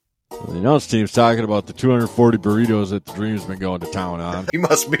The announce team's talking about the 240 burritos that the Dream's been going to town on. He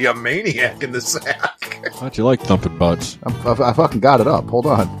must be a maniac in the sack. How'd you like thumping butts? I fucking got it up. Hold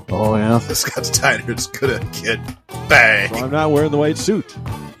on. Oh, yeah. Scott Steiner's gonna get bang. So I'm not wearing the white suit.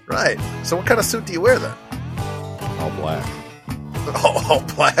 Right. So what kind of suit do you wear then? All black. All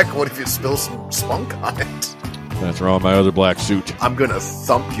black? What if you spill some spunk on it? That's wrong, my other black suit. I'm gonna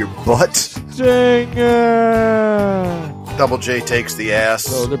thump your butt. Dang Double J takes the ass.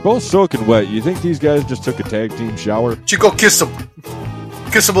 So they're both soaking wet. You think these guys just took a tag team shower? Chico, kiss him.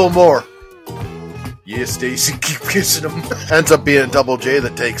 Kiss him a little more. Yeah, Stacy, keep kissing him. Ends up being Double J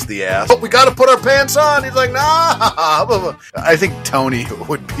that takes the ass. But we gotta put our pants on. He's like, nah. I think Tony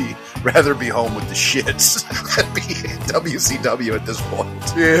would rather be home with the shits than be WCW at this point.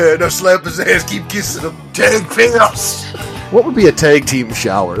 Yeah, no slap his ass, keep kissing him. Tag pants. What would be a tag team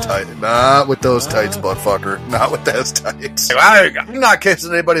shower? Not with those tights, buttfucker. Not with those tights. I'm not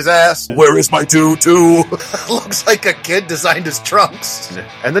kissing anybody's ass. Where is my tutu? Looks like a kid designed his trunks.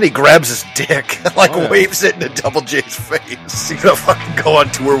 And then he grabs his dick, waves it into Double J's face. You gonna fucking go on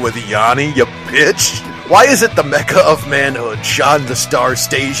tour with Yanni, you bitch? Why is it the mecca of manhood, Sean the Star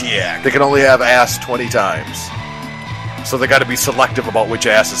Stasiak? They can only have ass 20 times. So they gotta be selective about which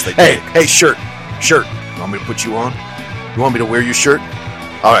asses they take. Hey, shirt. You want me to put you on? You want me to wear your shirt?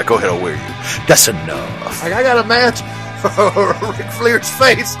 Alright, go ahead, I'll wear you. That's enough. Like, I got a match. Ric Flair's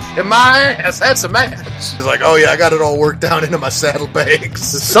face and my ass. That's a match. He's like, oh yeah, I got it all worked down into my saddlebags.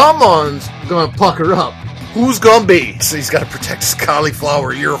 Someone's gonna pucker up. Who's gonna be? So he's gotta protect his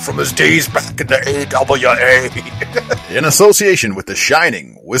cauliflower ear from his days back in the AWA. In association with the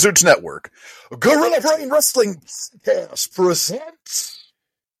Shining Wizards Network, Gorilla Brain Wrestling Podcast presents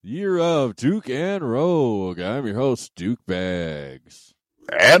Year of Duke and Rogue. I'm your host, Duke Bags.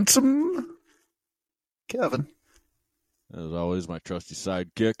 Handsome Kevin. As always, my trusty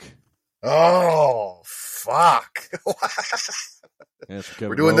sidekick. Oh, fuck.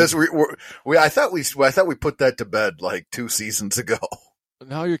 We're doing this. I thought we put that to bed like 2 seasons ago.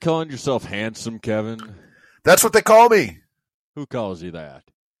 Now you're calling yourself handsome, Kevin? That's what they call me. Who calls you that?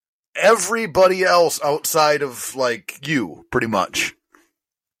 Everybody else outside of, like, you, pretty much.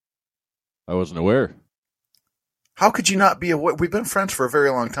 I wasn't aware. How could you not be aware? We've been friends for a very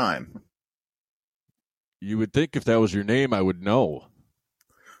long time. You would think if that was your name, I would know.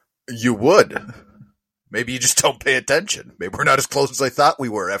 You would. Maybe you just don't pay attention. Maybe we're not as close as I thought we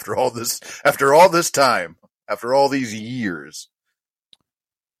were after all this time, after all these years.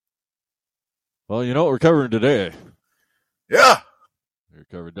 Well, you know what we're covering today? Yeah. We're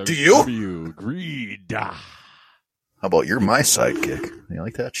covering WCW Greed. How about you're my sidekick? You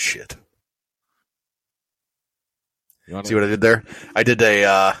like that shit? See what I did there? I did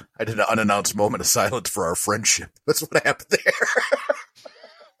an unannounced moment of silence for our friendship. That's what happened there.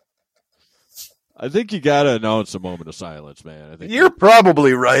 I think you gotta announce a moment of silence, man. I think you're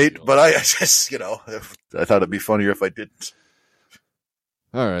probably right, but I just, I thought it'd be funnier if I didn't.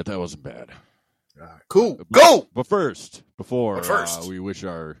 All right, that wasn't bad. Cool. Go! But first, before we wish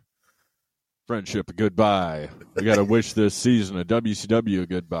our friendship a goodbye, we gotta wish this season of WCW a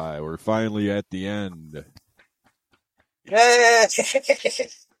goodbye. We're finally at the end.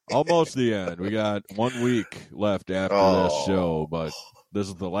 Almost the end. We got 1 week left after this show, but this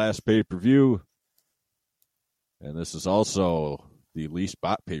is the last pay-per-view, and this is also the least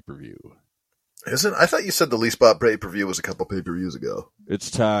bought pay-per-view. Isn't? I thought you said the least bought pay-per-view was a couple pay-per-views ago. It's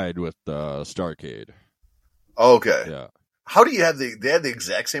tied with Starrcade. Okay. Yeah. How do you have they had the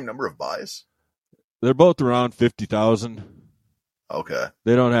exact same number of buys? They're both around 50,000. Okay.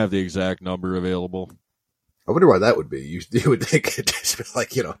 They don't have the exact number available. I wonder why that would be. You would think it'd just be like,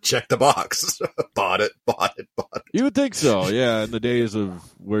 check the box. Bought it. You would think so, yeah, in the days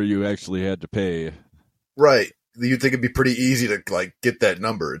of where you actually had to pay. Right. You'd think it'd be pretty easy to, get that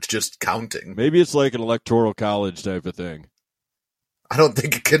number. It's just counting. Maybe it's like an electoral college type of thing. I don't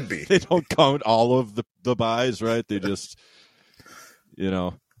think it could be. They don't count all of the buys, right? They just, Yeah,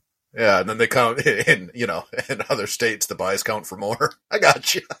 and then they count in other states, the buys count for more. I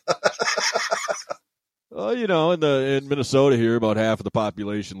got you. Well, in Minnesota here, about half of the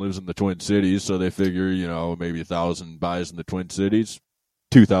population lives in the Twin Cities, so they figure, maybe 1,000 buys in the Twin Cities,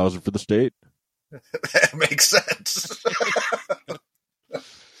 2,000 for the state. That makes sense.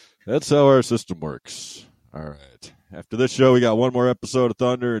 That's how our system works. All right. After this show, we got one more episode of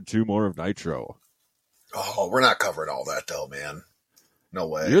Thunder and 2 more of Nitro. Oh, we're not covering all that, though, man. No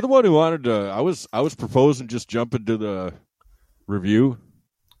way. You're the one who wanted to. I was proposing just jump into the review.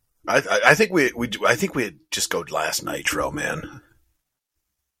 I think we just go last Nitro, man.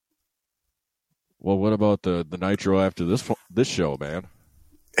 Well, what about the Nitro after this show, man?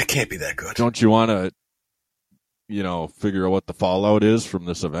 It can't be that good. Don't you want to, figure out what the fallout is from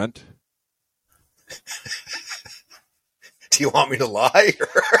this event? Do you want me to lie?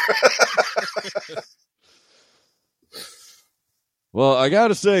 Well, I got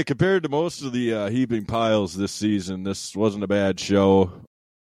to say, compared to most of the heaping piles this season, this wasn't a bad show.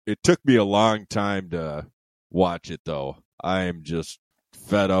 It took me a long time to watch it, though. I am just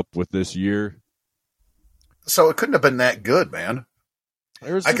fed up with this year. So it couldn't have been that good, man.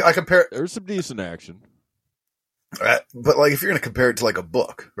 There's some decent action. But like, if you're going to compare it to like a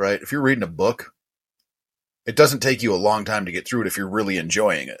book, right? If you're reading a book, it doesn't take you a long time to get through it if you're really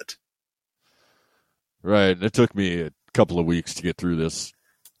enjoying it. Right. It took me a couple of weeks to get through this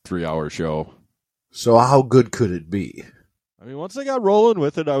 3-hour show. So how good could it be? I mean, once I got rolling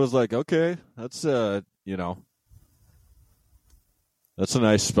with it, I was like, okay, that's, that's a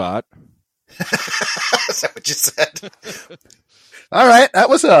nice spot. Is that what you said? All right, that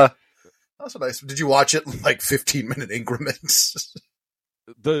was a nice. Did you watch it in like 15-minute increments?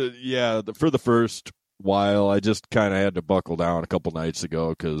 For the first while, I just kind of had to buckle down a couple nights ago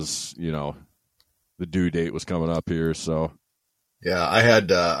because, the due date was coming up here. So, yeah,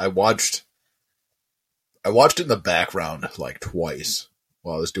 I watched it in the background like twice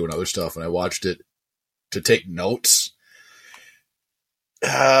while I was doing other stuff, and I watched it to take notes.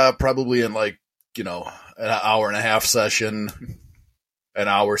 Probably in like, an hour and a half session, an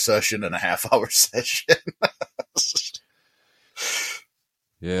hour session, and a half-hour session.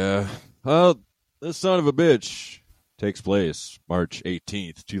 Yeah. Well, this son of a bitch takes place March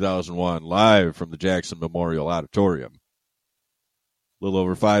 18th, 2001, live from the Jackson Memorial Auditorium. A little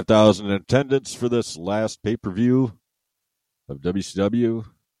over 5,000 in attendance for this last pay-per-view of WCW.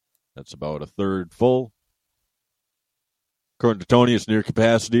 That's about a third full. According to Tony, it's near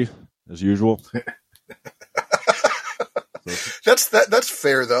capacity, as usual. That's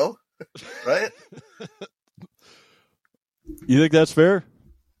fair, though, right? You think that's fair?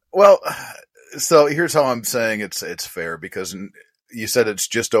 Well, so here's how I'm saying it's fair, because you said it's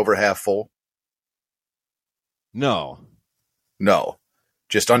just over half full. No,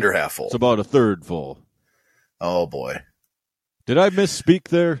 just under half full. It's about a third full. Oh boy, did I misspeak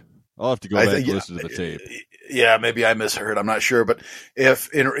there? I'll have to go back and listen to the tape. Yeah, maybe I misheard. I'm not sure, but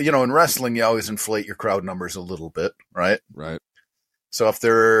if in wrestling, you always inflate your crowd numbers a little bit, right? Right. So if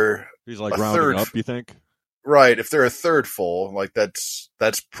they're he's like rounding up, you think? Right. If they're a third full, like that's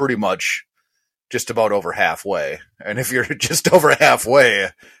pretty much just about over halfway. And if you're just over halfway,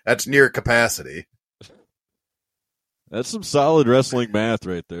 that's near capacity. That's some solid wrestling math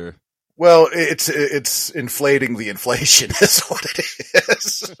right there. Well, it's inflating the inflation is what it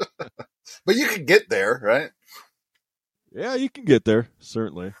is. But you can get there, right? Yeah, you can get there,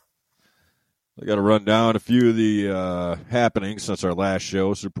 certainly. I got to run down a few of the happenings since our last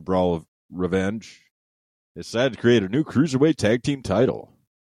show, Super Brawl of Revenge. They decided to create a new Cruiserweight Tag Team title.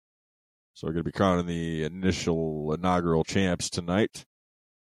 So we're going to be crowning the inaugural champs tonight.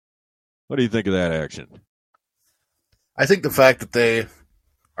 What do you think of that action? I think the fact that they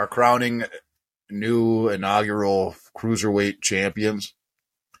are crowning new inaugural Cruiserweight champions,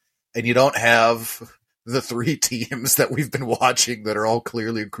 and you don't have the 3 teams that we've been watching that are all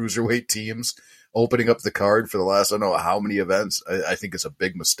clearly Cruiserweight teams opening up the card for the last, I don't know how many events, I think it's a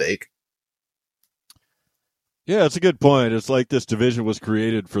big mistake. Yeah, it's a good point. It's like this division was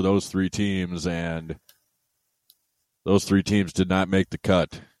created for those 3 teams, and those 3 teams did not make the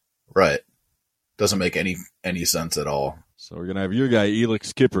cut. Right. Doesn't make any sense at all. So we're going to have your guy,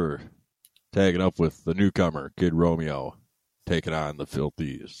 Elix Kipper, tagging up with the newcomer, Kid Romeo, taking on the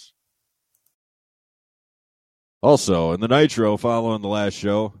Filthies. Also, in the Nitro, following the last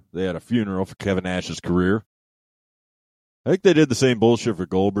show, they had a funeral for Kevin Nash's career. I think they did the same bullshit for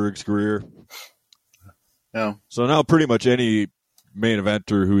Goldberg's career. Yeah. So now pretty much any main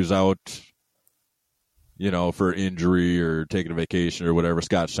eventer who's out, for injury or taking a vacation or whatever,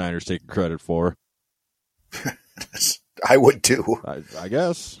 Scott Steiner's taking credit for. I would too. I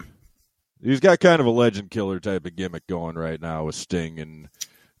guess. He's got kind of a legend killer type of gimmick going right now with Sting and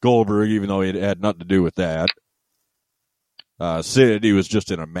Goldberg, even though he had nothing to do with that. Sid, he was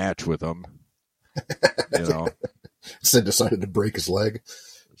just in a match with him. Sid decided to break his leg.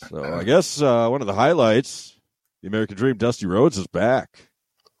 So I guess one of the highlights, the American Dream, Dusty Rhodes, is back.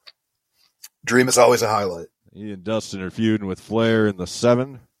 Dream is always a highlight. He and Dustin are feuding with Flair in the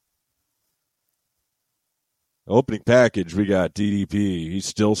 7. Opening package, we got DDP. He's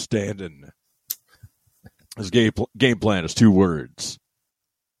still standing. His game plan is 2 words.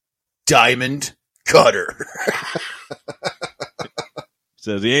 Diamond Cutter.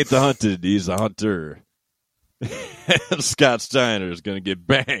 Says he ain't the hunted, he's the hunter. And Scott Steiner is going to get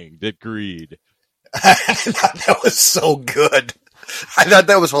banged at Greed. I thought that was so good. I thought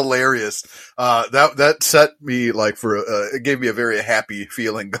that was hilarious. That set me like it gave me a very happy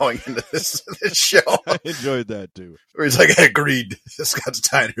feeling going into this show. I enjoyed that too. Where he's like, agreed, Scott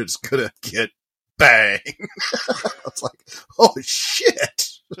Steiner is going to get banged. I was like, oh shit.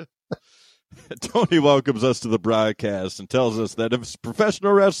 Tony welcomes us to the broadcast and tells us that if it's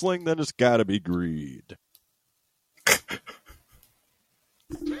professional wrestling, then it's got to be Greed.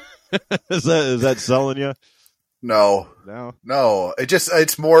 Is that selling you? No.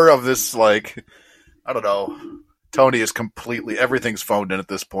 It's more of this, like, I don't know. Tony is completely, everything's phoned in at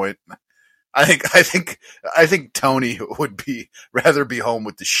this point. I think Tony would rather be home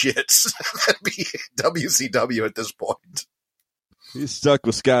with the shits than be WCW at this point. He's stuck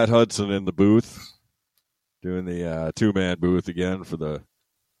with Scott Hudson in the booth, doing the two-man booth again for the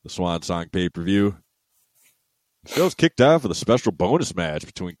Swan Song pay-per-view. The show's kicked off with a special bonus match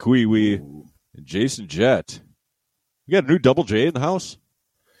between Kiwi and Jason Jett. We got a new Double J in the house?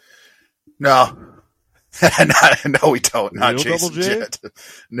 No. No, we don't. Not Jason Jett.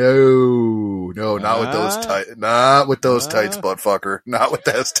 No, not with those tights. Not with those tights, buttfucker. Not with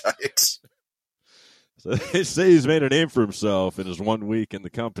those tights. So they say he's made a name for himself in his 1 week in the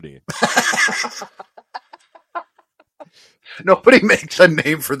company. Nobody makes a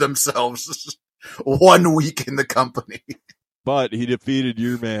name for themselves 1 week in the company. But he defeated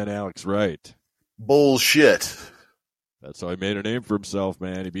your man, Alex Wright. Bullshit. That's how he made a name for himself,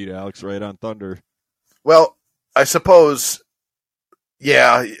 man. He beat Alex Wright on Thunder. Well, I suppose,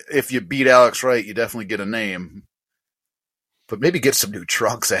 yeah, if you beat Alex Wright, you definitely get a name. But maybe get some new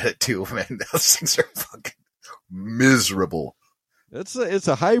trunks at it, too, man. Those things are fucking miserable. It's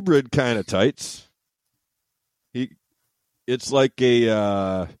a hybrid kind of tights. It's like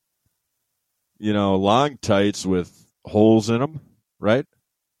a, long tights with holes in them, right?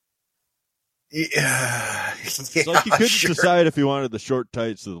 Yeah. It's like you couldn't decide if you wanted the short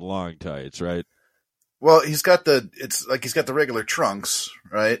tights or the long tights, right? Well, he's got the regular trunks,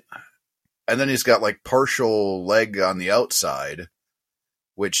 right? And then he's got like partial leg on the outside,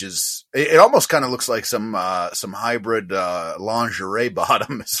 which is, it almost kind of looks like some hybrid lingerie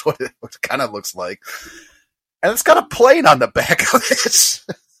bottom is what it kind of looks like. And it's got a plane on the back of this.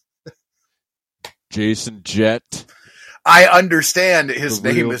 Jason Jett. I understand his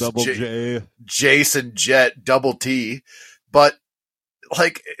name is J. Jason Jett, double T, but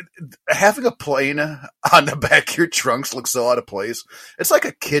like having a plane on the back of your trunks looks so out of place. It's like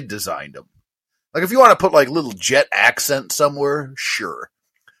a kid designed them. Like if you want to put like little jet accent somewhere, sure.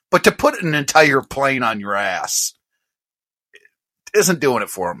 But to put an entire plane on your ass isn't doing it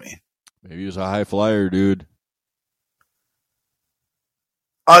for me. Maybe he was a high flyer, dude.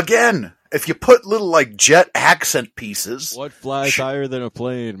 Again, if you put little like jet accent pieces. What flies higher than a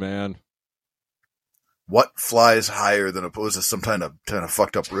plane, man? What flies higher than a plane? Is this some kind of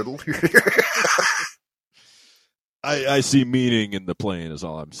fucked up riddle here? I see meaning in the plane is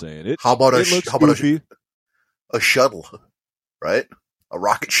all I'm saying. How about a shuttle, right? A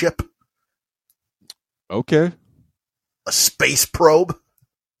rocket ship? Okay. A space probe?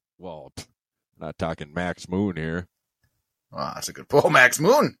 Well, not talking Max Moon here. Ah, that's a good pull, Max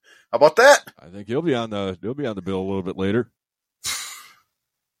Moon. How about that? I think he'll be on the bill a little bit later.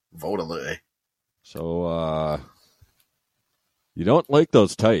 Votally. So, you don't like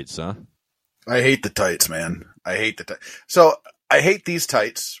those tights, huh? I hate the tights, man. I hate the tights. So I hate these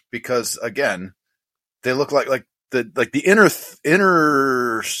tights because, again, they look like the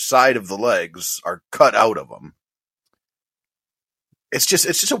inner side of the legs are cut out of them. It's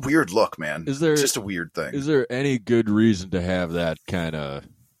just a weird look, man. It's just a weird thing. Is there any good reason to have that kind of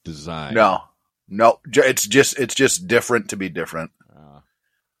design? No. It's just different to be different.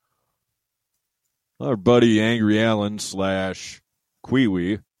 Our buddy Angry Allen /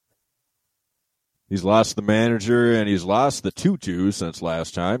 Kiwi. He's lost the manager and he's lost the tutu since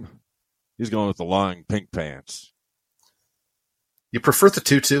last time. He's going with the long pink pants. You prefer the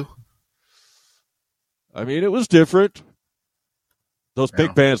tutu? I mean, it was different. Those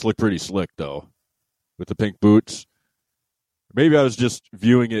pink pants look pretty slick, though, with the pink boots. Maybe I was just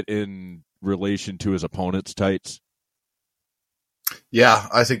viewing it in relation to his opponent's tights. Yeah,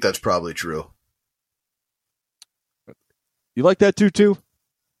 I think that's probably true. You like that tutu?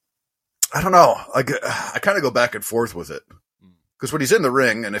 I don't know. I kind of go back and forth with it. Because when he's in the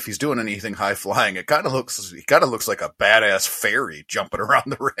ring, and if he's doing anything high flying, he kind of looks like a badass fairy jumping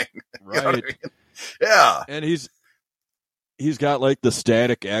around the ring. Right. You know what I mean? Yeah. And he's got like the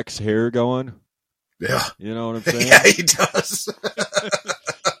Static X hair going. Yeah. You know what I'm saying? Yeah, he does.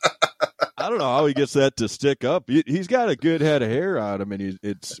 I don't know how he gets that to stick up. He's got a good head of hair on him, and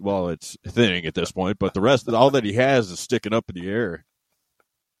it's thinning at this point, but the rest of all that he has is sticking up in the air.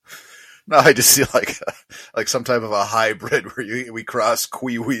 No, I just see like some type of a hybrid where we cross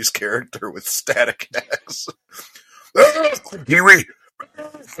Kwee-Wee's character with Static X. Kwee-Wee!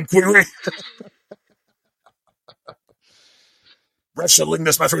 Kwee-Wee! Wrestling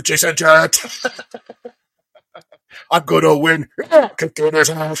this match with Jason Jarrett. I'm gonna win. Kick in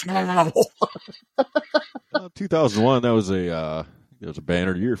his ass now. 2001, that was a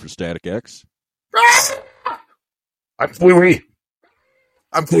banner year for Static X. I'm Kwee-Wee.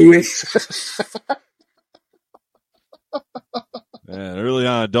 I'm Kwee-Wee. And early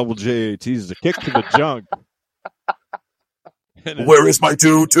on, Double J teases a kick to the junk. Where is my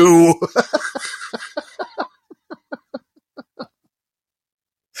tutu?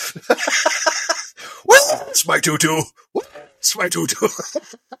 Where's my tutu? Where's my tutu?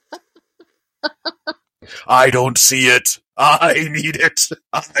 I don't see it. I need it.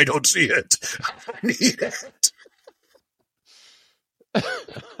 I don't see it. I need it.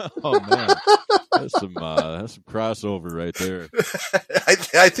 Oh man, that's some crossover right there.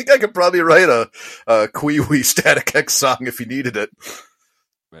 I think I could probably write a Kwee-Wee Static X song if you needed it.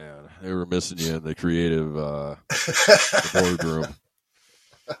 Man, they were missing you in the creative the boardroom.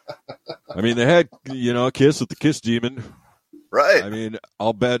 I mean, they had a Kiss with the Kiss Demon, right? I mean,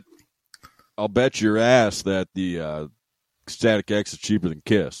 I'll bet your ass that the Static X is cheaper than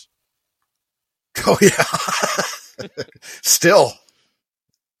Kiss. Oh yeah, still.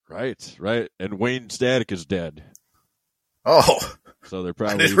 Right. And Wayne Static is dead. Oh. So they're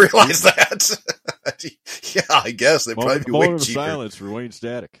probably... I didn't realize that. Yeah, I guess they'd probably be way cheaper. cheaper. Silence for Wayne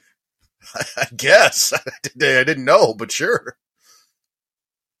Static. I guess. I didn't know, but sure.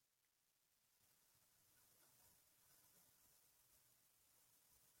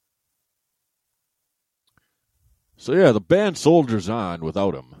 So yeah, the band soldiers on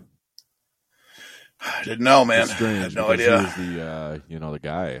without him. I didn't know, man. It's strange. I had no idea. He was the the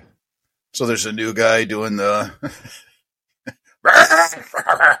guy. So there's a new guy doing the.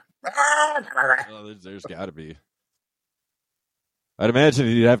 Well, there's got to be. I'd imagine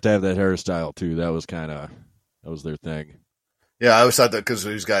he'd have to have that hairstyle too. That was their thing. Yeah, I always thought that because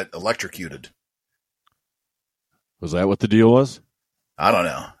he's got electrocuted. Was that what the deal was? I don't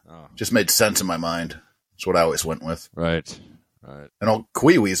know. Oh. Just made sense in my mind. That's what I always went with. Right. And old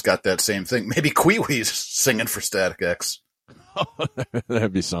Kwee-Wee's got that same thing. Maybe Kwee-Wee's singing for Static X.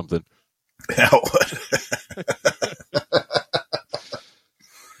 That'd be something. Yeah, it would.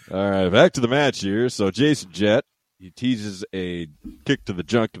 All right, back to the match here. So Jason Jett, he teases a kick to the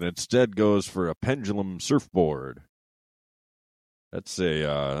junk and instead goes for a pendulum surfboard. That's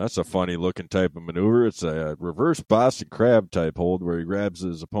a funny looking type of maneuver. It's a reverse Boston Crab type hold where he grabs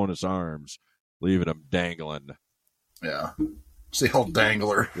his opponent's arms, leaving him dangling. Yeah. It's the old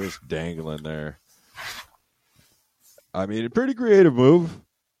dangler. Just dangling there. I mean, a pretty creative move.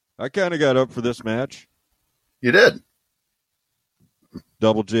 I kind of got up for this match. You did.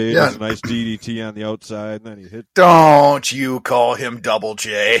 Double J does a nice DDT on the outside, and then he hit. Don't you call him Double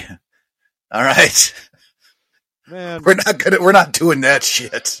J. All right. Man, we're not doing that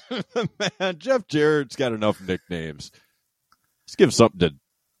shit. Man, Jeff Jarrett's got enough nicknames. Let's give something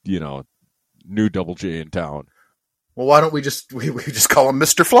to, new Double J in town. Well, why don't we just call him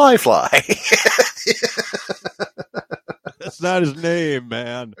Mr. Fly Fly? That's not his name,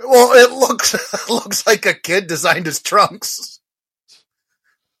 man. Well, it looks like a kid designed his trunks.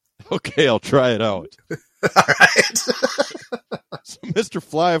 Okay, I'll try it out. All right. So Mr.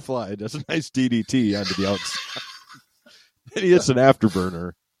 Fly Fly does a nice DDT onto the outside. And he hits an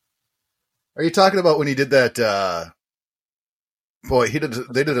afterburner. Are you talking about when he did that? Boy, they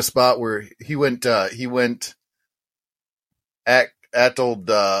did a spot where he went at old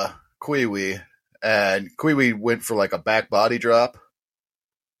Kwee-Wee, and Kwee-Wee went for like a back body drop.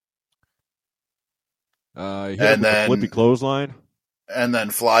 He hit him with a flippy clothesline. And then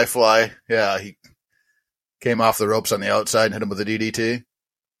Fly, yeah, he came off the ropes on the outside and hit him with a DDT.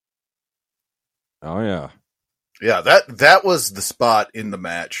 Oh yeah. Yeah, that was the spot in the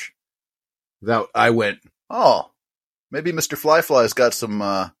match that I went, oh, maybe Mr. Fly's got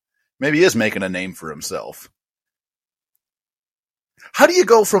some, maybe he is making a name for himself. How do you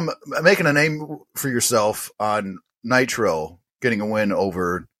go from making a name for yourself on Nitro, getting a win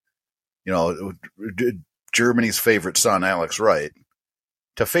over, Germany's favorite son, Alex Wright,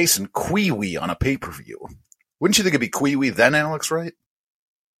 to facing Kwee-Wee on a pay-per-view? Wouldn't you think it'd be Kwee-Wee then Alex Wright?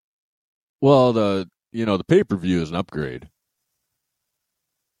 Well, the pay-per-view is an upgrade.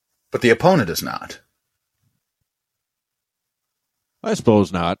 But the opponent is not. I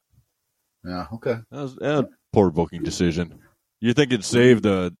suppose not. Yeah, okay. That was a poor booking decision. You think it'd save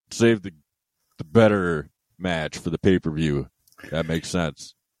the better match for the pay-per-view. That makes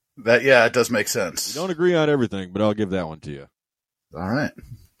sense. It does make sense. We don't agree on everything, but I'll give that one to you. All right.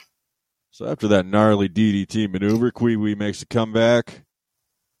 So after that gnarly DDT maneuver, Kwee makes a comeback.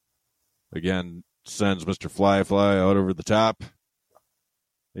 Again, sends Mr. Fly out over the top.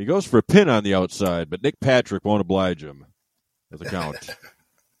 He goes for a pin on the outside, but Nick Patrick won't oblige him with a count.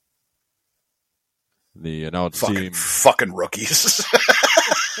 The announce team... Fucking rookies.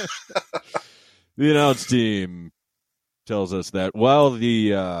 The announce team tells us that while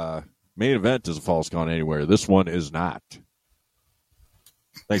the main event is a false count anywhere, this one is not.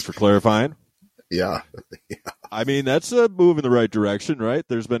 Thanks for clarifying. Yeah. I mean, that's a move in the right direction, right?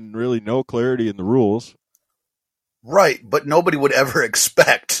 There's been really no clarity in the rules. Right, but nobody would ever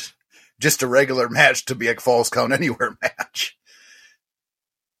expect just a regular match to be a false count anywhere match.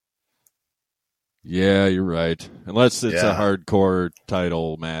 Yeah, you're right. Unless it's a hardcore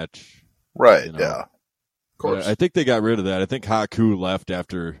title match. Right, you know. yeah. Of course. I think they got rid of that. I think Haku left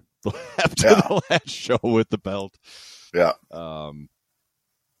after the last show with the belt. Yeah.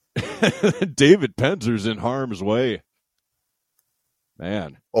 David Penzer's in harm's way.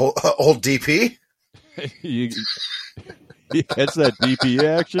 Man. Old DP? He gets that DP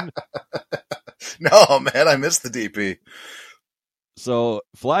action? No, man, I missed the DP. So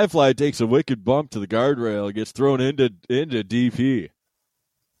Fly takes a wicked bump to the guardrail, gets thrown into DP.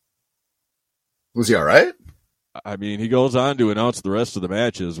 Was he all right? I mean, he goes on to announce the rest of the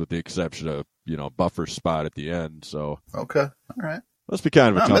matches with the exception of, Buffer's spot at the end. So okay, all right. Must be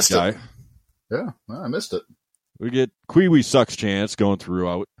kind of a tough guy. Yeah, I missed it. We get Kwee sucks chance going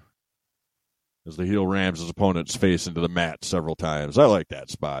throughout as the heel rams his opponent's face into the mat several times. I like that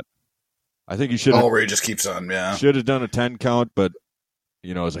spot. I think he should have. Oh, where he just keeps on, yeah. Should have done a 10 count, but,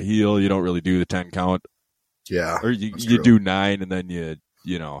 as a heel, you don't really do the 10 count. Yeah. Or you do 9 and then you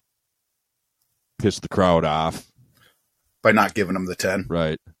piss the crowd off. By not giving him the 10.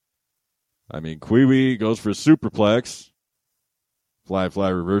 Right. I mean, Kwee goes for a superplex. Fly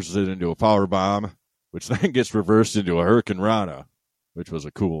reverses it into a power bomb, which then gets reversed into a Hurricane Rana, which was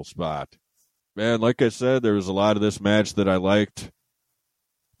a cool spot. Man, like I said, there was a lot of this match that I liked.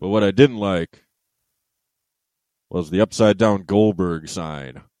 But what I didn't like was the upside-down Goldberg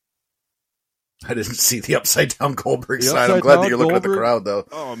sign. I didn't see the upside-down Goldberg sign. I'm glad that you're looking at the crowd, though.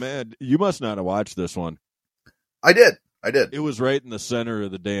 Oh, man, you must not have watched this one. I did. It was right in the center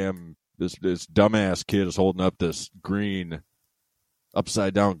of the damn... This dumbass kid is holding up this green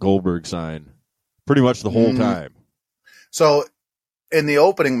upside-down Goldberg sign pretty much the whole time. So, in the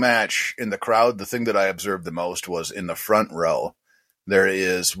opening match, in the crowd, the thing that I observed the most was in the front row. There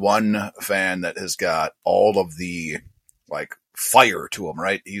is one fan that has got all of the, fire to him,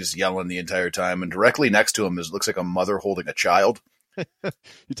 right? He's yelling the entire time. And directly next to him looks like a mother holding a child. You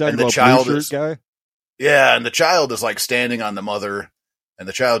talking about the blue shirt guy? Yeah, and the child is, standing on the mother, and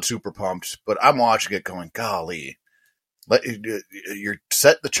the child's super pumped. But I'm watching it going, golly, you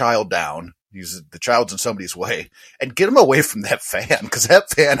set the child down. The child's in somebody's way, and get him away from that fan, because that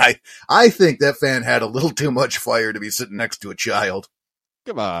fan, I think that fan had a little too much fire to be sitting next to a child.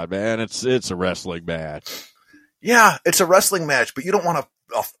 Come on, man, it's a wrestling match. Yeah, it's a wrestling match, but you don't want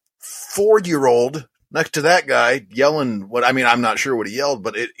a 4-year-old next to that guy yelling I'm not sure what he yelled,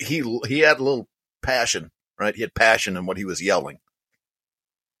 but he had a little passion, right? He had passion in what he was yelling.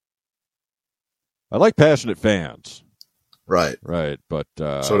 I like passionate fans. Right, but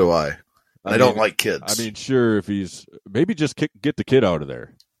so do I. I don't like kids. I mean, sure, if he's... Maybe just get the kid out of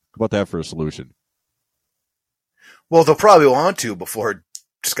there. How about that for a solution? Well, they'll probably want to before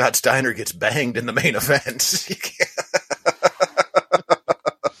Scott Steiner gets banged in the main event.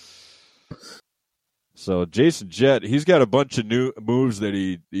 So, Jason Jett, he's got a bunch of new moves that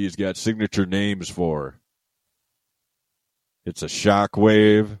he's got signature names for. It's a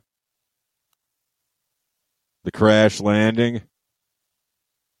shockwave. The crash landing.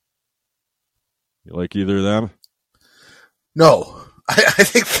 You like either of them? No. I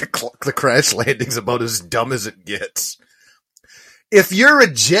think the crash landing's about as dumb as it gets. If you're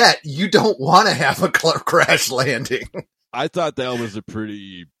a Jet, you don't want to have a crash landing. I thought that was a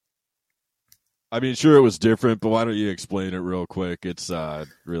pretty... I mean, sure, it was different, but why don't you explain it real quick? It's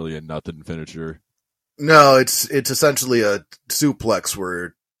really a nothing finisher. No, it's essentially a suplex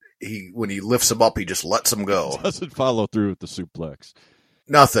where when he lifts him up, he just lets him go. Doesn't follow through with the suplex.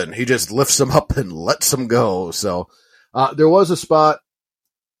 Nothing. He just lifts him up and lets him go. So there was a spot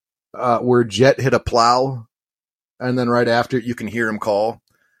where Jet hit a plow, and then right after you can hear him call.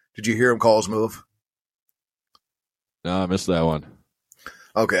 Did you hear him call his move? No, I missed that one.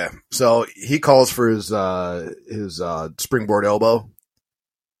 Okay, so he calls for his springboard elbow,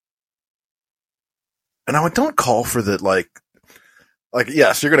 and I went, "Don't call for the like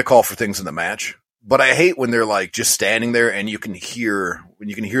yes, you're going to call for things in the match, but I hate when they're like just standing there and you can hear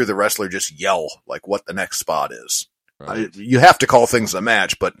the wrestler just yell like what the next spot is. Right. You have to call things in the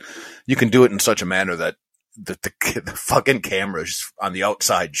match, but you can do it in such a manner that the fucking cameras on the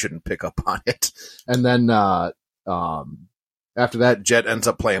outside shouldn't pick up on it. And then after that, Jet ends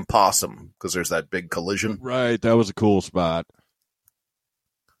up playing possum because there's that big collision. Right, that was a cool spot.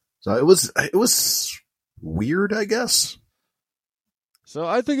 So it was weird, I guess. So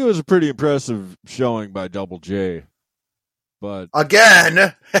I think it was a pretty impressive showing by Double J. But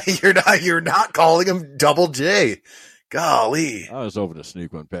again, you're not calling him Double J. Golly. I was hoping to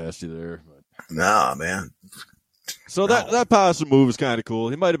sneak one past you there. But... Nah, man. So that possum move is kind of cool.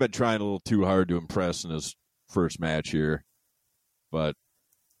 He might have been trying a little too hard to impress in his first match here. But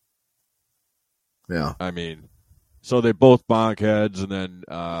yeah. I mean, so they both bonk heads, and then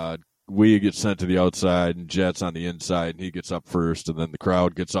Wee gets sent to the outside, and Jet's on the inside, and he gets up first, and then the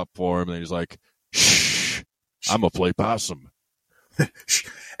crowd gets up for him, and he's like, "Shh, I'm gonna play possum."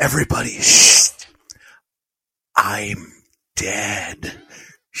 Everybody, shh. I'm dead.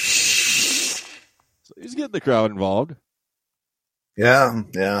 Shh. So he's getting the crowd involved. Yeah.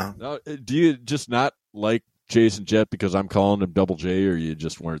 Now, do you just not like Jason Jet because I'm calling him Double J, or you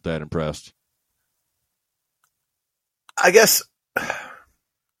just weren't that impressed? I guess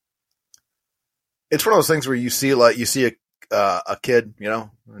it's one of those things where you see a kid, a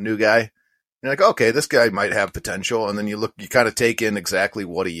new guy. You're like, okay, this guy might have potential, and then you kind of take in exactly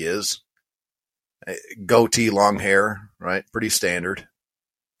what he is. Goatee, long hair, right? Pretty standard.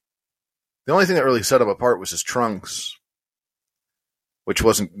 The only thing that really set him apart was his trunks, which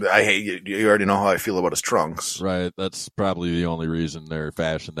wasn't. I hate you. Already know how I feel about his trunks, right? That's probably the only reason they're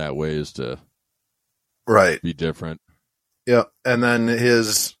fashioned that way is to be different. Yeah, and then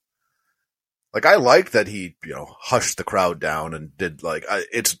I like that he, hushed the crowd down and did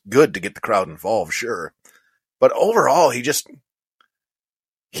it's good to get the crowd involved, sure. But overall, he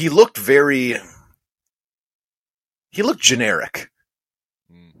looked generic.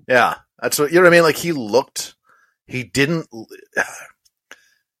 Yeah, that's what, you know what I mean? Like he didn't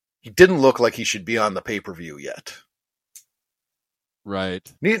look like he should be on the pay-per-view yet.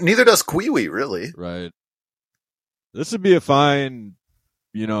 Right. Neither does Kwee-Wee, really. Right. This would be a fine,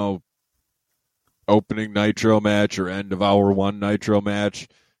 opening Nitro match or end of hour one Nitro match.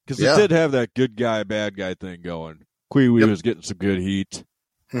 Because it did have that good guy, bad guy thing going. Kwee-Wee was getting some good heat.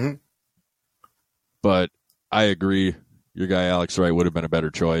 Mm-hmm. But I agree. Your guy, Alex Wright, would have been a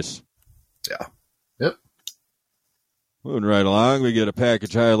better choice. Yeah. Yep. Moving right along, we get a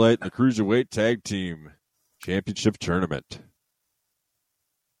package highlight in the Cruiserweight Tag Team Championship Tournament.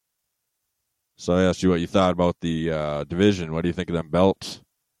 So I asked you what you thought about the division. What do you think of them belts?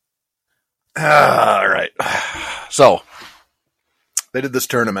 All right. So they did this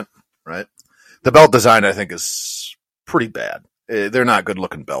tournament, right? The belt design, I think, is pretty bad. They're not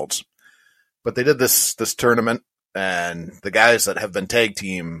good-looking belts. But they did this tournament, and the guys that have been tag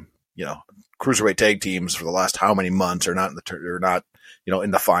team, cruiserweight tag teams for the last how many months are not in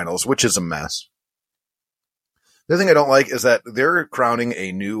the finals, which is a mess. The other thing I don't like is that they're crowning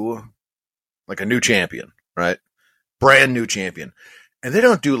a new champion, right? Brand new champion. And they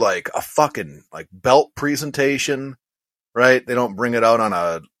don't do a fucking belt presentation, right? They don't bring it out on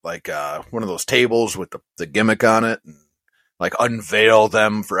one of those tables with the gimmick on it and unveil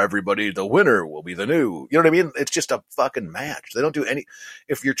them for everybody. The winner will be the new, you know what I mean? It's just a fucking match. They don't do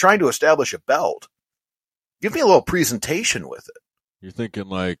if you're trying to establish a belt, give me a little presentation with it. You're thinking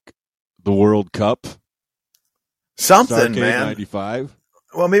the World Cup? Something, Starrcade man. 95?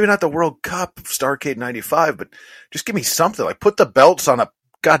 Well, maybe not the World Cup, Starrcade 95, but just give me something. Put the belts on a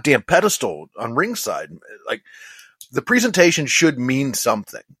goddamn pedestal on ringside. The presentation should mean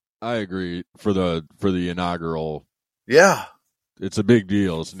something. I agree for the inaugural. Yeah. It's a big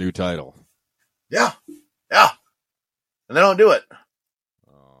deal. It's a new title. Yeah. Yeah. And they don't do it.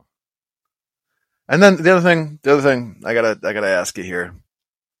 Oh. And then the other thing I gotta ask you here.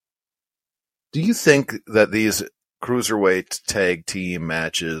 Do you think that these Cruiserweight tag team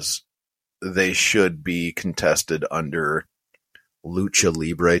matches, they should be contested under Lucha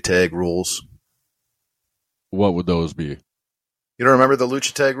Libre tag rules? What would those be? You don't remember the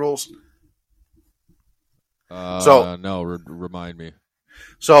Lucha tag rules? No, remind me.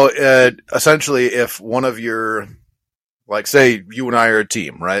 So, essentially, if one of your, say you and I are a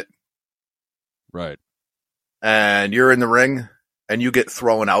team, right? Right. And you're in the ring, and you get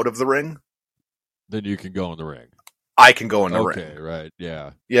thrown out of the ring. Then you can go in the ring. I can go in the ring. Okay, right,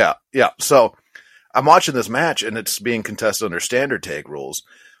 yeah. Yeah. So I'm watching this match, and it's being contested under standard tag rules.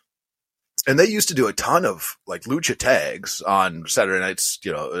 And they used to do a ton of like lucha tags on Saturday nights,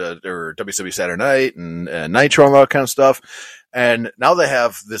 or WCW Saturday Night and Nitro and all that kind of stuff. And now they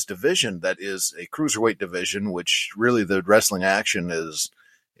have this division that is a cruiserweight division, which really the wrestling action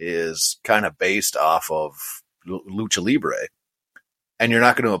is kind of based off of lucha libre. And you're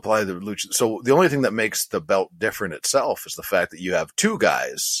not going to apply the lucha. So the only thing that makes the belt different itself is the fact that you have two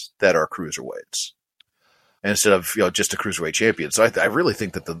guys that are cruiserweights, instead of just a cruiserweight champion. So I really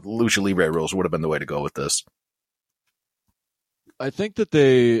think that the lucha libre rules would have been the way to go with this. I think that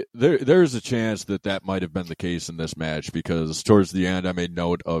there's a chance that might have been the case in this match, because towards the end I made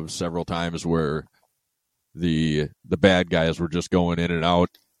note of several times where the bad guys were just going in and out,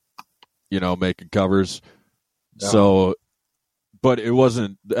 making covers. Yeah. So, but it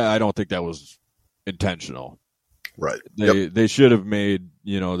wasn't. I don't think that was intentional. Right. They should have made,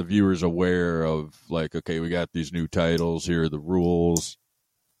 the viewers aware of, like, okay, we got these new titles, here are the rules.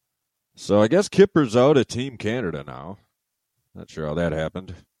 So I guess Kipper's out of Team Canada now. Not sure how that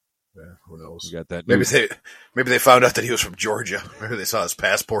happened. Yeah, who knows? We got that maybe they found out that he was from Georgia. Maybe they saw his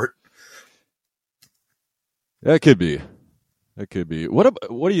passport. That could be. What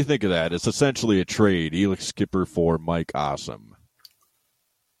do you think of that? It's essentially a trade. Elix Kipper for Mike Awesome.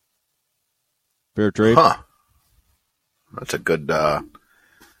 Fair trade? Huh. That's a good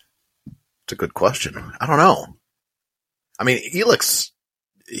question. I don't know. I mean, Elix,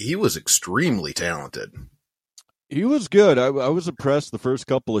 he was extremely talented. He was good. I was impressed the first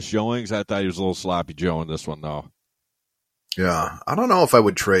couple of showings. I thought he was a little sloppy Joe in this one, though. Yeah, I don't know if I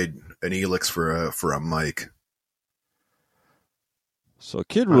would trade an Elix for a Mike. So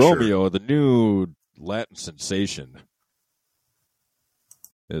Kid Romeo, the new Latin sensation,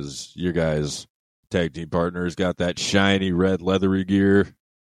 is your guys' tag team partner. He's got that shiny red leathery gear.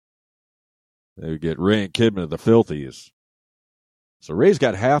 They get Ray and Kidman of the Filthies. So Ray's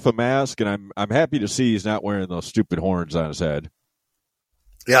got half a mask, and I'm happy to see he's not wearing those stupid horns on his head.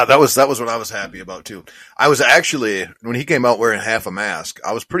 Yeah, that was what I was happy about too. I was actually, when he came out wearing half a mask,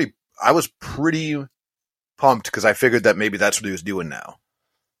 I was pretty pumped, because I figured that maybe that's what he was doing now.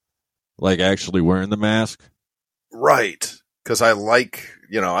 Like actually wearing the mask? Right. Because I like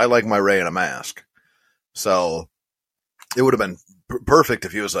my Ray in a mask. So it would have been perfect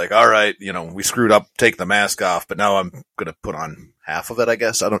if he was like, all right, we screwed up, take the mask off, but now I'm going to put on half of it, I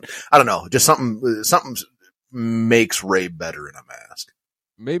guess. I don't know. Just something makes Ray better in a mask.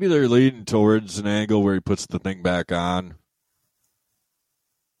 Maybe they're leading towards an angle where he puts the thing back on.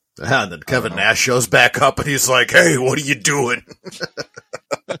 And then Kevin Nash shows back up and he's like, hey, what are you doing?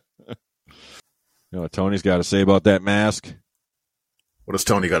 You know what Tony's got to say about that mask? What does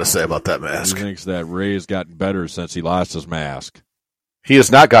Tony got to say about that mask? He thinks that Ray's gotten better since he lost his mask. He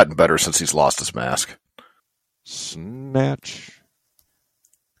has not gotten better since he's lost his mask. Snatch.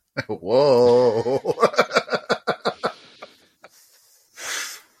 Whoa.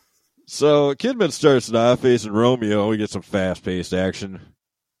 So Kidman starts it off facing Romeo. We get some fast-paced action.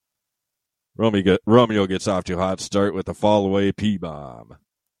 Romeo gets off to a hot start with a fall-away P-bomb.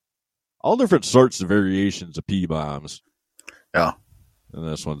 All different sorts of variations of P-bombs. Yeah. In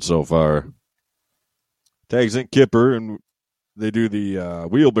this one so far. Tags in Kipper, and they do the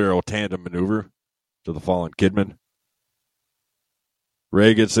wheelbarrow tandem maneuver to the fallen Kidman.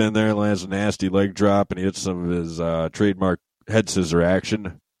 Ray gets in there, lands a nasty leg drop, and he hits some of his trademark head scissor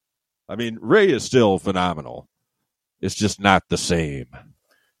action. I mean, Ray is still phenomenal. It's just not the same.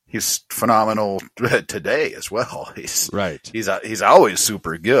 He's phenomenal today as well. Right. He's always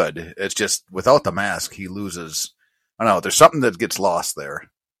super good. It's just without the mask, he loses. I don't know. There's something that gets lost there.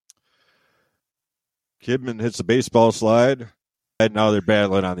 Kidman hits a baseball slide, and now they're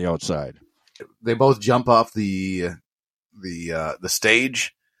battling on the outside. They both jump off the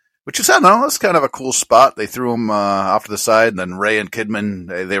stage, which is, I don't know, that's kind of a cool spot. They threw him off to the side, and then Ray and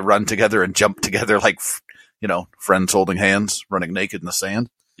Kidman, they run together and jump together like, friends holding hands, running naked in the sand.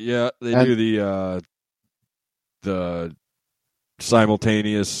 Yeah, they do the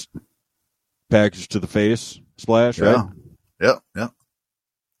simultaneous package to the face splash, right? Yeah.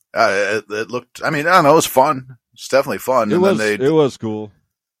 It looked, I don't know, it was fun. It's definitely fun. It was cool.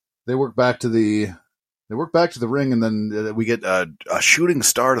 They work back to the ring, and then we get a shooting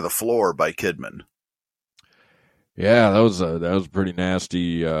star to the floor by Kidman. Yeah, that was a pretty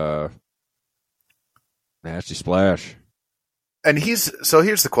nasty splash. And here's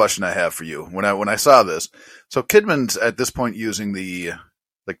the question I have for you. When I saw this, so Kidman's at this point using the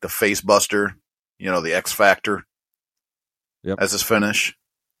face buster, the X Factor, yep, as his finish.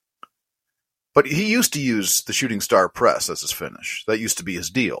 But he used to use the shooting star press as his finish. That used to be his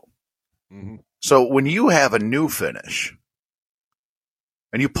deal. Mm-hmm. So when you have a new finish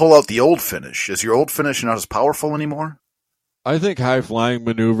and you pull out the old finish, is your old finish not as powerful anymore? I think high-flying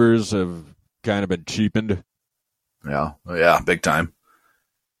maneuvers have kind of been cheapened. Yeah, big time.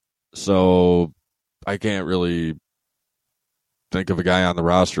 So I can't really think of a guy on the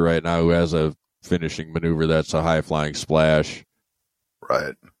roster right now who has a finishing maneuver that's a high-flying splash.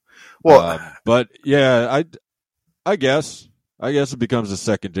 Right. Well, but yeah, I guess it becomes a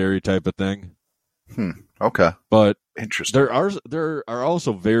secondary type of thing. Okay. But interesting. There are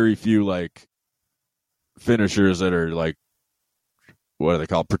also very few like finishers that are like, what are they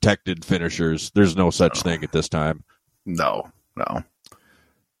called? Protected finishers. There's no such thing at this time. No.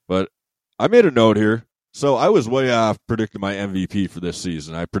 But I made a note here. So I was way off predicting my MVP for this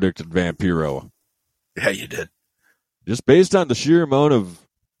season. I predicted Vampiro. Yeah, you did. Just based on the sheer amount of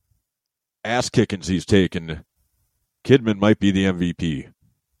ass kickings he's taken, Kidman might be the MVP.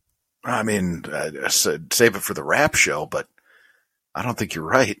 I mean, I said save it for the rap show, but I don't think you're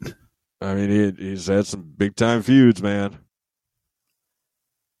right. I mean, he's had some big time feuds, man.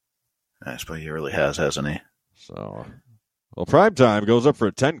 I suppose he really has, hasn't he? So, well, Primetime goes up for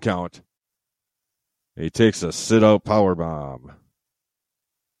a 10 count. He takes a sit-out powerbomb.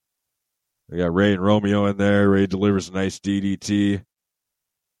 They got Ray and Romeo in there. Ray delivers a nice DDT.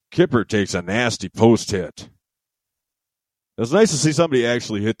 Kipper takes a nasty post hit. It's nice to see somebody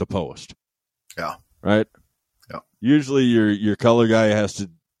actually hit the post. Yeah. Right? Yeah. Usually your color guy has to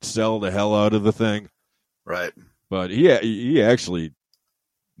sell the hell out of the thing. Right. But he actually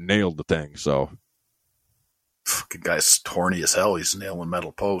nailed the thing, so. Fucking guy's horny as hell. He's nailing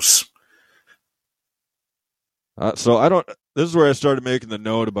metal posts. This is where I started making the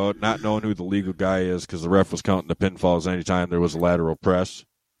note about not knowing who the legal guy is because the ref was counting the pinfalls anytime there was a lateral press.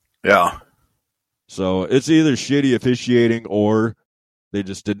 Yeah. So it's either shitty officiating or they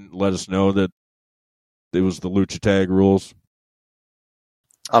just didn't let us know that it was the Lucha Tag rules.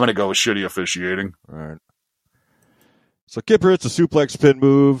 I'm going to go with shitty officiating. All right. So Kipper hits a suplex pin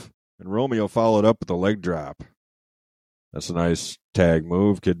move, and Romeo followed up with a leg drop. That's a nice tag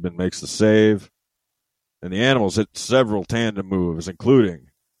move. Kidman makes the save. And the Animals hit several tandem moves,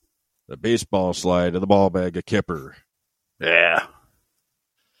 including the baseball slide to the ball bag of Kipper. Yeah.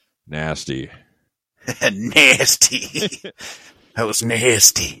 Nasty. Nasty. That was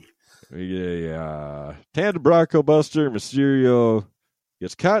nasty. We get a tandem Bronco Buster. Mysterio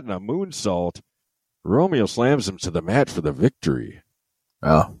gets caught in a moonsault. Romeo slams him to the mat for the victory.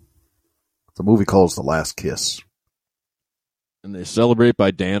 Oh. The movie calls The Last Kiss. And they celebrate by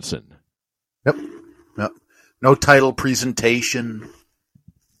dancing. Yep. No title presentation.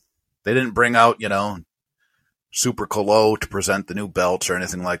 They didn't bring out, Super Colo to present the new belts or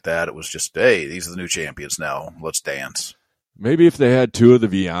anything like that. It was just, hey, these are the new champions now. Let's dance. Maybe if they had two of the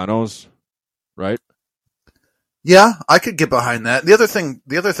Villanos, right? Yeah, I could get behind that. The other thing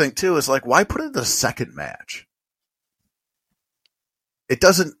too is like, why put it in the second match? It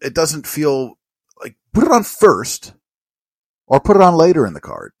doesn't feel like, put it on first or put it on later in the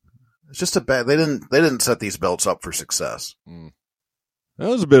card. It's just they didn't set these belts up for success. That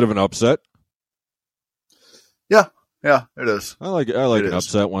was a bit of an upset. Yeah, it is. I like an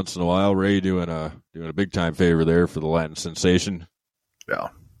upset once in a while. Ray doing a big time favor there for the Latin sensation. Yeah.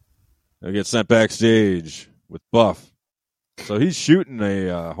 They get sent backstage with Buff. So he's shooting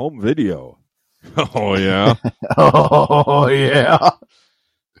a home video. Oh yeah. Oh yeah.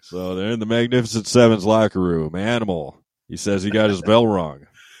 So they're in the Magnificent Seven's locker room. Animal. He says he got his bell rung.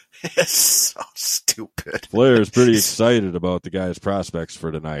 It's so stupid. Flair is pretty excited about the guy's prospects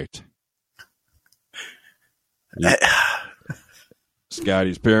for tonight.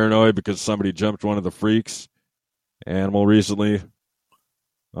 Scotty's paranoid because somebody jumped one of the freaks. Animal recently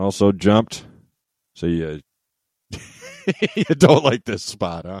also jumped. So you don't like this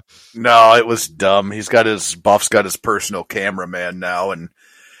spot, huh? No, it was dumb. Buff's got his personal cameraman now, and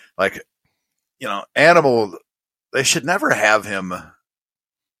Animal, they should never have him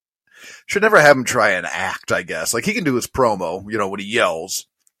try and act, I guess. Like, he can do his promo, when he yells.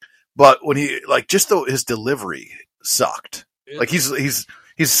 But when his delivery sucked. Like, he's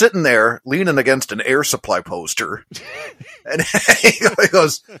sitting there leaning against an air supply poster. And he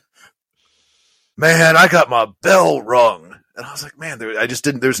goes, man, I got my bell rung. And I was like, man,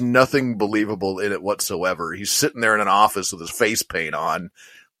 there's nothing believable in it whatsoever. He's sitting there in an office with his face paint on.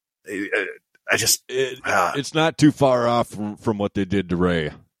 It's not too far off from what they did to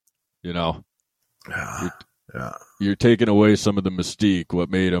Ray. You're taking away some of the mystique, what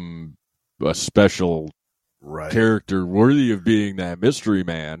made him a special character worthy of being that mystery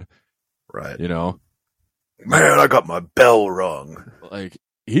man. Right. You know? Man, I got my bell rung. Like,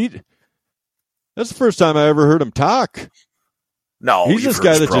 that's the first time I ever heard him talk. No, he's this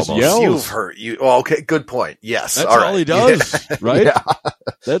guy that just yells. You've heard okay, good point. Yes, that's all he does, right? Yeah,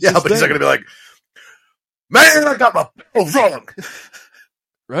 that's but he's not going to be like, man, I got my bell rung.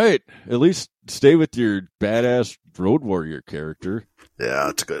 Right. At least stay with your badass Road Warrior character. Yeah,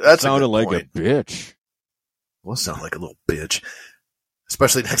 that's good. That sounded like a bitch. Well, sound like a little bitch,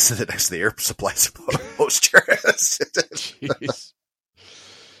 especially next to the air supply poster. Jeez.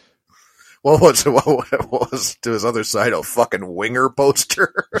 What was to his other side a fucking winger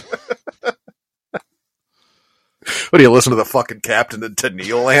poster? What do you listen to the fucking Captain and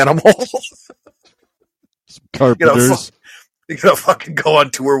Tennille animal? Some carpenters. You gonna fucking go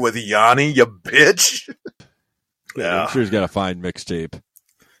on tour with Yanni, you bitch? Yeah, I'm sure he's got a fine mixtape.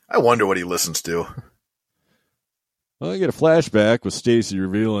 I wonder what he listens to. Well, I get a flashback with Stacy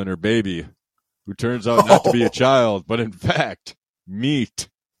revealing her baby, who turns out not to be a child, but in fact, meat.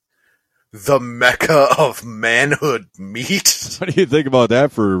 The mecca of manhood, meat. What do you think about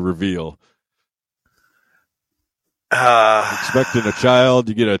that for a reveal? Expecting a child,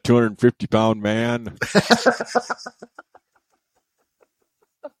 you get a 250-pound man.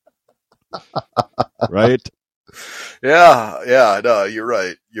 Right? Yeah, no, you're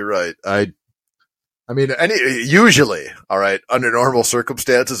right. I mean, usually, all right, under normal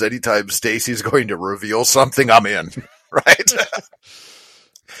circumstances, anytime Stacy's going to reveal something, I'm in, right?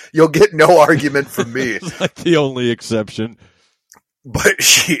 You'll get no argument from me. It's like the only exception. But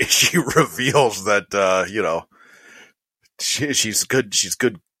she reveals that, she's good,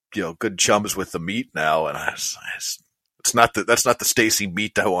 good chums with the meat now, and that's not the Stacy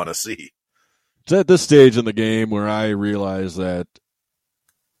meat I want to see. It's at this stage in the game where I realize that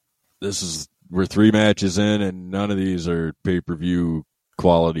we're 3 matches in, and none of these are pay-per-view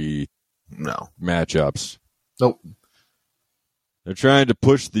quality matchups. Nope. They're trying to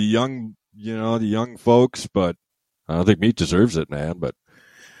push the young folks, but I don't think Meat deserves it, man. But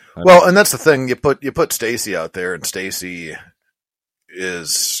and that's the thing. You put Stacy out there, and Stacy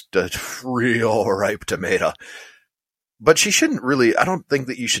is the real ripe tomato. But she shouldn't really. I don't think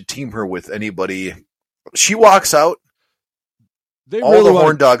that you should team her with anybody. She walks out. All the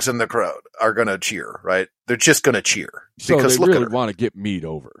horn dogs in the crowd are going to cheer, right? They're just going to cheer because they really want to get Meat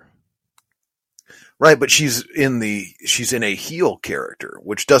over. Right, but she's in a heel character,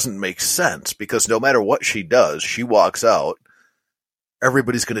 which doesn't make sense because no matter what she does, she walks out,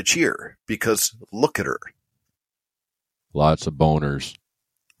 everybody's going to cheer because look at her. Lots of boners.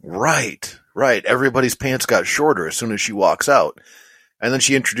 Right. Everybody's pants got shorter as soon as she walks out. And then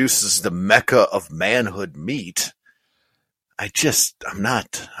she introduces the mecca of manhood, Meat. I'm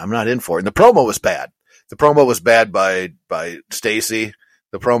not in for it. And the promo was bad. The promo was bad by Stacy.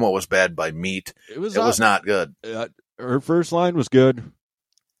 The promo was bad by Meat. It was not good. Her first line was good.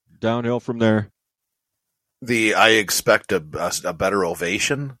 Downhill from there. I expect a better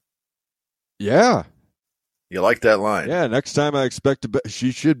ovation. Yeah. You like that line? Yeah, next time I expect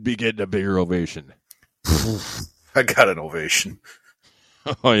she should be getting a bigger ovation. I got an ovation.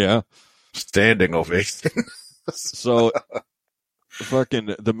 Oh, yeah? Standing ovation. So,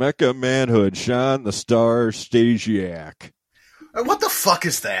 fucking the Mecca manhood, Sean the Star Stasiak. What the fuck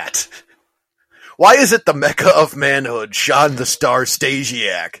is that? Why is it the Mecca of manhood, Sean the Star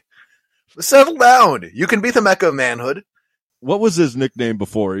Stasiak? Settle down. You can be the Mecca of manhood. What was his nickname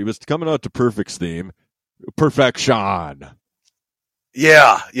before? He was coming out to Perfect's theme. Perfection.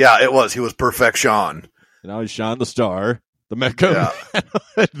 Yeah, it was. He was Perfection. Now he's Sean the Star, the Mecca.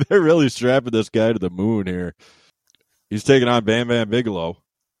 Yeah. They're really strapping this guy to the moon here. He's taking on Bam Bam Bigelow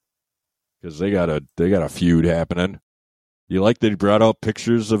because they got a feud happening. You like that he brought out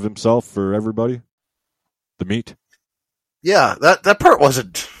pictures of himself for everybody? The Meat? Yeah, that part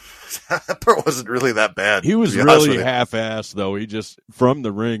wasn't really that bad. He was really half-assed, though. He just, from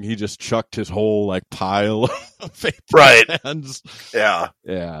the ring, he just chucked his whole, pile of paper hands. Yeah.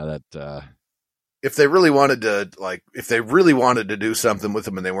 Yeah, that, if they really wanted to do something with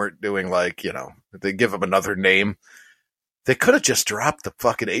him and they weren't doing, if they give him another name, they could have just dropped the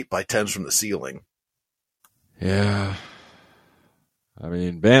fucking 8x10s from the ceiling. Yeah. I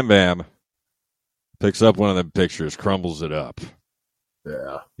mean, Bam Bam picks up one of them pictures, crumbles it up.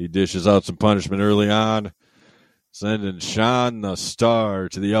 Yeah. He dishes out some punishment early on, sending Sean the Star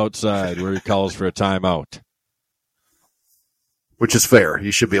to the outside where he calls for a timeout. Which is fair. He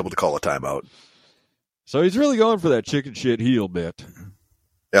should be able to call a timeout. So he's really going for that chicken shit heel bit.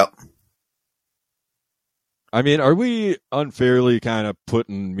 Yep. I mean, are we unfairly kind of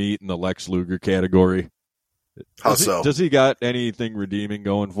putting Meat in the Lex Luger category? How so? Does he got anything redeeming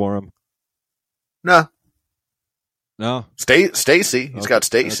going for him? No. No? Stacy. He's got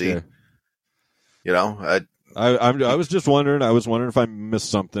Stacy. Okay. You know, I was just wondering. I was wondering if I missed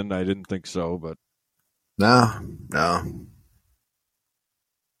something. I didn't think so, but no.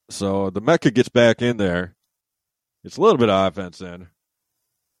 So the Mecha gets back in there. It's a little bit of offense in. And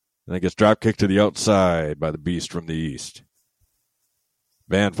then gets drop kicked to the outside by the Beast from the East.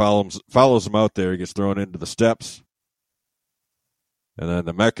 Van follows him out there. He gets thrown into the steps. And then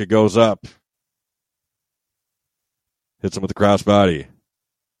the Mecha goes up. Hits him with the crossbody.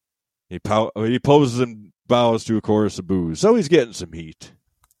 He poses and bows to a chorus of boos. So he's getting some heat.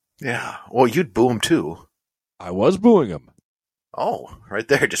 Yeah. Well, you'd boo him too. I was booing him. Oh, right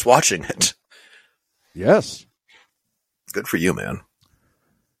there, just watching it. Yes. Good for you, man.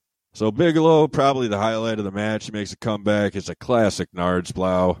 So Bigelow, probably the highlight of the match. He makes a comeback. It's a classic Nards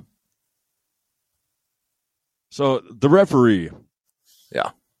plow. So the referee.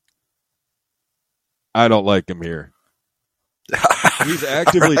 Yeah. I don't like him here. He's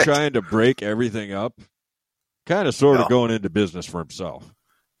actively trying to break everything up. Kind of sort of going into business for himself.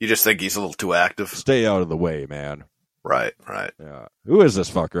 You just think he's a little too active? Stay out of the way, man. Right. Yeah. Who is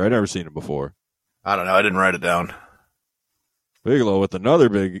this fucker? I've never seen him before. I don't know. I didn't write it down. Bigelow with another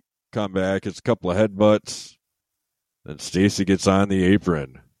big comeback. It's a couple of headbutts. Then Stacy gets on the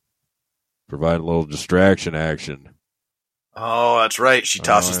apron. Provide a little distraction action. Oh, that's right. She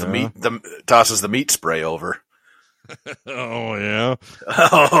tosses tosses the meat spray over. Oh, yeah.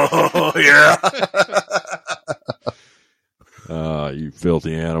 Oh, yeah. You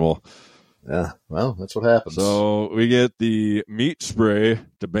filthy animal. Yeah, well, that's what happens. So we get the meat spray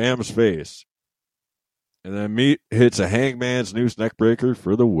to Bam's face. And then Meat hits a Hangman's Noose neckbreaker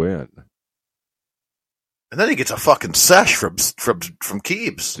for the win. And then he gets a fucking sesh from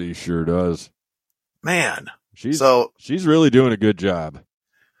Keebs. He sure does. Man. She's really doing a good job.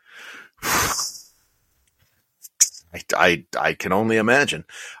 I can only imagine.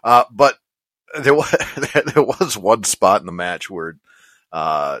 But there was one spot in the match where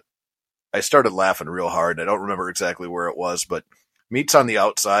I started laughing real hard. I don't remember exactly where it was, but Meat's on the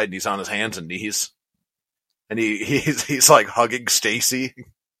outside and he's on his hands and knees. And he's like hugging Stacy.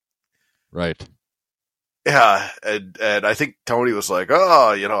 Right. Yeah, and I think Tony was like,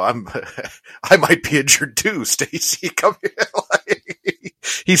 "Oh, you know, I might be injured too, Stacy. Come here." Like,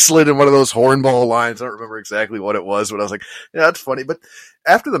 he slid in one of those hornball lines. I don't remember exactly what it was, but I was like, "Yeah, that's funny." But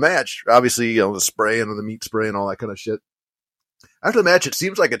after the match, obviously, you know, the spraying and the meat spray and all that kind of shit. After the match, it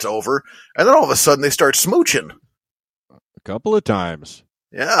seems like it's over, and then all of a sudden they start smooching. A couple of times.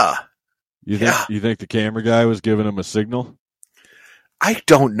 Yeah. You think the camera guy was giving him a signal? I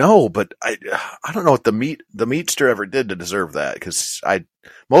don't know, but I don't know what the meatster ever did to deserve that, because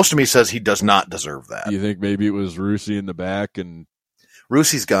most of me says he does not deserve that. You think maybe it was Rusi in the back and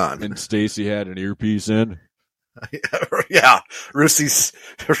Rusi's gone and Stacy had an earpiece in? Yeah, Rusi's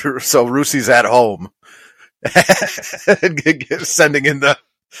at home, sending in the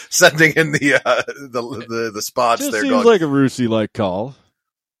spots. Just there seems going, like a Rusi-like call.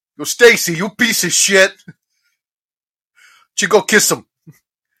 Go, Stacy, you piece of shit. You go kiss him.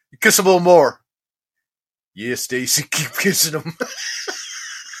 You kiss him a little more. Yeah, Stacy, keep kissing him.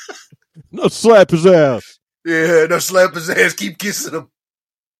 No, slap his ass. Yeah, no, slap his ass. Keep kissing him.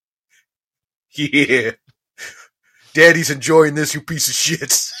 Yeah. Daddy's enjoying this, you piece of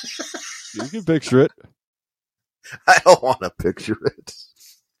shit. You can picture it. I don't want to picture it.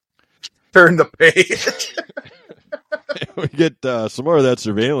 Turn the page. We get some more of that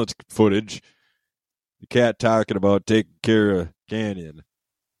surveillance footage. The cat talking about taking care of Canyon.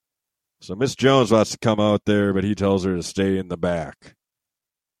 So Miss Jones wants to come out there, but he tells her to stay in the back.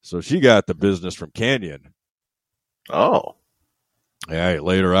 So she got the business from Canyon. Oh. Yeah, he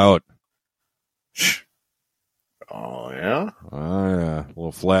laid her out. Oh, yeah? Oh, yeah. A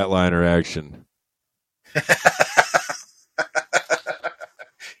little flatliner action.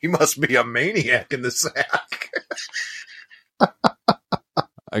 He must be a maniac in the sack.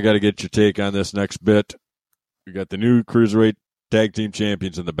 I got to get your take on this next bit. We got the new Cruiserweight Tag Team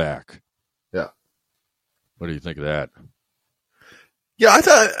Champions in the back. Yeah. What do you think of that? Yeah,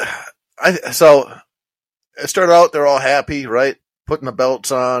 so it started out, they're all happy, right? Putting the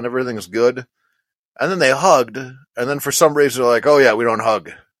belts on, everything's good. And then they hugged, and then for some reason they're like, "Oh yeah, we don't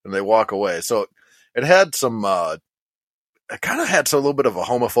hug." And they walk away. So it had some, it kind of had a little bit of a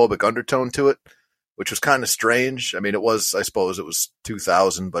homophobic undertone to it, which was kind of strange. I mean, I suppose it was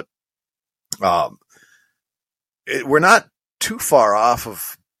 2000, but we're not too far off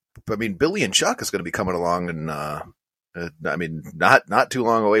of, I mean, Billy and Chuck is going to be coming along, and I mean, not too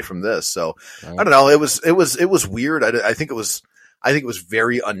long away from this. So I don't know. It was weird. I think it was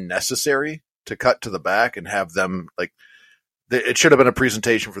very unnecessary. to cut to the back and have them, like, it should have been a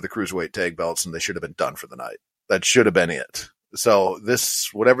presentation for the Cruiserweight tag belts, and they should have been done for the night. That should have been it. So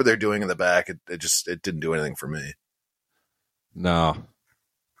this, whatever they're doing in the back, it didn't do anything for me. No.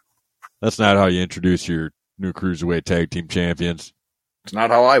 That's not how you introduce your new Cruiserweight Tag Team Champions. It's not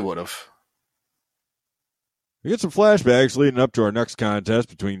how I would have. We get some flashbacks leading up to our next contest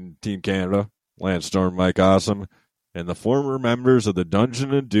between Team Canada, Lance Storm, Mike Awesome, and the former members of the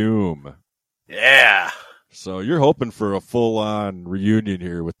Dungeon of Doom. Yeah. So you're hoping for a full-on reunion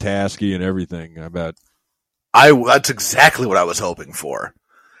here with Tasky and everything, I bet. That's exactly what I was hoping for.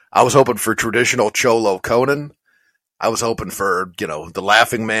 I was hoping for traditional Cholo Conan. I was hoping for, the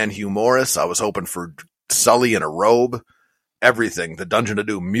Laughing Man Hugh Morris. I was hoping for Sully in a robe. Everything. The Dungeon of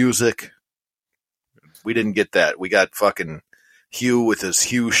Doom music. We didn't get that. We got fucking Hugh with his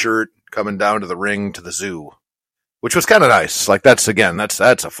Hugh shirt coming down to the ring to the zoo, which was kind of nice. Like, that's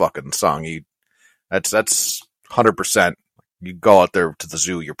a fucking song. That's 100%. You go out there to the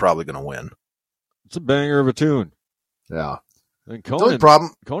zoo, you're probably going to win. It's a banger of a tune. Yeah. And The only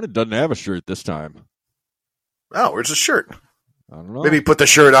problem, Conan doesn't have a shirt this time. Oh, where's his shirt? I don't know. Maybe he put the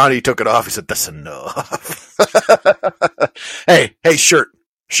shirt on, he took it off, he said, that's enough. Hey, shirt.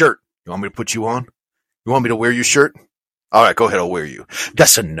 You want me to put you on? You want me to wear your shirt? All right, go ahead, I'll wear you.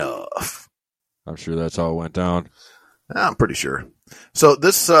 That's enough. I'm sure that's how it went down. I'm pretty sure. So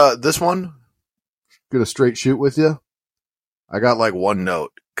this one, get a straight shoot with you. I got like one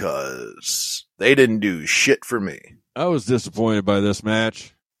note, because they didn't do shit for me. I was disappointed by this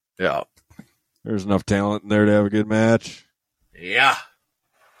match. Yeah. There's enough talent in there to have a good match. Yeah.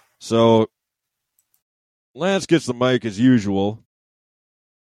 So Lance gets the mic as usual.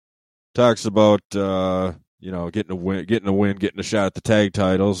 Talks about getting a win, getting a shot at the tag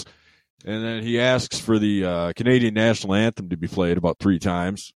titles, and then he asks for the Canadian national anthem to be played about 3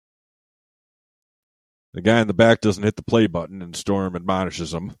 times. The guy in the back doesn't hit the play button, and Storm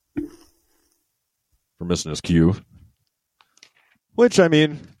admonishes him for missing his cue. Which, I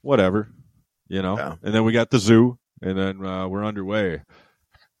mean, whatever, Yeah. And then we got the zoo, and then we're underway.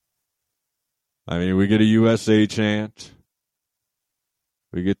 I mean, we get a USA chant.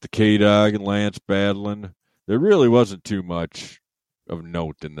 We get the K-Dog and Lance battling. There really wasn't too much of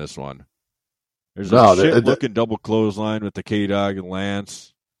note in this one. There's a shit-looking double clothesline with the K-Dog and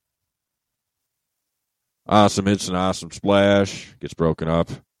Lance. Awesome hits an awesome splash. Gets broken up.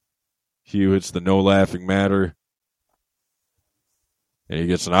 Hugh hits the no laughing matter. And he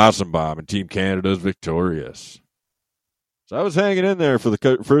gets an awesome bomb, and Team Canada is victorious. So I was hanging in there for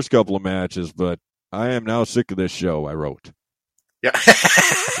the first couple of matches, but I am now sick of this show, I wrote. Yeah.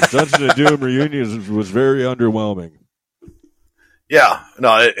 The Dungeon of Doom reunion was very underwhelming. Yeah.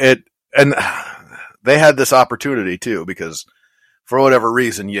 No, and they had this opportunity too, because for whatever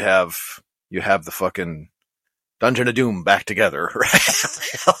reason you have the fucking Dungeon of Doom back together,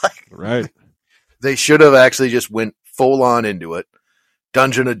 right? Right. They should have actually just went full on into it.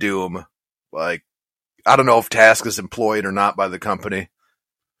 Dungeon of Doom, like, I don't know if Task is employed or not by the company.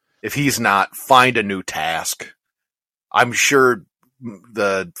 If he's not, find a new Task. I'm sure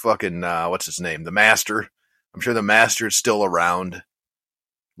the fucking, what's his name? The Master. I'm sure the Master is still around.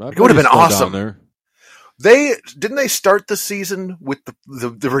 It would have been awesome. Didn't they start the season with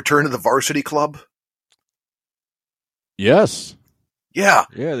the return of the Varsity Club? Yes. Yeah.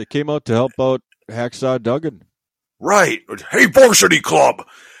 Yeah, they came out to help out Hacksaw Duggan. Right. Hey, Varsity Club!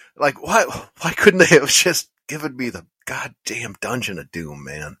 Like, why couldn't they have just given me the goddamn Dungeon of Doom,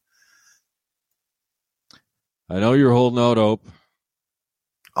 man? I know you're holding out hope.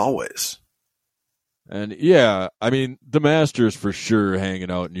 Always. And yeah, I mean, the Master's for sure hanging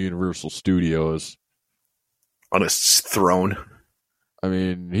out in Universal Studios. On his throne. I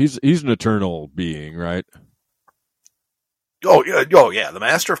mean, he's an eternal being, right? Oh yeah, the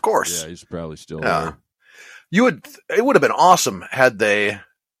Master, of course. Yeah, he's probably still there. It would have been awesome had they,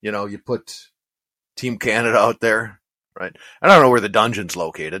 you put Team Canada out there, right? I don't know where the dungeon's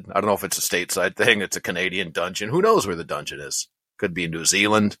located. I don't know if it's a stateside thing. It's a Canadian dungeon. Who knows where the dungeon is? Could be in New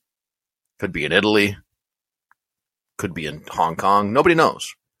Zealand. Could be in Italy. Could be in Hong Kong. Nobody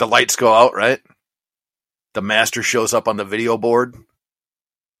knows. The lights go out, right? The Master shows up on the video board.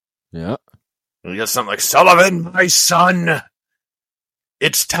 Yeah. And he does something like, Sullivan, my son,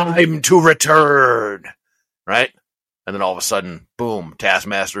 it's time to return. Right? And then all of a sudden, boom,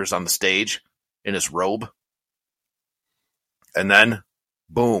 Taskmaster is on the stage in his robe. And then,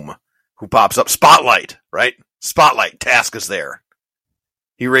 boom, who pops up? Spotlight, right? Spotlight, Task is there.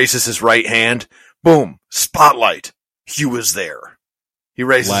 He raises his right hand. Boom, Spotlight, Hugh is there. He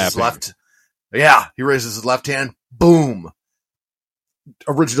raises his left. Yeah, he raises his left hand. Boom.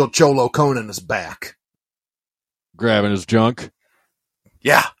 original Cholo Conan is back. Grabbing his junk.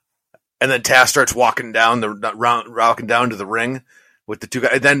 Yeah. And then Taz starts walking down to the ring with the two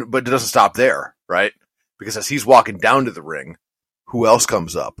guys. But it doesn't stop there, right? Because as he's walking down to the ring, who else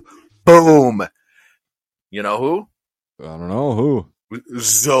comes up? Boom. You know who? I don't know who.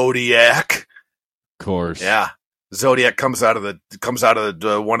 Zodiac. Of course. Yeah. Zodiac comes out of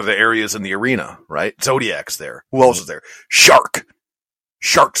the one of the areas in the arena, right? Zodiac's there. Who else is there?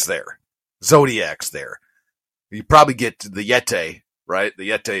 Shark's there. Zodiac's there. You probably get the Yeti, right? The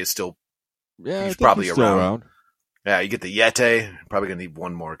Yeti is still, he's probably still around. Yeah, you get the Yeti. Probably gonna need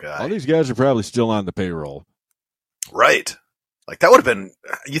one more guy. All these guys are probably still on the payroll. Right. Like that would have been,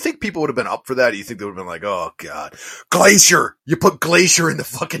 you think people would have been up for that? You think they would have been like, oh God, Glacier, you put Glacier in the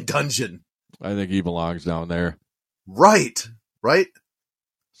fucking dungeon. I think he belongs down there. Right.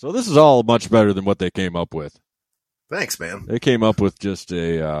 So this is all much better than what they came up with. Thanks, man. They came up with just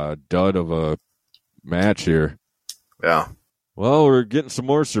a dud of a match here. Yeah. Well, we're getting some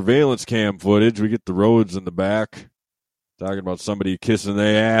more surveillance cam footage. We get the Rhodes in the back talking about somebody kissing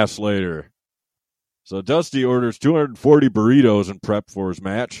their ass later. So Dusty orders 240 burritos in prep for his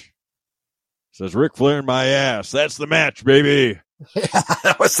match. Says, Ric Flair in my ass. That's the match, baby. Yeah,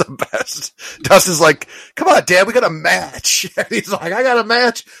 that was the best. Dustin's like, come on, Dad, we got a match. And he's like, I got a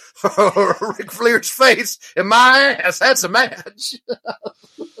match. Ric Flair's face in my ass. That's a match.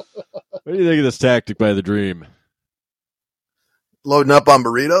 What do you think of this tactic by the Dream? Loading up on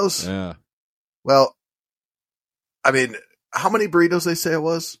burritos? Yeah. Well, I mean, how many burritos they say it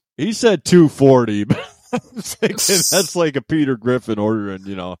was? He said 240, but that's like a Peter Griffin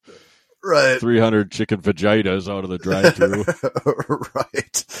ordering, right, 300 chicken vaginas out of the drive-thru.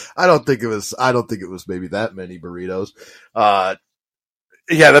 Right. I don't think it was maybe that many burritos.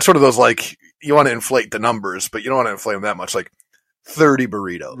 Yeah, that's one of those, like, you want to inflate the numbers, but you don't want to inflate them that much. Like 30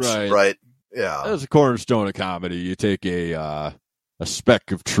 burritos, right? Yeah. That's a cornerstone of comedy. You take a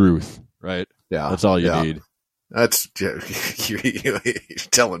speck of truth, right? Yeah. That's all you need. That's you're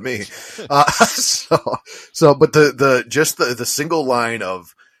telling me. But the single line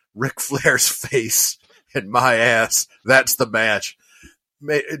of Ric Flair's face in my ass. That's the match.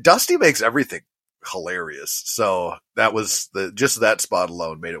 Dusty makes everything hilarious. So that was just that spot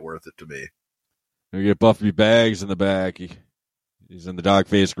alone made it worth it to me. We get Buffy Baggs in the back. He's in the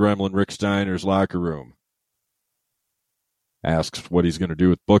dog-faced gremlin Rick Steiner's locker room. Asks what he's going to do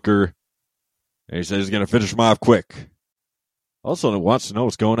with Booker. And he says he's going to finish him off quick. Also wants to know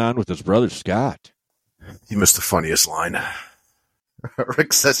what's going on with his brother Scott. He missed the funniest line.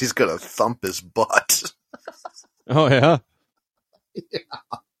 Rick says he's going to thump his butt. Oh, yeah? Yeah.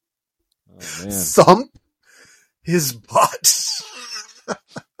 Oh, man. Thump his butt.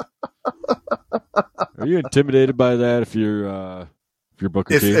 Are you intimidated by that if you're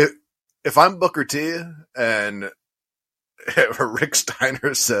Booker T? If I'm Booker T and Rick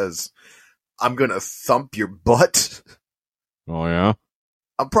Steiner says, I'm going to thump your butt. Oh, yeah?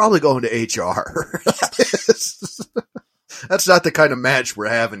 I'm probably going to HR. That's not the kind of match we're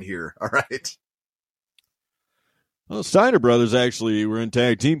having here, all right? Well, Steiner brothers actually were in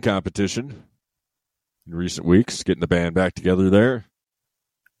tag team competition in recent weeks, getting the band back together there.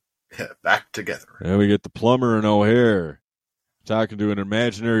 Yeah, back together. And we get the plumber and O'Hare talking to an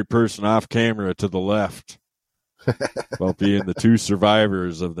imaginary person off camera to the left about being the two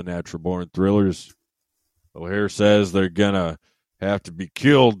survivors of the Natural Born Thrillers. O'Hare says they're going to have to be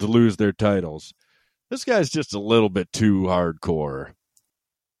killed to lose their titles. This guy's just a little bit too hardcore.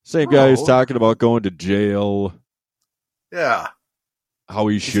 Same guy who's talking about going to jail. Yeah. How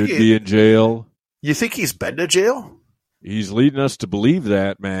he should be in jail. You think he's been to jail? He's leading us to believe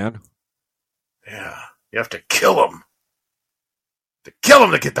that, man. Yeah. You have to kill him. To kill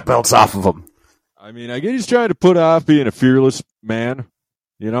him to get the belts off of him. I mean, I guess he's trying to put off being a fearless man,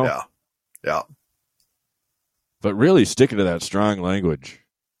 Yeah. Yeah. But really sticking to that strong language.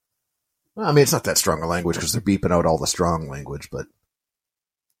 Well, I mean, it's not that strong a language because they're beeping out all the strong language, but.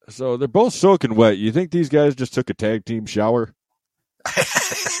 So they're both soaking wet. You think these guys just took a tag team shower?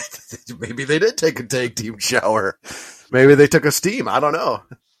 Maybe they did take a tag team shower. Maybe they took a steam. I don't know.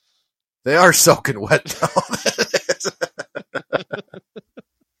 They are soaking wet, though.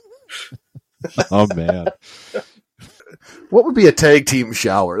 Oh, man. What would be a tag team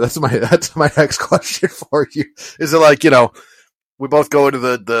shower? That's my next question for you. Is it like, we both go into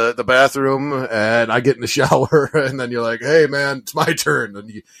the bathroom and I get in the shower and then you're like, hey man, it's my turn.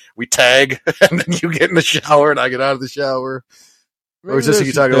 And we tag and then you get in the shower and I get out of the shower. Maybe or is this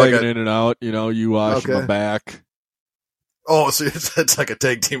you talking like in and out, you wash my back. Oh, so it's like a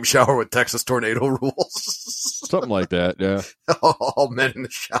tag team shower with Texas tornado rules. Something like that, yeah. All men in the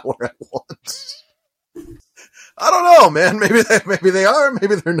shower at once. I don't know, man. Maybe they are,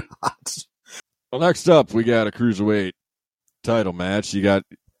 maybe they're not. Well, next up, we got a Cruiserweight title match. You got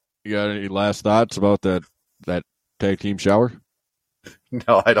any last thoughts about that tag team shower?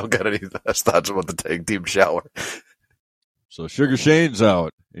 No, I don't got any last thoughts about the tag team shower. So Sugar Shane's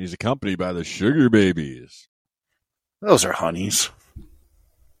out, and he's accompanied by the Sugar Babies. Those are honeys.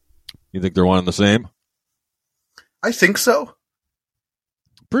 You think they're one and the same? I think so.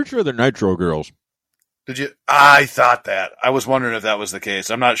 Pretty sure they're Nitro girls. Did you? I thought that. I was wondering if that was the case.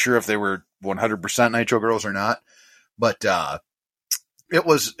 I'm not sure if they were 100% Nitro girls or not, but it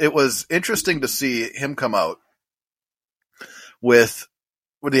was interesting to see him come out with.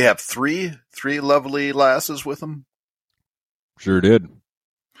 Would he have three lovely lasses with him? Sure did.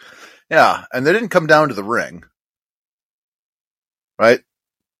 Yeah, and they didn't come down to the ring, right?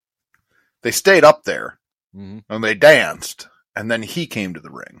 They stayed up there, and they danced, and then he came to the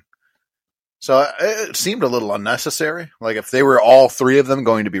ring. So it seemed a little unnecessary. Like, if they were all three of them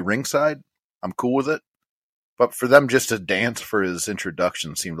going to be ringside, I'm cool with it. But for them just to dance for his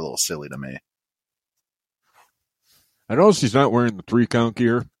introduction seemed a little silly to me. I noticed he's not wearing the 3-count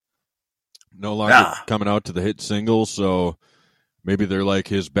gear. No longer coming out to the hit singles, so maybe they're like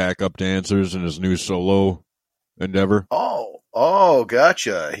his backup dancers in his new solo endeavor. Oh,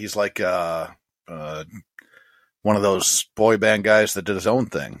 gotcha. He's like one of those boy band guys that did his own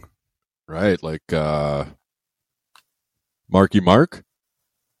thing. Right, like Marky Mark?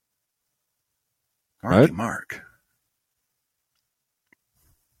 Marky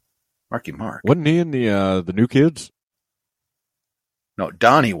Mark. Wasn't he in the New Kids? No,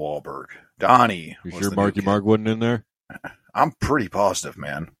 Donnie Wahlberg. Donnie. You sure Marky Mark wasn't in there? I'm pretty positive,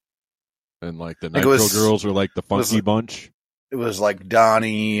 man. And like the Nitro girls are like the funky bunch? It was like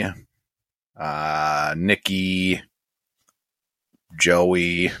Donnie, Nikki,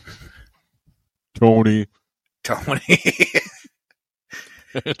 Joey, Tony. And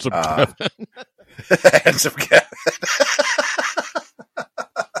some Kevin. and some Kevin.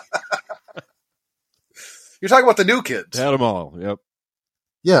 You're talking about the New Kids. Had them all, yep.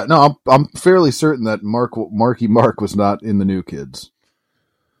 Yeah, no, I'm fairly certain that Marky Mark was not in the New Kids.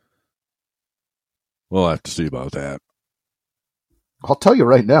 We'll have to see about that. I'll tell you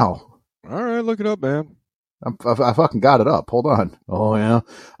right now. All right, look it up, man. I fucking got it up. Hold on. Oh, yeah.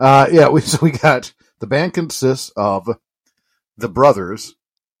 We got, the band consists of the brothers,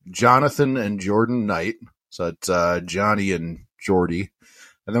 Jonathan and Jordan Knight. So it's Johnny and Jordy.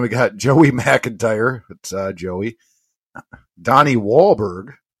 And then we got Joey McIntyre. It's Joey. Donnie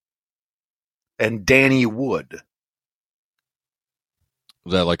Wahlberg. And Danny Wood.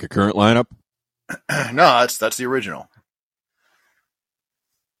 Is that like a current lineup? No, that's the original.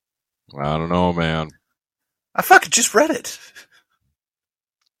 I don't know, man. I fucking just read it.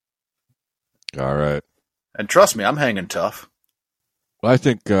 All right. And trust me, I'm hanging tough. Well, I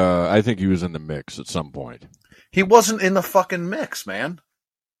think he was in the mix at some point. He wasn't in the fucking mix, man.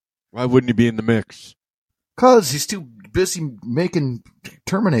 Why wouldn't he be in the mix? Because he's too busy making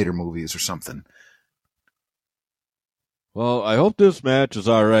Terminator movies or something. Well, I hope this match is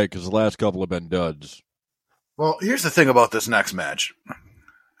all right, because the last couple have been duds. Well, here's the thing about this next match.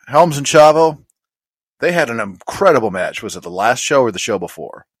 Helms and Chavo, they had an incredible match. Was it the last show or the show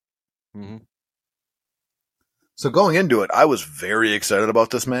before? Mm-hmm. So going into it, I was very excited about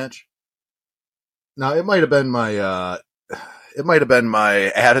this match. Now, it might have been my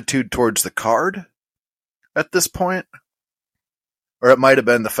attitude towards the card at this point. Or it might have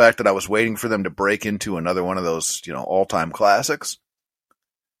been the fact that I was waiting for them to break into another one of those, all-time classics.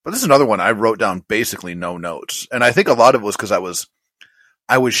 But this is another one I wrote down basically no notes. And I think a lot of it was because I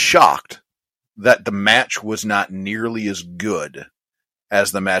was shocked that the match was not nearly as good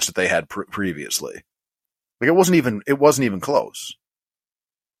as the match that they had previously. Like, it wasn't even close.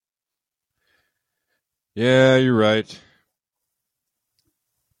 Yeah, you're right.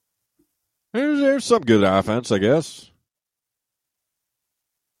 There's some good offense, I guess.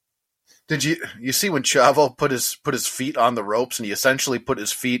 Did you see when Chavo put his feet on the ropes and he essentially put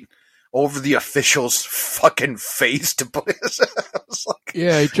his feet over the official's fucking face to put his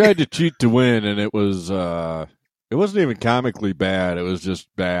Yeah, he tried to cheat to win, and it wasn't even comically bad, it was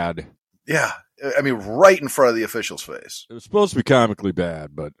just bad. Yeah. I mean, right in front of the official's face. It was supposed to be comically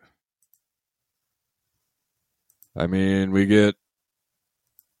bad, but I mean, we get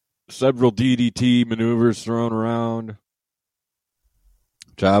several DDT maneuvers thrown around.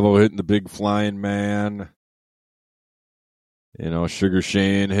 Chavo hitting the big flying man. Sugar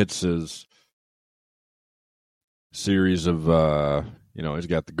Shane hits his series of, he's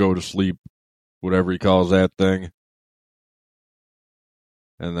got the go to sleep whatever he calls that thing.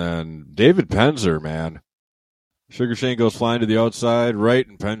 And then David Penzer, man. Sugar Shane goes flying to the outside, right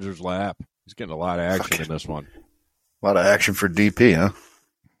in Penzer's lap. He's getting a lot of action in this one. A lot of action for DP, huh?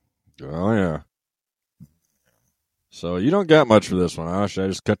 Oh, yeah. So you don't got much for this one, huh? Should I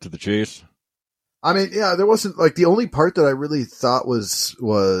just cut to the chase? I mean, yeah, there wasn't, like, the only part that I really thought was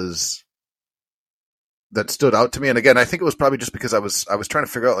that stood out to me. And again, I think it was probably just because I was trying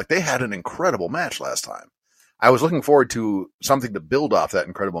to figure out, like, they had an incredible match last time. I was looking forward to something to build off that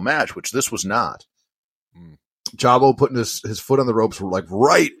incredible match, which this was not. Chavo putting his foot on the ropes were like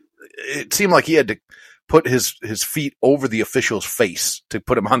right. It seemed like he had to put his feet over the official's face to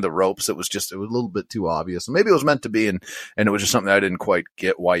put him on the ropes. It was a little bit too obvious. Maybe it was meant to be, and it was just something I didn't quite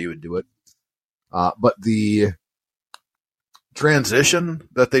get why you would do it. But the transition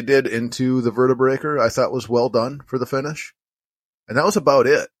that they did into the vertebraker, I thought was well done for the finish. And that was about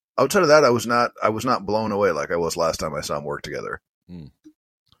it. Outside of that, I was not blown away like I was last time I saw them work together.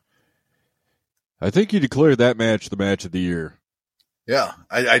 I think you declared that match the match of the year. Yeah,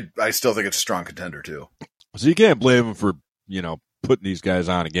 I still think it's a strong contender too. So you can't blame them for, putting these guys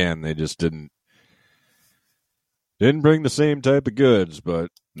on again. They just didn't bring the same type of goods, but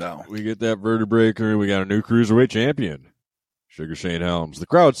no. We get that vertebraker. We got a new Cruiserweight champion, Sugar Shane Helms. The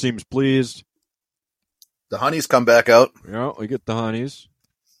crowd seems pleased. The honeys come back out. Yeah, we get the honeys.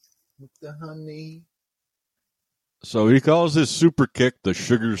 With the honey. So he calls his super kick the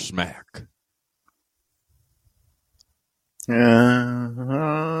Sugar Smack. I'm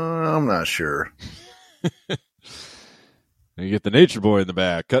not sure. And you get the Nature Boy in the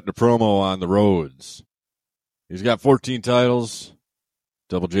back, cutting a promo on the Rhodes. He's got 14 titles.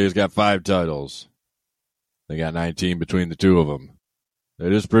 Double J's got 5 titles. They got 19 between the two of them.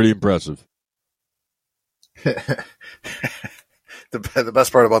 It is pretty impressive. The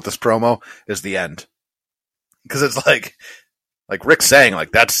best part about this promo is the end. Because it's like Rick's saying,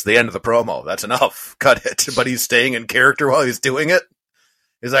 like, that's the end of the promo. That's enough. Cut it. But he's staying in character while he's doing it.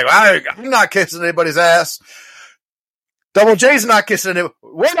 He's like, I'm not kissing anybody's ass. Double J's not kissing it.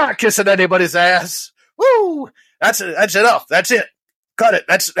 We're not kissing anybody's ass. Woo! That's enough. That's it. Cut it.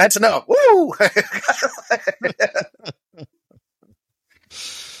 That's enough. Woo!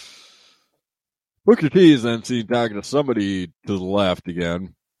 Booker T is then seen talking to somebody to the left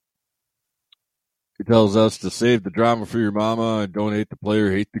again. He tells us to save the drama for your mama and don't hate the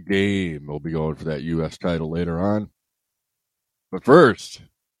player, hate the game. We'll be going for that U.S. title later on. But first,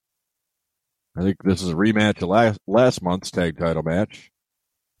 I think this is a rematch of last month's tag title match,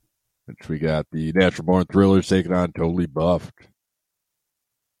 which we got the Natural Born Thrillers taking on Totally Buffed.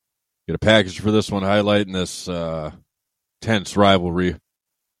 Get a package for this one highlighting this tense rivalry.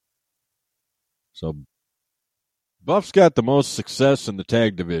 So, Buff's got the most success in the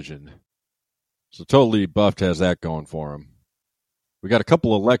tag division. So, Totally Buffed has that going for him. We got a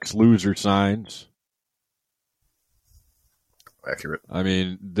couple of Lex Luger signs. Accurate. I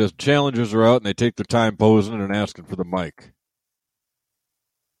mean, the challengers are out and they take their time posing and asking for the mic.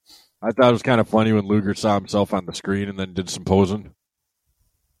 I thought it was kind of funny when Luger saw himself on the screen and then did some posing.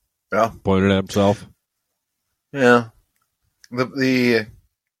 Yeah. Pointed at himself. Yeah. The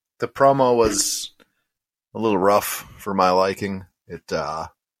promo was a little rough for my liking. It's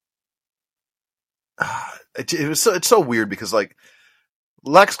so weird because, like,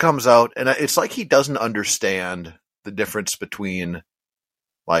 Lex comes out and it's like he doesn't understand the difference between,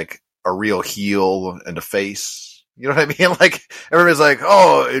 like, a real heel and a face. You know what I mean? Like, everybody's like,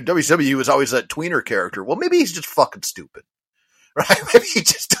 oh, WCW is always that tweener character. Well, maybe he's just fucking stupid. Right? Maybe he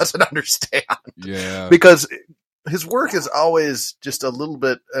just doesn't understand. Yeah. Because his work is always just a little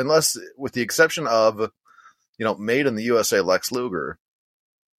bit, unless with the exception of, Made in the USA Lex Luger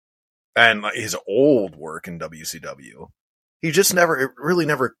and his old work in WCW, he just it really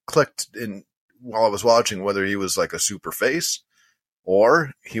never clicked in while I was watching whether he was like a super face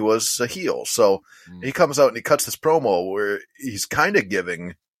or he was a heel. So he comes out and he cuts this promo where he's kind of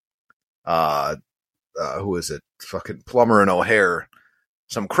giving, who is it? Fucking Plummer and O'Hare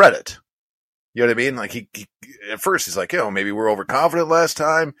some credit. You know what I mean? Like he at first he's like, maybe we're overconfident last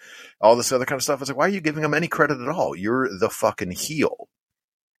time, all this other kind of stuff. I was like, why are you giving him any credit at all? You're the fucking heel.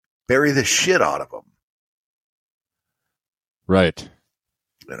 Bury the shit out of him. Right.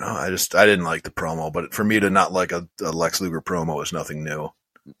 I didn't like the promo, but for me to not like a Lex Luger promo is nothing new.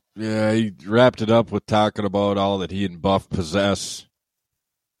 Yeah, he wrapped it up with talking about all that he and Buff possess.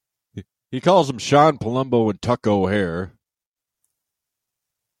 He calls him Sean Palumbo and Tuck O'Hare.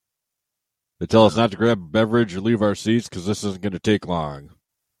 They tell us not to grab a beverage or leave our seats because this isn't going to take long.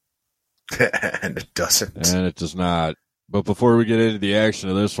 And it doesn't. And it does not. But before we get into the action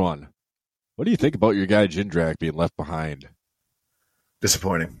of this one, What do you think about your guy Jindrak being left behind?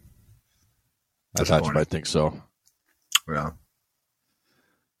 Disappointing. I thought you might think so. Yeah.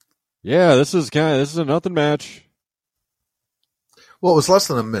 Yeah, this is a nothing match. Well, it was less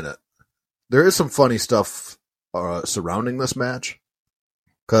than a minute. There is some funny stuff surrounding this match.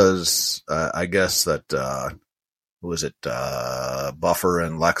 Because I guess that, Buffer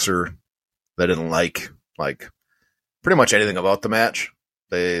and Lexer, they didn't like pretty much anything about the match.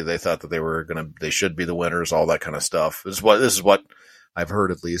 They thought that they should be the winners, all that kind of stuff. This is what I've heard,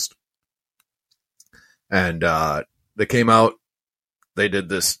 at least. And they came out, they did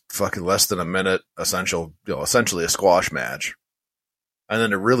this fucking less than a minute essentially a squash match. And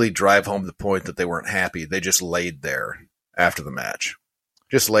then to really drive home the point that they weren't happy, they just laid there after the match.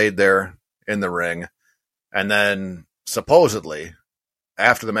 Just laid there in the ring. And then, supposedly,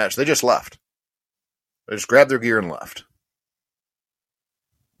 after the match, they just left. They just grabbed their gear and left.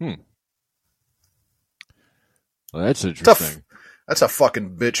 Well, that's interesting. That's a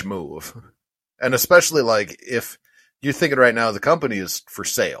fucking bitch move. And especially, if you're thinking right now the company is for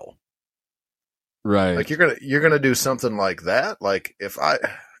sale. Right. Like, you're gonna do something like that? Like, if I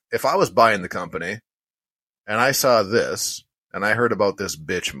was buying the company, and I saw this, and I heard about this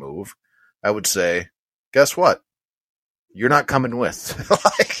bitch move, I would say, guess what? You're not coming with.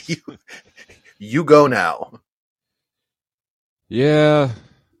 You go now. Yeah.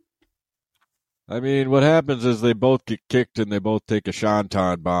 I mean, what happens is they both get kicked and they both take a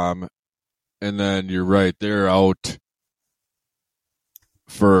Shanton bomb, and then you're right, they're out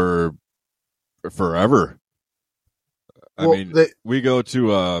for forever. We go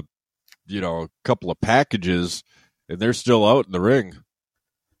to a couple of packages, and they're still out in the ring.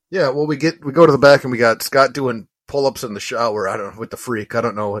 Yeah, well, we go to the back and we got Scott doing pull-ups in the shower. I don't know, with the freak. I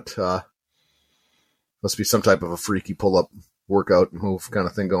don't know what. Must be some type of a freaky pull-up workout move kind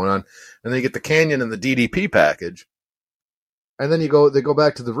of thing going on. And then you get the Canyon and the DDP package, and then they go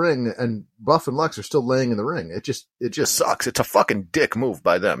back to the ring, and Buff and Lex are still laying in the ring. It just sucks. It's a fucking dick move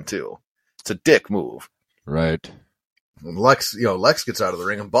by them too. It's a dick move, right? And Lex gets out of the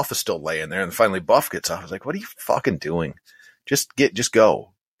ring, and Buff is still laying there, and finally Buff gets out. I was like, "What are you fucking doing? Just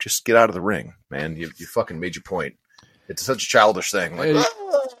go." Just get out of the ring, man. You fucking made your point. It's such a childish thing. Like,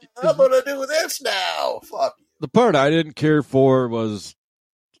 I'm going to do this now. Fuck. The part I didn't care for was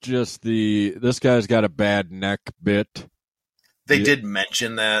just this guy's got a bad neck bit. They did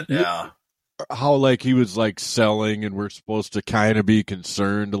mention that, yeah. How, he was, selling, and we're supposed to kind of be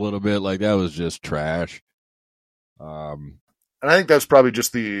concerned a little bit. That was just trash. And I think that's probably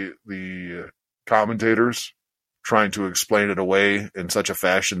just the commentators trying to explain it away in such a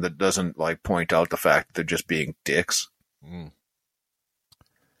fashion that doesn't point out the fact that they're just being dicks.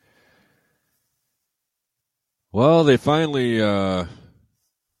 Well, they finally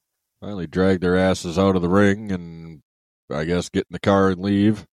dragged their asses out of the ring and I guess get in the car and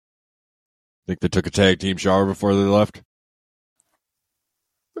leave. Think they took a tag team shower before they left?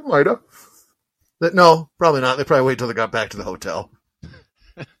 They might have. No, probably not. They probably wait till they got back to the hotel.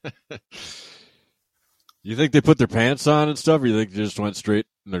 You think they put their pants on and stuff, or you think they just went straight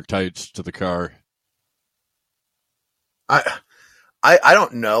in their tights to the car? I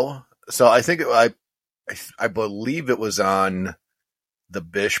don't know. So I think I believe it was on the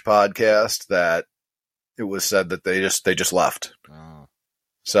Bish podcast that it was said that they just left. Oh.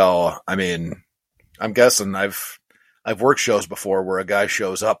 So I mean, I'm guessing I've worked shows before where a guy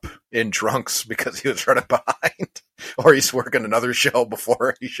shows up in trunks because he was running behind, or he's working another show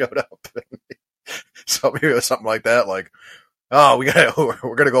before he showed up. So maybe it was something like that, we're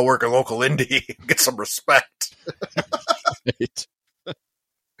gonna go work a local indie, get some respect. Right.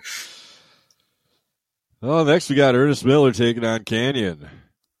 Oh, next we got Ernest Miller taking on Canyon.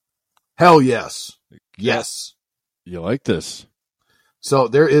 Hell yes. Yes. You like this? So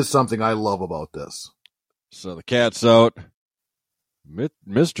there is something I love about this. So the cat's out.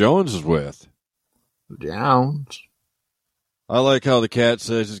 Miss Jones is with. Jones. I like how the cat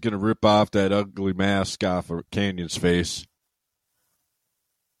says he's going to rip off that ugly mask off of Canyon's face.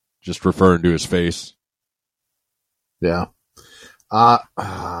 Just referring to his face. Yeah.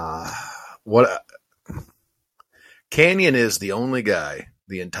 What? Canyon is the only guy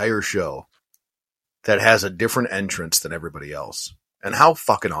the entire show that has a different entrance than everybody else. And how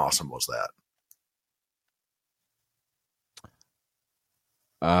fucking awesome was that?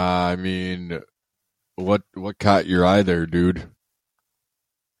 I mean, what caught your eye there, dude?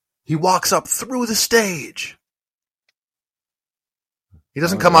 He walks up through the stage. He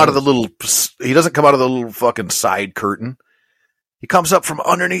doesn't come out of the little. He doesn't come out of the little fucking side curtain. He comes up from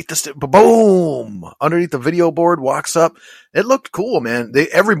underneath boom, underneath the video board, walks up. It looked cool, man.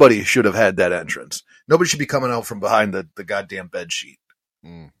 Everybody should have had that entrance. Nobody should be coming out from behind the goddamn bed sheet.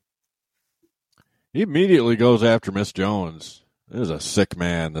 He immediately goes after Miss Jones. This is a sick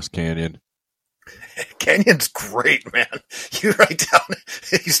man, this Canyon. Canyon's great, man. You write down,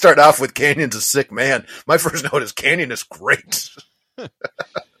 you start off with Canyon's a sick man. My first note is Canyon is great.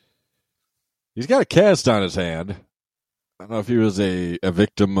 He's got a cast on his hand. I don't know if he was a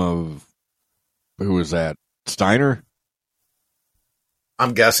victim of, who was that, Steiner?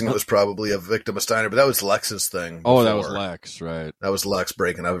 I'm guessing it was probably a victim of Steiner, but that was Lex's thing. Oh, that was Lex, right. That was Lex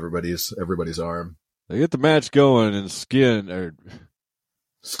breaking up everybody's arm. They get the match going and Cat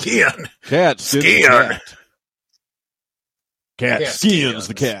skins the cat. Cat skins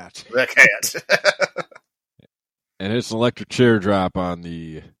the cat. The cat. And it's an electric chair drop on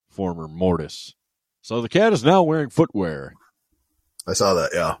the former Mortis. So the cat is now wearing footwear. I saw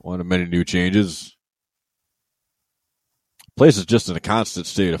that, yeah. One of many new changes. Place is just in a constant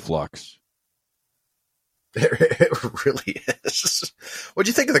state of flux. It really is. What'd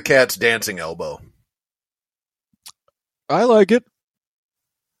you think of the cat's dancing elbow? I like it.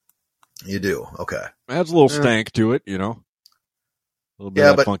 You do? Okay. Adds a little stank to it, you know. A little bit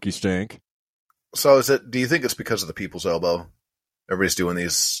of that funky stank. So do you think it's because of the people's elbow? Everybody's doing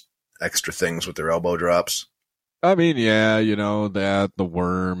these extra things with their elbow drops? I mean, yeah, you know, that the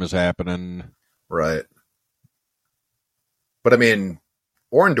worm is happening. Right. But I mean,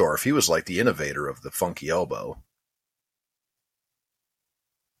 Orndorff, he was like the innovator of the funky elbow.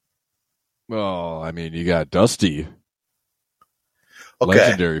 Well, I mean, you got Dusty. Okay.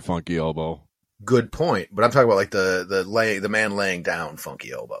 Legendary funky elbow. Good point. But I'm talking about like the man laying down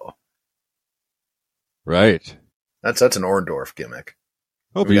funky elbow. Right. That's an Orndorff gimmick.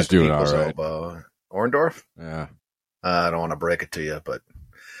 Hope he's doing all right. Elbow. Orndorff? Yeah. I don't want to break it to you, but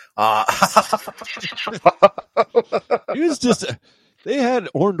he was just. They had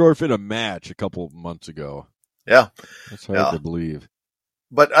Orndorff in a match a couple of months ago. Yeah, that's hard to believe.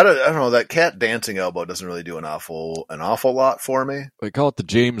 But I don't know. That cat dancing elbow doesn't really do an awful lot for me. They call it the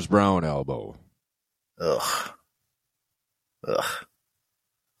James Brown elbow. Ugh.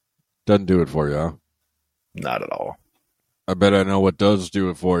 Doesn't do it for you, huh? Not at all. I bet I know what does do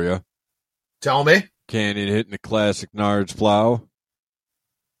it for you. Tell me. Canyon hitting a classic Nards plow.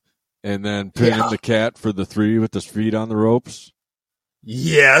 And then pinning the cat for the 3 with his feet on the ropes.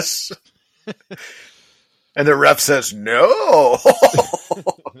 Yes. And the ref says, no.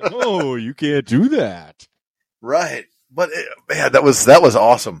 No, you can't do that. Right. But, man, that was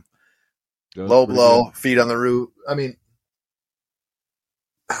awesome. Low blow, good. Feet on the roof. I mean,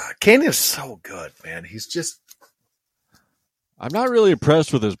 Canyon's so good, man. He's just... I'm not really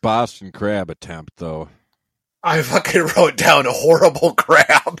impressed with his Boston Crab attempt, though. I fucking wrote down a horrible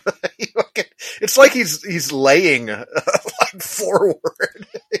crab. It's like he's laying like forward.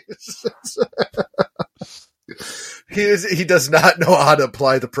 He does not know how to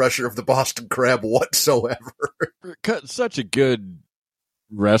apply the pressure of the Boston Crab whatsoever. Such a good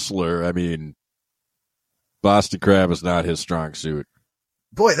wrestler. I mean, Boston Crab is not his strong suit.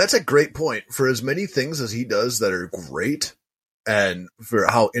 Boy, that's a great point. For as many things as he does that are great, and for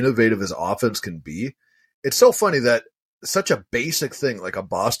how innovative his offense can be, it's so funny that such a basic thing like a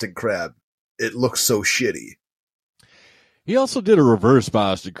Boston Crab, it looks so shitty. He also did a reverse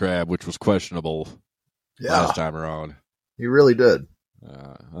Boston Crab, which was questionable last time around. He really did.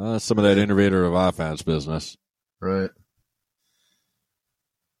 Some of that innovator of offense business. Right.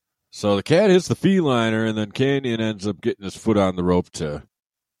 So the cat hits the feliner, and then Canyon ends up getting his foot on the rope to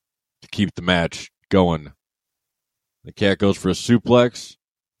keep the match going. The cat goes for a suplex.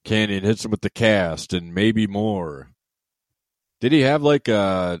 Canyon hits him with the cast and maybe more. Did he have like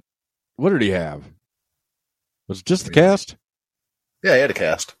what did he have? Was it just the cast? Yeah, he had a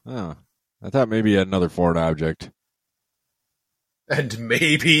cast. Oh, I thought maybe he had another foreign object. And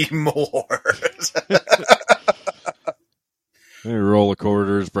maybe more. Maybe roll of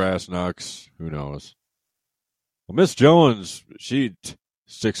quarters, brass knucks. Who knows? Well, Miss Jones, she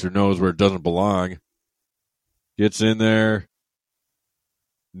sticks her nose where it doesn't belong. Gets in there.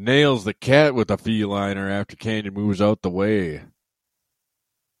 Nails the cat with a feliner after Canyon moves out the way.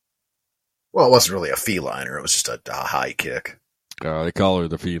 Well, it wasn't really a feliner. It was just a high kick. They call her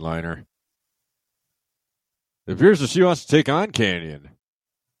the feliner. It appears that she wants to take on Canyon.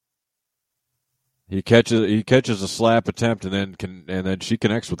 He catches a slap attempt and then she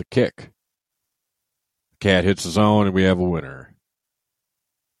connects with a kick. Cat hits his own and we have a winner.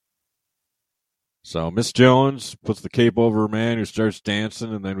 So Miss Jones puts the cape over her man who starts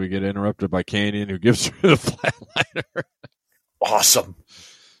dancing, and then we get interrupted by Canyon who gives her the flatliner. Awesome.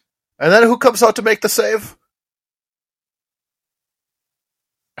 And then who comes out to make the save?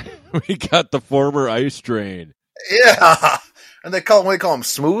 We got the former Ice Train. Yeah. And they call him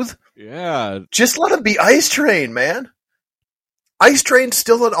Smooth? Yeah. Just let him be Ice Train, man. Ice Train's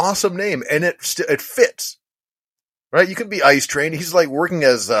still an awesome name, and it fits. Right? You can be Ice Train. He's like working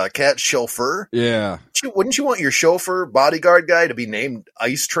as Cat's chauffeur. Yeah. Wouldn't you want your chauffeur bodyguard guy to be named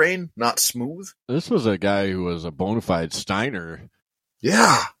Ice Train, not Smooth? This was a guy who was a bona fide Steiner.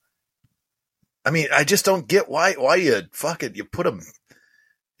 Yeah. I mean, I just don't get why you put him.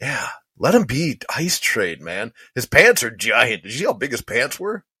 Yeah. Let him be Ice Train, man. His pants are giant. Did you see how big his pants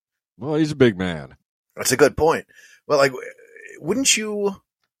were? Well, he's a big man. That's a good point. Well, like, wouldn't you,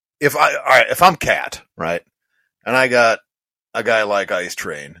 if I'm Cat, right? And I got a guy like Ice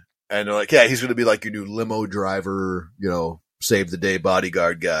Train, and they're like, yeah, he's going to be like your new limo driver, save the day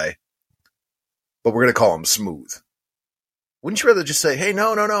bodyguard guy. But we're going to call him Smooth. Wouldn't you rather just say, hey,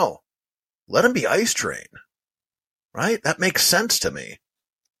 no. Let him be Ice Train. Right? That makes sense to me.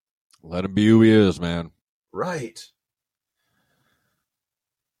 Let him be who he is, man. Right.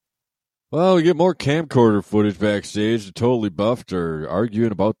 Well, we get more camcorder footage backstage. The Totally Buffed are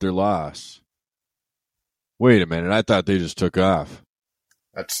arguing about their loss. Wait a minute. I thought they just took off.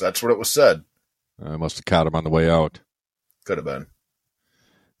 That's what it was said. I must have caught him on the way out. Could have been.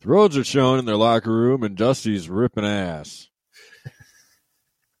 The Rhodes are shown in their locker room, and Dusty's ripping ass.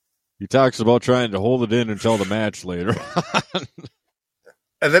 He talks about trying to hold it in until the match later on.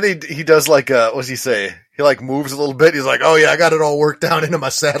 And then he does like, what does he say? He like moves a little bit. He's like, oh yeah, I got it all worked down into my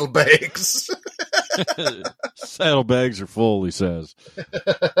saddlebags. Saddlebags are full, he says.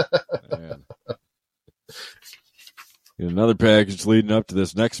 Man. Another package leading up to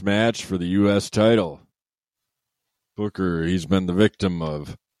this next match for the U.S. title. Booker, he's been the victim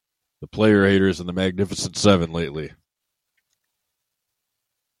of the player haters and the Magnificent Seven lately.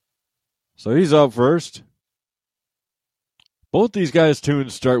 So he's up first. Both these guys'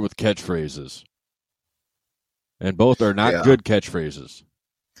 tunes start with catchphrases. And both are not good catchphrases.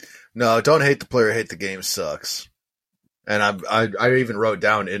 No, don't hate the player, hate the game sucks. And I even wrote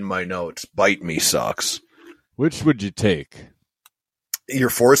down in my notes, bite me sucks. Which would you take? You're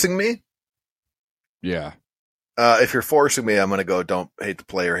forcing me? Yeah. If you're forcing me, I'm going to go don't hate the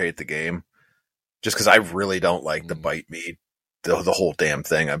player, hate the game. Just because I really don't like the bite me, the whole damn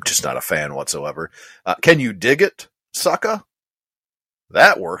thing. I'm just not a fan whatsoever. Can you dig it, sucka?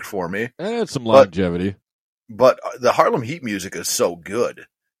 That worked for me. And had some longevity. But the Harlem Heat music is so good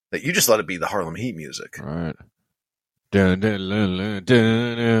that you just let it be the Harlem Heat music. All right. Dun, dun, dun, dun,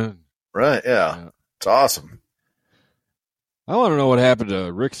 dun, dun. Right, yeah. It's awesome. I want to know what happened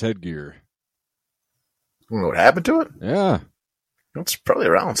to Rick's headgear. You know what happened to it? Yeah. It's probably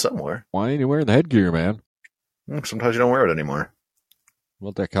around somewhere. Why ain't he wearing the headgear, man? Sometimes you don't wear it anymore. What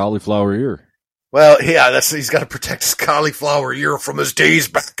about that cauliflower ear? Well, yeah, he's got to protect his cauliflower ear from his days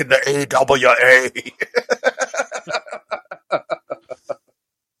back in the AWA.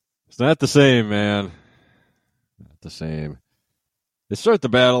 It's not the same, man. Not the same. They start the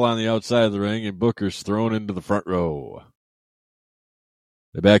battle on the outside of the ring, and Booker's thrown into the front row.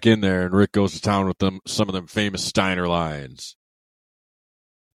 They're back in there, and Rick goes to town with some of them famous Steiner lines.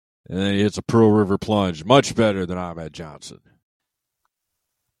 And then he hits a Pearl River plunge, much better than Ahmed Johnson.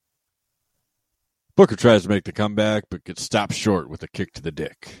 Booker tries to make the comeback, but gets stopped short with a kick to the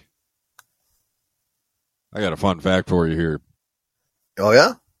dick. I got a fun fact for you here. Oh,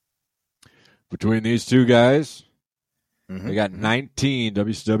 yeah? Between these two guys, they got 19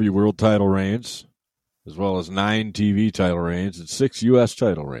 WCW World title reigns, as well as 9 TV title reigns and 6 U.S.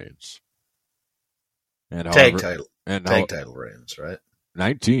 title reigns. And tag title reigns, right?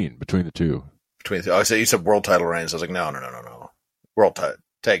 19 between the two. I said you said world title reigns. I was like, no. World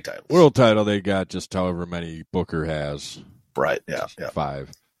tag titles. World title, they got just however many Booker has. Right, yeah.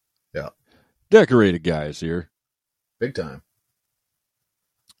 5. Yeah. Decorated guys here. Big time.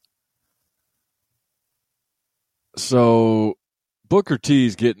 So Booker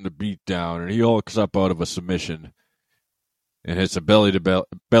T's getting the beat down, and he hulks up out of a submission and hits a belly to back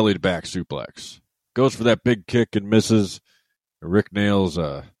suplex. Goes for that big kick and misses. Rick nails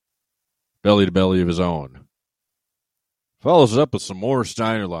a belly to belly of his own. Follows up with some more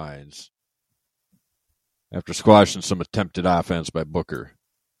Steiner lines after squashing some attempted offense by Booker.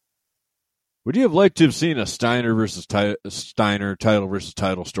 Would you have liked to have seen a Steiner versus Steiner title versus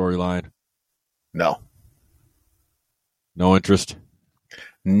title storyline? No. No interest?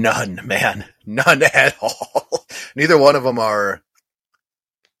 None, man. None at all. Neither one of them are.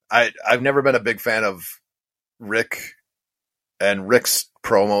 I've never been a big fan of Rick, and Rick's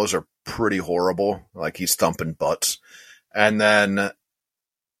promos are pretty horrible. Like, he's thumping butts. And then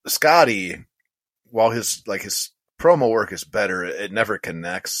Scotty, while his promo work is better, it never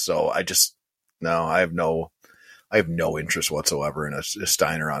connects. So I have no interest whatsoever in a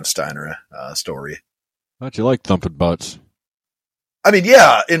Steiner on Steiner story. How'd you like thumping butts? I mean,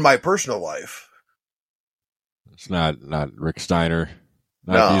 yeah, in my personal life. It's not Rick Steiner.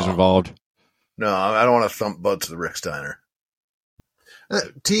 Not if he's involved. No, I don't want to thump butts with Rick Steiner.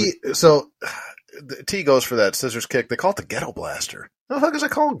 T goes for that scissors kick. They call it the Ghetto Blaster. What the fuck is it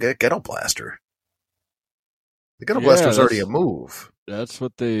called? Ghetto Blaster. The Ghetto Blaster is already a move. That's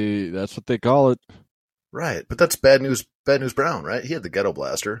what they call it. Right, but that's Bad News Brown, right? He had the Ghetto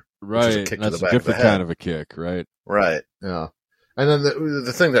Blaster. Right, which is a kick that's to the back a different of the head. kind of a kick, right? Right, yeah. And then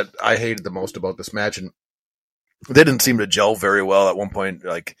the thing that I hated the most about this match, and they didn't seem to gel very well at one point.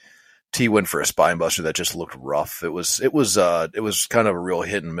 Like T went for a spine buster that just looked rough. It was kind of a real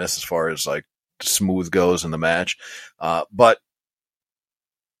hit and miss as far as like smooth goes in the match. But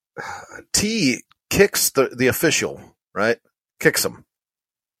T kicks the official, right? Kicks him.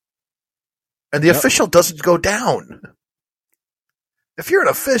 And the official doesn't go down. If you're an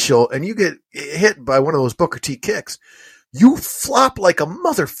official and you get hit by one of those Booker T kicks, you flop like a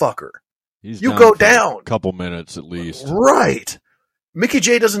motherfucker. You go down. A couple minutes at least. Right. Mickey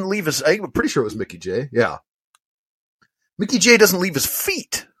J doesn't leave his... I'm pretty sure it was Mickey J. Yeah. Mickey J doesn't leave his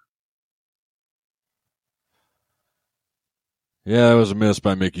feet. Yeah, that was a miss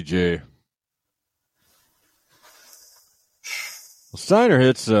by Mickey J. Steiner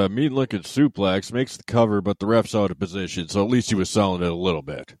hits a mean-looking suplex, makes the cover, but the ref's out of position, so at least he was selling it a little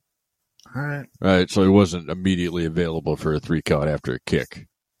bit. All right. Right, so he wasn't immediately available for a 3-count after a kick.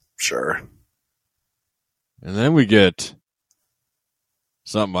 Sure. And then we get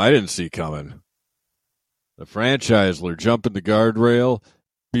something I didn't see coming. The franchiser jumping the guardrail,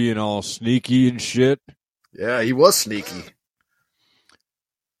 being all sneaky and shit. Yeah, he was sneaky.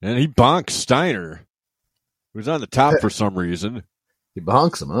 And he bonks Steiner, who's on the top for some reason. He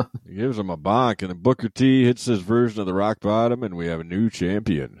bonks him, huh? He gives him a bonk, and then Booker T hits his version of the rock bottom, and we have a new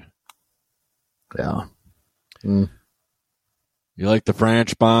champion. Yeah. You like the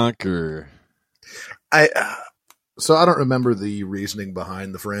French bonk, or? So I don't remember the reasoning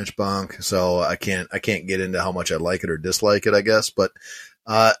behind the French bonk, so I can't get into how much I like it or dislike it, I guess. But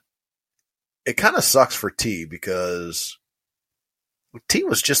it kind of sucks for T because T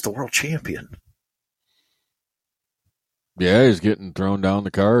was just the world champion. Yeah, he's getting thrown down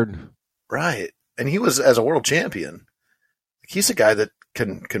the card. Right. And he was, as a world champion, he's a guy that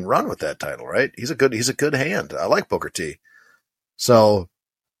can run with that title, right? He's a good hand. I like Booker T. So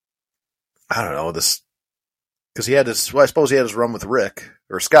I don't know this, because he had his, well, I suppose he had his run with Rick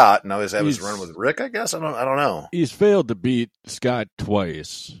or Scott. And now he's had his run with Rick, I guess. I don't know. He's failed to beat Scott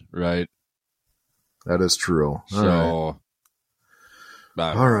twice, right? That is true. All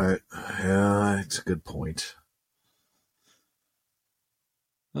right. Yeah, it's a good point.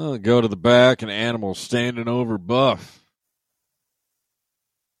 I'll go to the back, and Animal standing over Buff.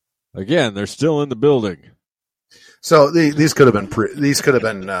 Again, they're still in the building. So these could have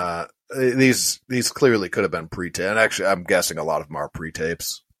been these clearly could have been pre-tape. And actually, I'm guessing a lot of them are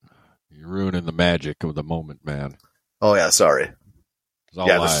pre-tapes. You're ruining the magic of the moment, man. Oh yeah, sorry.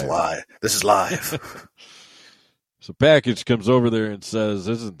 Yeah, live. This is live. So Package comes over there and says,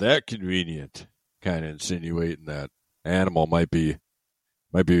 "Isn't that convenient?" Kind of insinuating that Animal might be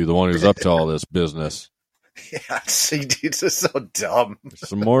the one who's up to all this business. Yeah, see, dude, this is so dumb.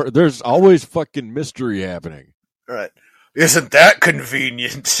 There's always fucking mystery happening. Right. Isn't that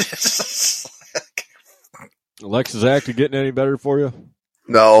convenient? Alexa's acting getting any better for you?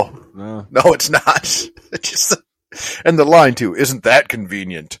 No, it's not. And the line too, isn't that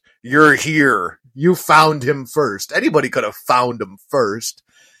convenient? You're here. You found him first. Anybody could have found him first.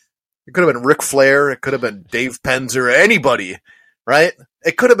 It could have been Ric Flair. It could have been Dave Penzer. Anybody, right?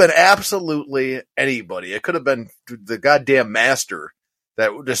 It could have been absolutely anybody. It could have been the goddamn master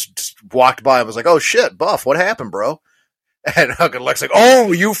that just walked by and was like, "Oh shit, Buff, what happened, bro?" And Lex like,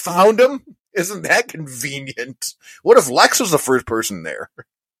 "Oh, you found him? Isn't that convenient?" What if Lex was the first person there?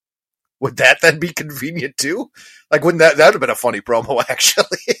 Would that then be convenient too? Like, wouldn't that would have been a funny promo,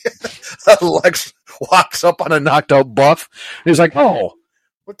 actually? Lex walks up on a knocked out Buff. And he's like, "Oh,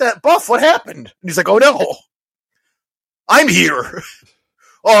 what that Buff? What happened?" And he's like, "Oh no, I'm here."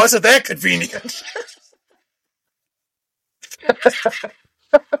 "Oh, isn't that convenient?"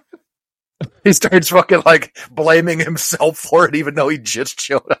 He starts fucking like blaming himself for it, even though he just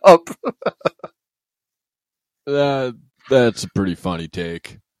showed up. That's a pretty funny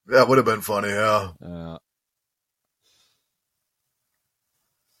take. That would have been funny, yeah.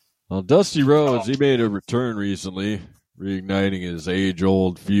 Well, Dusty Rhodes, he made a return recently. reigniting his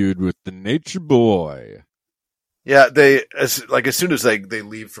age-old feud with the Nature Boy. Yeah, as soon as they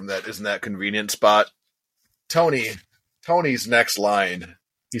leave from that, isn't that convenient spot? Tony's next line,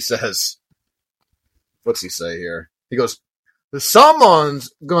 he says, what's he say here? He goes,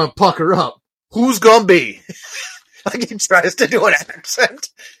 someone's gonna pucker up. Who's gonna be? Like he tries to do an accent,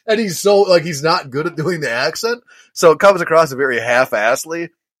 and he's so he's not good at doing the accent, so it comes across very half-assly.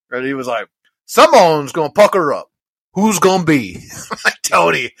 And he was like, "Someone's gonna pucker up. Who's gonna be?" Like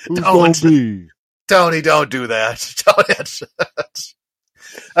Tony, gonna be? Tony, don't do that. Tony,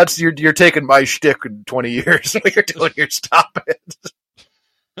 that's you're taking my shtick in 20 years. What you're doing here, stop it.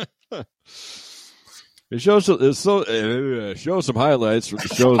 It shows some highlights from the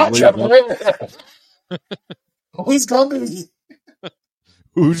show's leading up. Who's gonna be?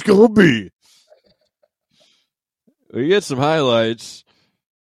 Who's gonna be? We get some highlights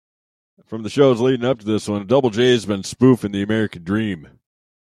from the shows leading up to this one. Double J's been spoofing the American Dream.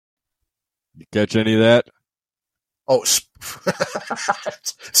 You catch any of that? Oh,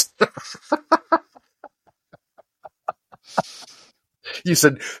 you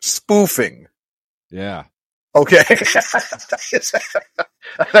said spoofing. Yeah. Okay. I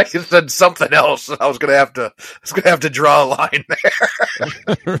thought you said something else. I was gonna have to draw a line there.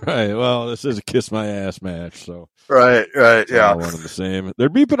 Right. Well, this is a kiss my ass match, so right. Yeah. One and the same. They're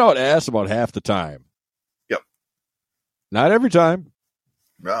beeping out ass about half the time. Yep. Not every time.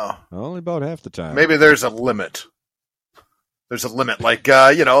 No. Only about half the time. Maybe there's a limit. There's a limit. Like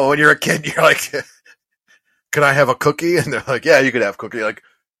when you're a kid, you're like, "Can I have a cookie?" And they're like, "Yeah, you could have a cookie." Like,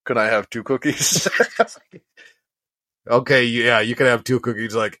 "Can I have 2 cookies?" Okay, yeah, you can have 2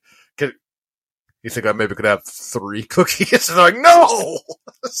 cookies. Like, you think I maybe could have 3 cookies? And they're like, no!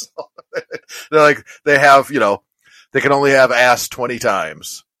 So, they're like, they can only have ass 20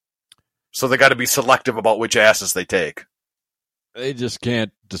 times. So they got to be selective about which asses they take. They just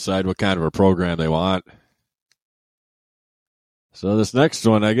can't decide what kind of a program they want. So this next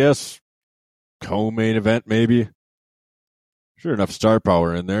one, I guess, co-main event maybe. Sure enough star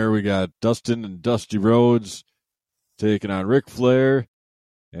power in there. We got Dustin and Dusty Rhodes taking on Ric Flair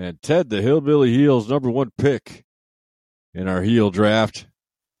and Ted the Hillbilly Heel's #1 pick in our heel draft,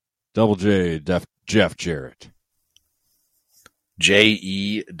 Double J, Jeff Jarrett.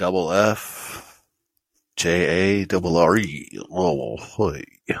 JEFF JARRE. Oh, hey.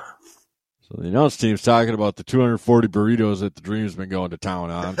 So the announce team's talking about the 240 burritos that the Dream's been going to town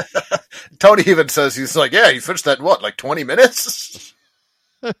on. Tony even says, he's like, yeah, you finished that in what, like 20 minutes?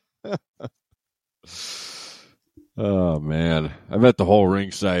 Oh, man. I bet the whole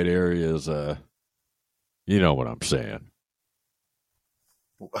ringside area is, you know what I'm saying.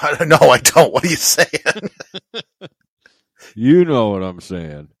 No, I don't. What are you saying? You know what I'm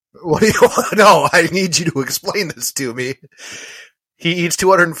saying. What do you want? No, I need you to explain this to me. He eats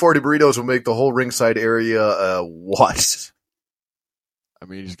 240 burritos will make the whole ringside area, what? I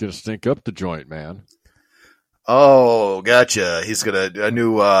mean, he's going to stink up the joint, man. Oh, gotcha. He's going to, a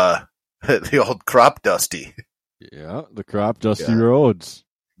new, the old crop dusty. Yeah, the crop Dusty Rhodes.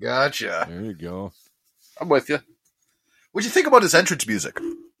 Gotcha. There you go. I'm with you. What'd you think about his entrance music?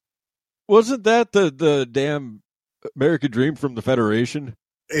 Wasn't that the damn American Dream from the Federation?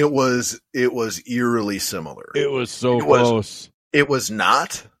 It was eerily similar. It was so close. It was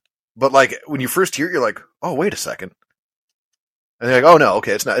not, but like when you first hear it, you're like, oh, wait a second. And they're like, oh no,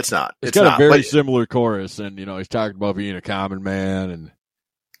 okay, it's not. It's got not, a very similar chorus, and he's talking about being a common man, and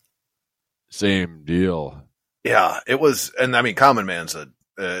same deal. Yeah, it was, and I mean, Common Man's an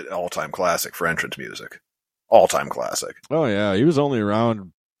all-time classic for entrance music. All-time classic. Oh yeah, he was only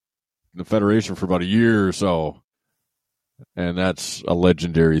around the Federation for about a year or so, and that's a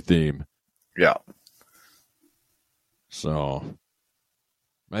legendary theme. Yeah. So,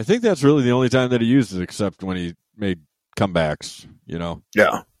 I think that's really the only time that he used it, except when he made comebacks.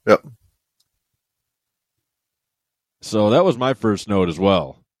 Yeah. Yep. So that was my first note as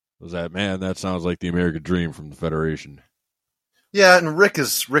well. Was that, man, that sounds like the American Dream from the Federation. Yeah, and Rick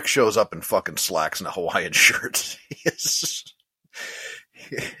shows up in fucking slacks and a Hawaiian shirt.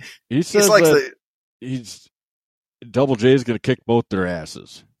 He says like he's Double J is going to kick both their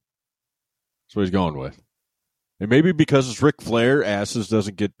asses. That's what he's going with. And maybe because it's Ric Flair, asses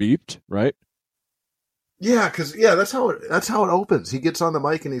doesn't get beeped, right? Yeah, because that's how it opens. He gets on the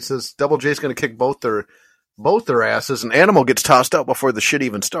mic and he says Double J's going to kick both their asses, and Animal gets tossed out before the shit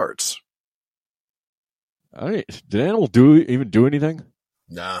even starts. Did Animal even do anything?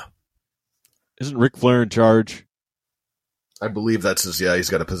 Nah. Isn't Ric Flair in charge? I believe that's his. Yeah, he's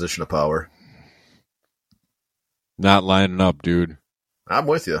got a position of power. Not lining up, dude. I'm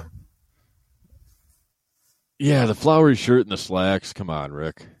with you. Yeah, the flowery shirt and the slacks. Come on,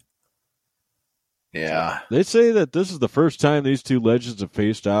 Rick. Yeah. They say that this is the first time these two legends have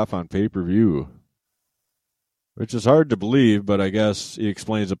faced off on pay-per-view, which is hard to believe, but I guess he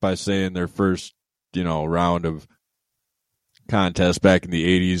explains it by saying their first, round of contests back in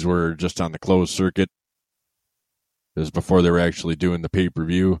the 80s were just on the closed circuit. It was before they were actually doing the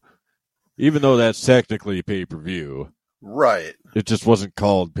pay-per-view. Even though that's technically pay-per-view. Right. It just wasn't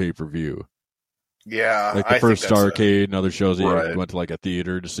called pay-per-view. Yeah. Like the first Starrcade and other shows that you went to like a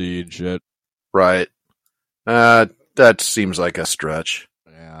theater to see and shit. Right. That seems like a stretch.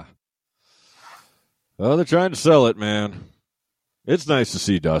 Yeah. Well, they're trying to sell it, man. It's nice to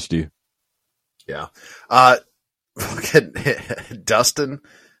see Dusty. Yeah. Dustin,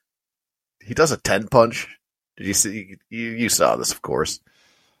 he does a 10 punch. Did you see? You saw this, of course.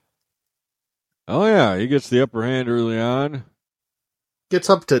 Oh, yeah. He gets the upper hand early on. Gets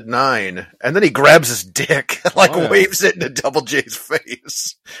up to 9, and then he grabs his dick and waves it into Double J's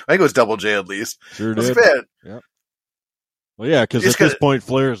face. I think it was Double J at least. Sure did. Yep. Well, yeah, because at this point,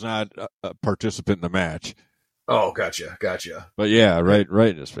 Flair's not a participant in the match. Oh, gotcha. But yeah, right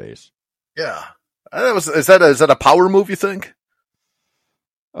in his face. Yeah. Is that a power move, you think?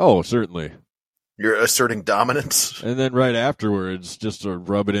 Oh, certainly. You're asserting dominance. And then right afterwards, just to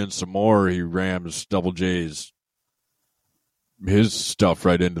rub it in some more, he rams Double J's his stuff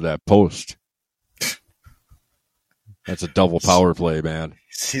right into that post. That's a double power play, man.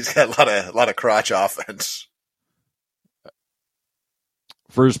 He's got a lot of crotch offense.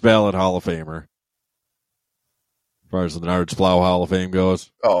 First ballot Hall of Famer. As far as the Nards Plow Hall of Fame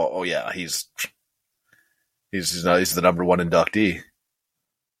goes. Oh yeah, he's the number 1 inductee.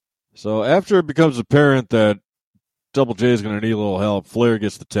 So after it becomes apparent that Double J is going to need a little help, Flair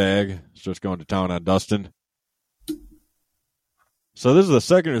gets the tag, starts going to town on Dustin. So this is the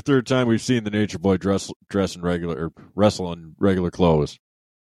second or third time we've seen the Nature Boy wrestle in regular clothes.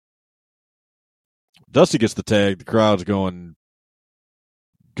 Dusty gets the tag. The crowd's going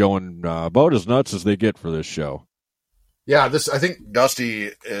about as nuts as they get for this show. Yeah, I think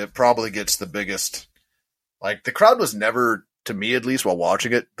Dusty probably gets the biggest. Like, the crowd was never, to me at least while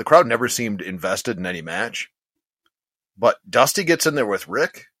watching it, the crowd never seemed invested in any match. But Dusty gets in there with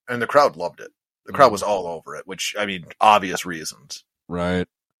Rick, and the crowd loved it. The crowd was all over it, which, I mean, obvious reasons. Right.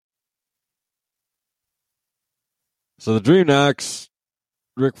 So the Dream knocks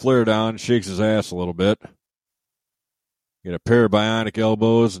Ric Flair down, shakes his ass a little bit. Get a pair of bionic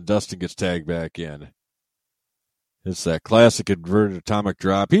elbows, and Dustin gets tagged back in. It's that classic inverted atomic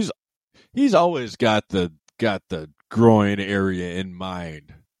drop. He's always got the groin area in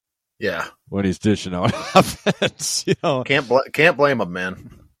mind. Yeah. When he's dishing out offense, Can't blame him,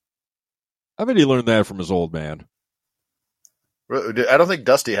 man. I bet he learned that from his old man. I don't think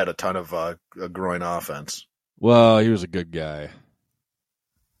Dusty had a ton of groin offense. Well, he was a good guy.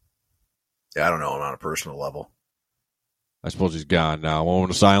 Yeah, I don't know him on a personal level. I suppose he's gone now. Moment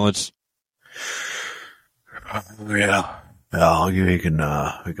of silence. Yeah. Yeah, you can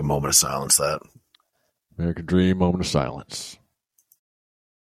make a moment of silence that. American Dream, moment of silence.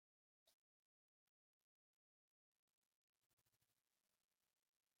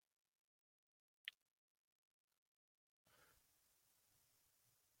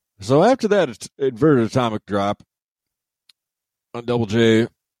 So after that inverted atomic drop on Double J,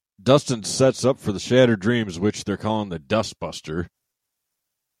 Dustin sets up for the Shattered Dreams, which they're calling the Dust Buster.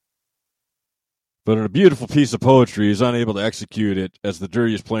 But in a beautiful piece of poetry, he's unable to execute it as the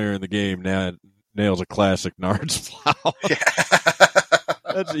dirtiest player in the game nails a classic Nards plow.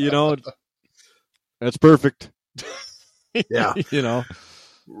 That's perfect. Yeah.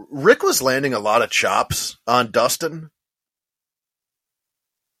 Rick was landing a lot of chops on Dustin.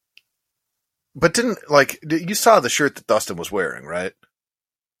 But you saw the shirt that Dustin was wearing, right?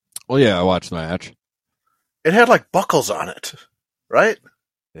 Well, yeah, I watched the match. It had buckles on it, right?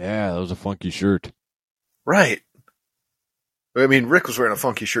 Yeah, that was a funky shirt. Right. I mean, Rick was wearing a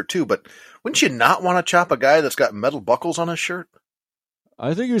funky shirt too, but wouldn't you not want to chop a guy that's got metal buckles on his shirt?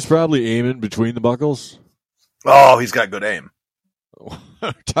 I think he was probably aiming between the buckles. Oh, he's got good aim.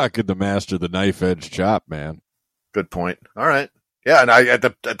 Talking to master the knife edge chop, man. Good point. All right. Yeah, and I at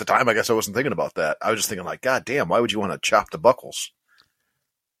the time, I guess I wasn't thinking about that. I was just thinking God damn, why would you want to chop the buckles?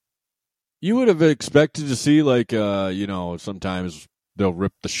 You would have expected to see sometimes they'll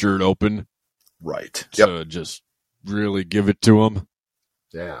rip the shirt open. Right. To just really give it to him.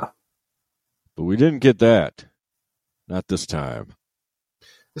 Yeah. But we didn't get that. Not this time.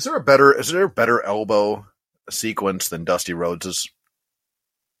 Is there a better elbow sequence than Dusty Rhodes's?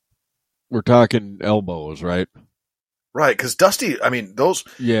 We're talking elbows, right? Right, because Dusty, I mean,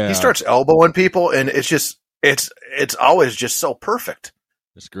 he he starts elbowing people, and it's just, It's always just so perfect.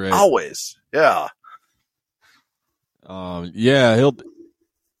 It's great. Always. Yeah. Yeah,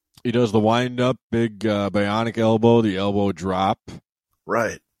 he does the wind up, big bionic elbow, the elbow drop.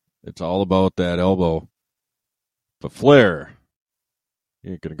 Right. It's all about that elbow. But Flair,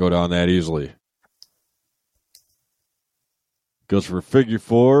 he ain't gonna go down that easily. Goes for a figure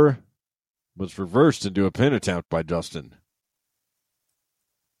four, but it's reversed into a pin attempt by Dustin.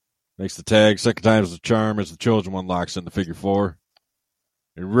 Makes the tag, second time's the charm as the Chosen One locks in the figure four.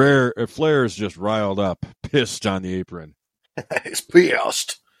 And Flair is just riled up, pissed on the apron. He's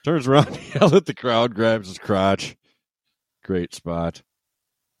pissed. Turns around, yells at the crowd, grabs his crotch. Great spot.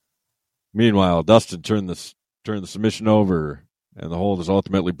 Meanwhile, Dustin turned the submission over, and the hold is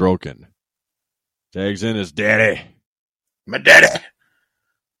ultimately broken. Tags in his daddy. My daddy.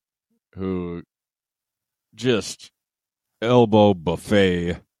 Who just elbow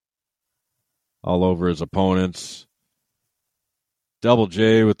buffet all over his opponents. Double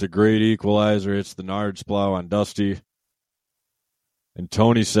J with the great equalizer. It's the Nards plow on Dusty. And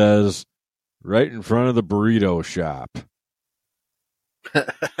Tony says, right in front of the burrito shop.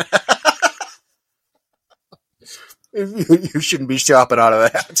 You shouldn't be shopping out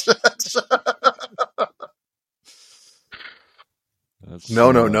of that.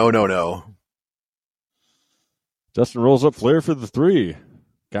 No. Dustin rolls up Flair for the 3.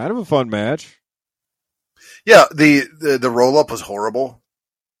 Kind of a fun match. Yeah, the roll up was horrible.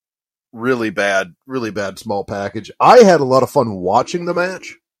 Really bad Small package. I had a lot of fun watching the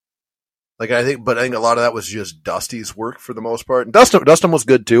match. I think a lot of that was just Dusty's work for the most part. And Dustin was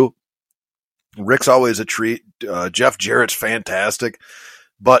good too. Rick's always a treat. Jeff Jarrett's fantastic.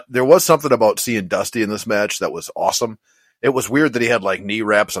 But there was something about seeing Dusty in this match that was awesome. It was weird that he had knee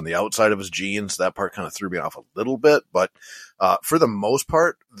wraps on the outside of his jeans. That part kind of threw me off a little bit. But for the most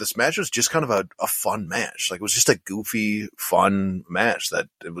part, this match was just kind of a fun match. It was just a goofy, fun match that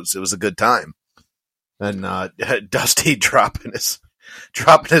it was a good time. And Dusty dropping his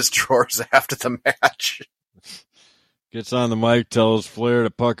drawers after the match. Gets on the mic, tells Flair to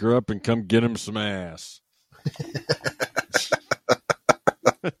pucker up and come get him some ass.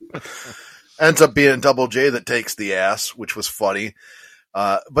 Ends up being Double J that takes the ass, which was funny.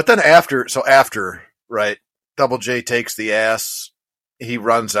 But then after, right, Double J takes the ass. He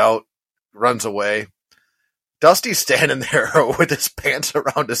runs away. Dusty's standing there with his pants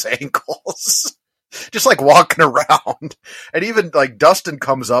around his ankles. Just walking around. And even Dustin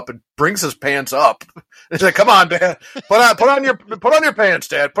comes up and brings his pants up. He's like, come on, Dad. Put on your pants,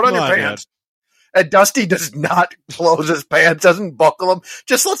 Dad. Put on your pants. And Dusty does not close his pants, doesn't buckle them,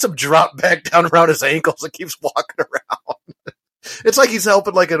 just lets him drop back down around his ankles and keeps walking around. It's like he's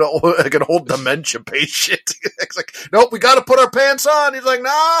helping an old dementia patient. It's like, nope, we got to put our pants on. He's like,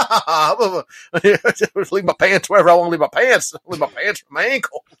 nah, leave my pants wherever I want to leave my pants. Leave my pants from my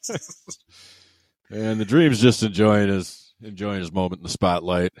ankles. And the Dream's just enjoying his moment in the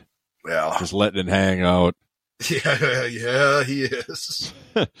spotlight. Yeah, just letting it hang out. Yeah, he is.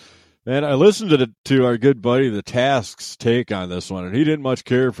 And I listened to our good buddy The Task's take on this one, and he didn't much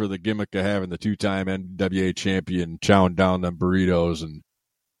care for the gimmick of having the 2-time NWA champion chowing down them burritos and,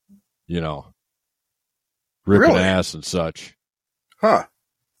 ripping ass and such. Huh.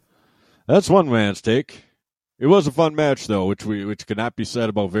 That's one man's take. It was a fun match, though, which could not be said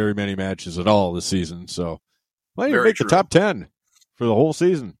about very many matches at all this season. So, might even make the top 10 for the whole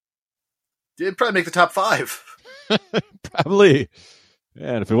season. It'd probably make the top 5. Probably.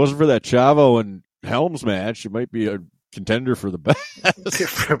 Yeah, and if it wasn't for that Chavo and Helms match, it might be a contender for the best.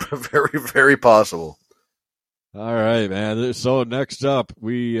 Very, very possible. All right, man. So next up,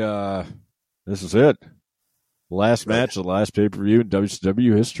 this is it. Last match, the last pay-per-view in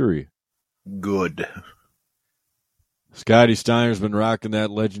WCW history. Good. Scotty Steiner's been rocking that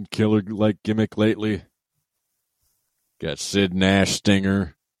legend killer-like gimmick lately. Got Sid Nash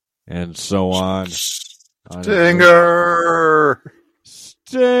Stinger and so on.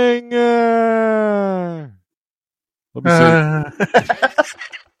 Stinger! Let me see.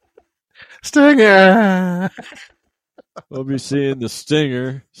 Stinger! We'll be seeing the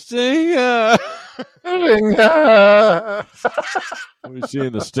Stinger. Stinger! Stinger! We'll be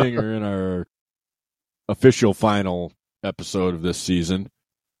seeing the Stinger in our official final episode of this season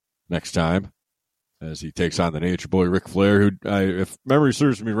next time as he takes on the Nature Boy Ric Flair, who, if memory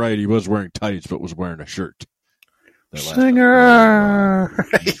serves me right, he was wearing tights but was wearing a shirt. Stinger!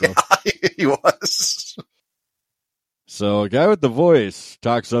 Yeah, he was. So a guy with the voice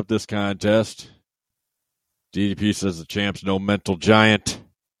talks up this contest. DDP says the champ's no mental giant.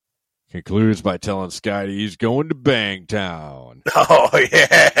 Concludes by telling Scotty he's going to Bangtown. Oh,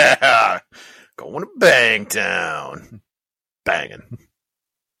 yeah. Going to Bangtown. Banging.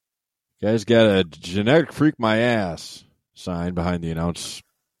 Guys got a genetic freak my ass sign behind the announce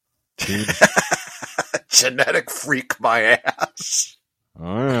team. Genetic freak my ass.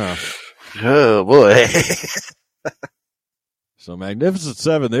 Oh, yeah. Oh, boy. So Magnificent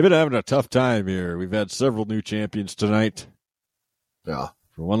Seven, they've been having a tough time here. We've had several new champions tonight. Yeah.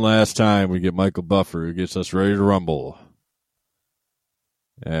 For one last time, we get Michael Buffer, who gets us ready to rumble.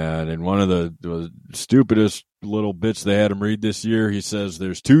 And in one of the stupidest little bits they had him read this year, he says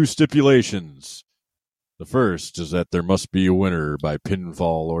there's 2 stipulations. The first is that there must be a winner by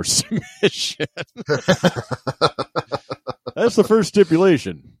pinfall or submission. That's the first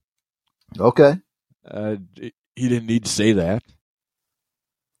stipulation. Okay. He didn't need to say that.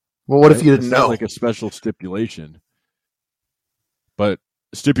 Well, what if you didn't It's not know? like a special stipulation. But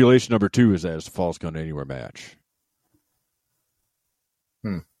stipulation number 2 is that it's a Falls Count Anywhere match.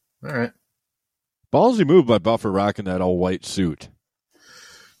 All right. Ballsy move by Buffer rocking that all white suit.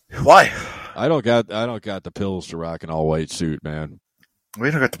 Why? I don't got the pills to rock an all white suit, man.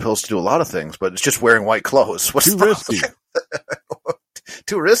 We don't got the pills to do a lot of things, but it's just wearing white clothes. What's Too the risky.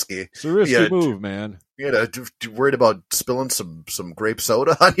 Too risky. It's a risky Yeah, move, man. You know, worried about spilling some grape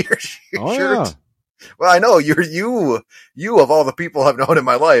soda on your Oh, shirt. yeah. Well, I know you of all the people I've known in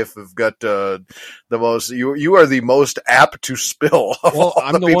my life have got the most. You are the most apt to spill of Well, all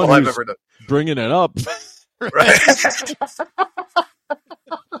I'm the the people one I've who's ever known. bringing it up. Right.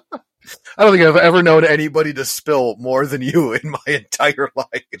 I don't think I've ever known anybody to spill more than you in my entire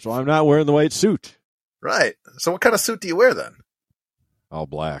life. So I'm not wearing the white suit. Right. So what kind of suit do you wear then? All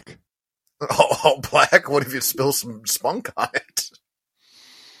black. All black? What if you spill some spunk on it?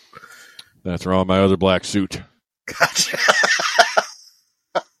 That's wrong. My other black suit. Gotcha.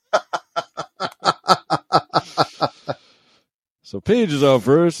 So Paige is out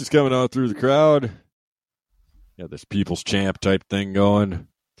first. He's coming out through the crowd. Got this people's champ type thing going.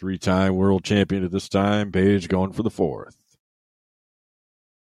 3-time world champion at this time. Paige going for the 4th.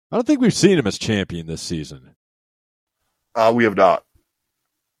 I don't think we've seen him as champion this season. We have not.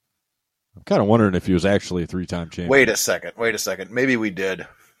 I'm kind of wondering if he was actually a 3-time champion. Wait a second. Maybe we did.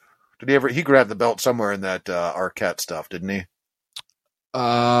 Did he ever? He grabbed the belt somewhere in that Arquette stuff, didn't he?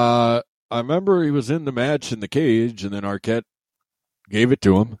 I remember he was in the match in the cage, and then Arquette gave it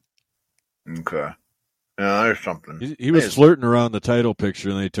to him. Okay. Yeah, there's something. He was flirting around the title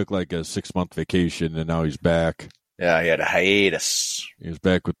picture, and they took like a 6-month vacation, and now he's back. Yeah, he had a hiatus. He was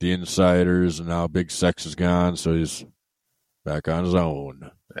back with the Insiders, and now Big Sex is gone, so he's back on his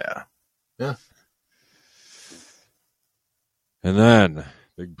own. Yeah. Yeah. And then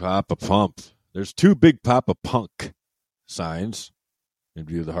Big Papa Pump. There's 2 Big Papa Punk signs in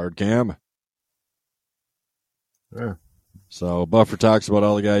view of the hard cam. Yeah. So Buffer talks about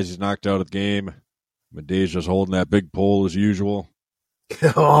all the guys he's knocked out of the game. Medeja's holding that big pole as usual.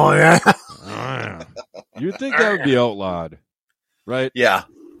 Oh, yeah. You'd think that would be outlawed, right? Yeah.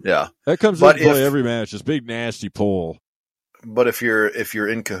 Yeah. That comes into play every match. This big nasty pole. But if you're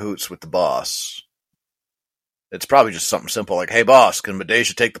in cahoots with the boss, it's probably just something simple like, "Hey, boss, can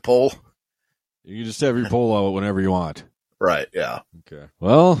Medeja take the pole?" You can just have your pole out whenever you want. Right. Yeah. Okay.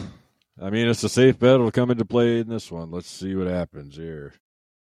 Well, I mean, it's a safe bet. It'll come into play in this one. Let's see what happens here.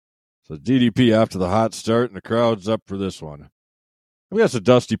 So DDP after the hot start, and the crowd's up for this one. I guess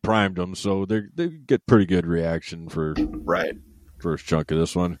Dusty primed them, so they get pretty good reaction for right first chunk of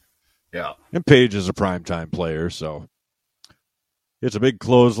this one. Yeah. And Paige is a primetime player, so it's a big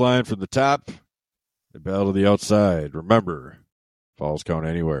clothesline from the top. They battle to the outside. Remember, Falls Count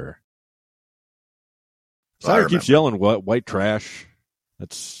Anywhere. Steiner keeps yelling, "What white trash?"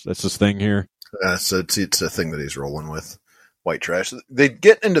 That's his thing here. So it's a thing that he's rolling with. White trash. They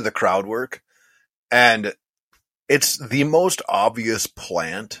get into the crowd work, and it's the most obvious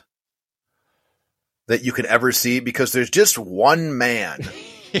plant that you could ever see because there's just one man.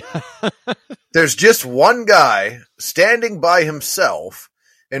 There's just one guy standing by himself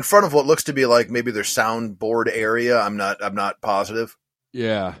in front of what looks to be like maybe their soundboard area. I'm not positive.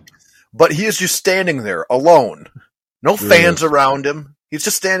 Yeah. But he is just standing there alone. No fans around him. He's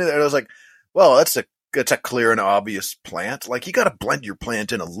just standing there. And I was like, well, that's a clear and obvious plant. Like, you got to blend your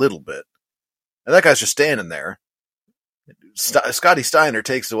plant in a little bit. And that guy's just standing there. Scotty Steiner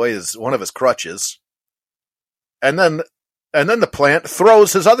takes away one of his crutches. And then the plant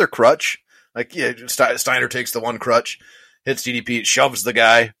throws his other crutch. Like, yeah, Steiner takes the one crutch, hits DDP, shoves the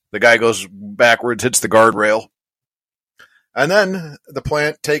guy. The guy goes backwards, hits the guardrail. And then the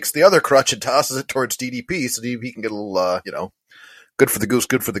plant takes the other crutch and tosses it towards DDP so DDP can get a little, good for the goose,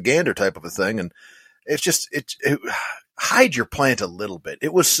 good for the gander type of a thing. And it's just, hide your plant a little bit.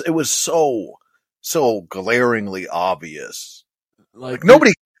 It was so so glaringly obvious. Like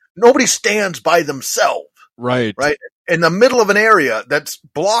nobody stands by themselves. Right. In the middle of an area that's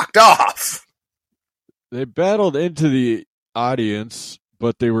blocked off. They battled into the audience,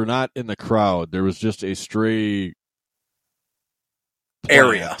 but they were not in the crowd. There was just a stray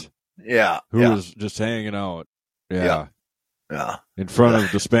area. Yeah. Who was just hanging out. Yeah. In front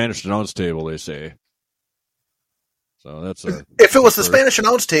of the Spanish announce table, they say. So that's if it was the Spanish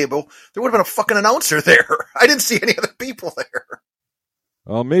announce table, there would have been a fucking announcer there. I didn't see any other people there.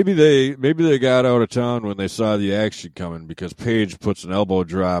 Well, maybe they got out of town when they saw the action coming, because Paige puts an elbow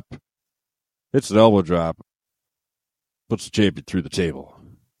drop, hits an elbow drop, puts the champion through the table,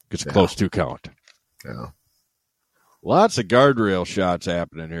 gets a close 2 count. Yeah. Lots of guardrail shots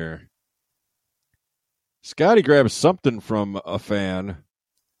happening here. Scotty grabs something from a fan.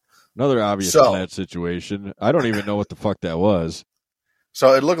 Another obvious in that situation. I don't even know what the fuck that was.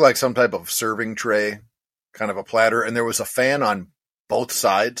 So it looked like some type of serving tray, kind of a platter, and there was a fan on both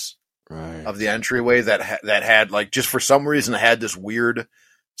sides of the entryway that had, like, just for some reason, it had this weird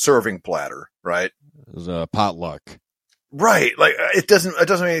serving platter, right? It was a potluck. Right. Like, it doesn't make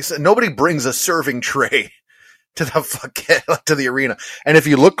any sense. Nobody brings a serving tray to the arena. And if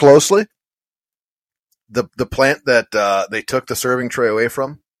you look closely, the plant that they took the serving tray away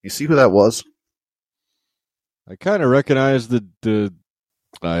from, you see who that was? I kind of recognize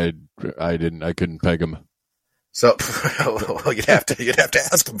I couldn't peg him. So well, you'd have to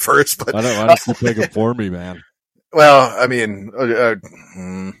ask him first. But why don't you peg him for me, man? Well, I mean,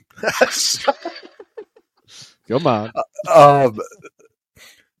 come on.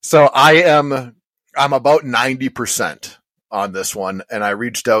 So I'm about 90% on this one, and I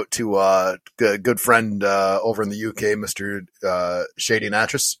reached out to a good friend over in the UK, Mr. Shady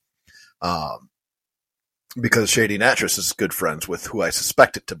Natras, because Shady Natras is good friends with who I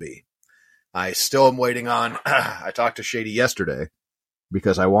suspect it to be. I still am waiting on. I talked to Shady yesterday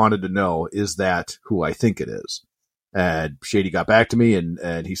because I wanted to know, is that who I think it is? And Shady got back to me,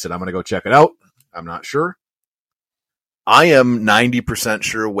 and he said, I'm going to go check it out. I'm not sure. I am 90%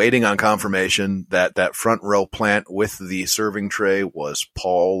 sure, waiting on confirmation, that front row plant with the serving tray was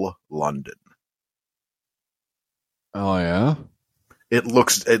Paul London. Oh, yeah? It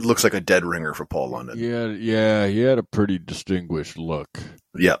looks like a dead ringer for Paul London. Yeah, he had a pretty distinguished look.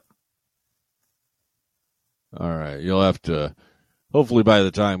 Yep. All right, you'll have to, hopefully by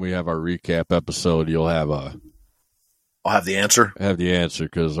the time we have our recap episode, you'll have I'll have the answer? Have the answer,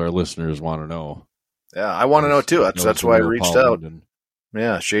 because our listeners want to know. Yeah, I want to know too. That's why I reached Paul out. London.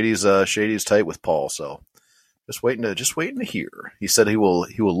 Yeah, Shady's tight with Paul, so just waiting to hear. He said he will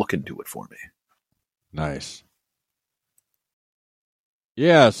look into it for me. Nice.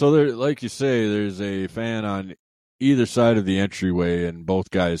 Yeah, so there, like you say, there's a fan on either side of the entryway, and both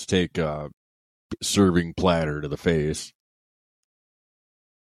guys take a serving platter to the face.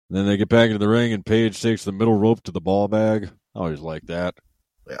 And then they get back into the ring, and Paige takes the middle rope to the ball bag. I always like that.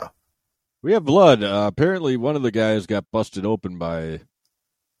 Yeah. We have blood. Apparently, one of the guys got busted open by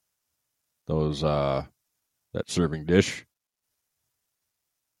that serving dish.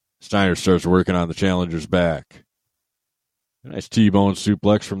 Steiner starts working on the challenger's back. A nice T-bone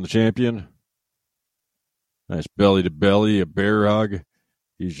suplex from the champion. Nice belly to belly, a bear hug.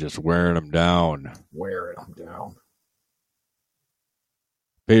 He's just wearing him down.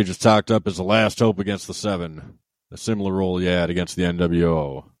 Paige is talked up as the last hope against the Seven. A similar role he had against the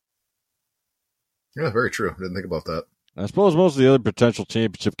NWO. Yeah, very true. Didn't think about that. I suppose most of the other potential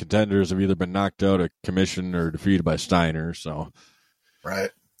championship contenders have either been knocked out of commission or defeated by Steiner. So,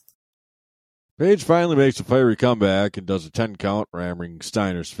 right. Paige finally makes a fiery comeback and does a 10 count, ramming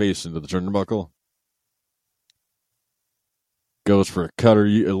Steiner's face into the turnbuckle. Goes for a cutter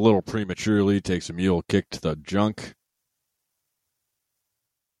a little prematurely, takes a mule kick to the junk.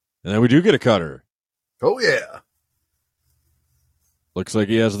 And then we do get a cutter. Oh, yeah. Looks like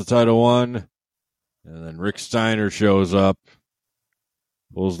he has the title won. And then Rick Steiner shows up,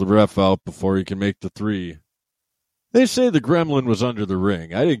 pulls the ref out before he can make the 3. They say the gremlin was under the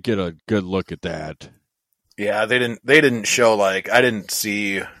ring. I didn't get a good look at that. Yeah, they didn't show, like, I didn't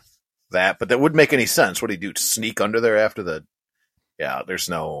see that, but that wouldn't make any sense. What did he do, sneak under there after the... Yeah,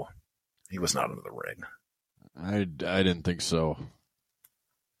 he was not under the ring. I didn't think so.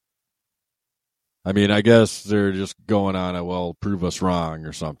 I mean, I guess they're just going on a, well, prove us wrong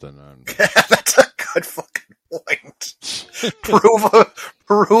or something. That's a good fucking point.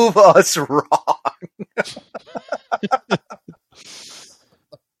 prove us wrong.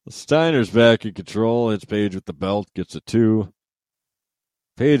 Steiner's back in control. Hits Paige with the belt, gets a 2.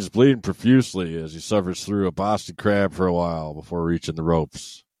 Paige is bleeding profusely as he suffers through a Boston Crab for a while before reaching the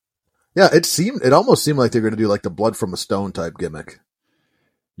ropes. Yeah, it almost seemed like they're going to do like the blood from a stone type gimmick.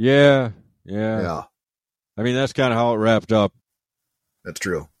 Yeah. Yeah. I mean, that's kind of how it wrapped up. That's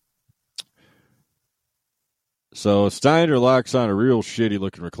true. So Steiner locks on a real shitty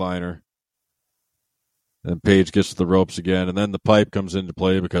looking recliner. And Page gets to the ropes again, and then the pipe comes into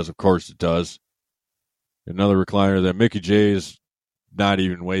play because of course it does. Another recliner that Mickey J's not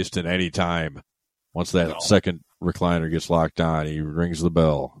even wasting any time. Once that second recliner gets locked on, he rings the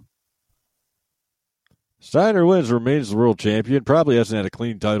bell. Steiner wins, remains the world champion. Probably hasn't had a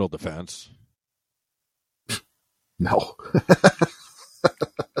clean title defense. No.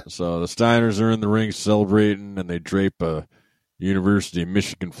 So the Steiners are in the ring celebrating, and they drape a University of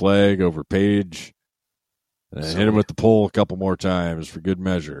Michigan flag over Page. And hit him with the pole a couple more times for good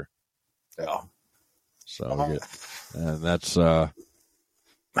measure. Yeah. So, and that's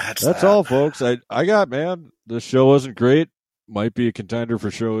all, folks. I got, man. The show wasn't great. Might be a contender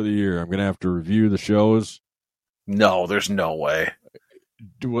for show of the year. I'm gonna have to review the shows. No, there's no way.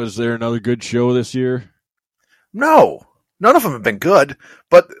 Was there another good show this year? No, none of them have been good.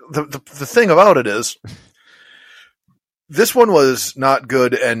 But the thing about it is, this one was not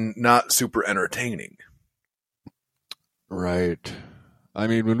good and not super entertaining. Right. I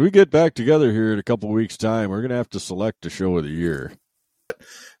mean, when we get back together here in a couple weeks' time, we're gonna have to select a show of the year.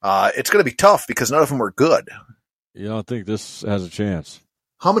 It's gonna be tough because none of them were good. You don't think this has a chance?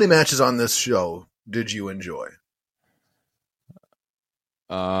 How many matches on this show did you enjoy?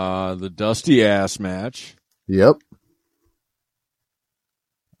 The Dusty Ass match. Yep.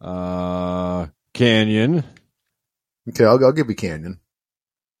 Canyon. Okay, I'll give you Canyon.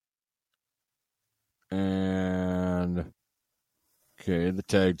 And the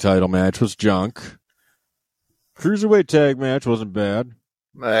tag title match was junk. Cruiserweight tag match wasn't bad.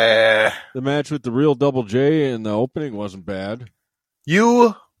 The match with the real Double J in the opening wasn't bad.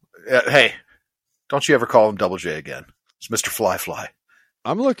 Hey, don't you ever call him Double J again. It's Mr. Fly.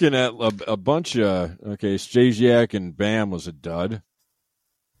 I'm looking at a bunch of, Stasiak and Bam was a dud.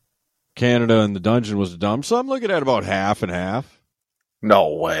 Canada and the Dungeon was a dump. So I'm looking at about half and half.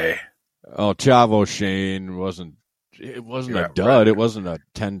 No way. Oh, Chavo Shane wasn't a dud. Right. It wasn't a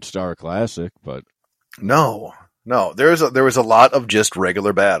 10-star classic, but. No. There was a lot of just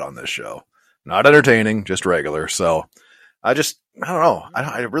regular bad on this show. Not entertaining, just regular. So I don't know.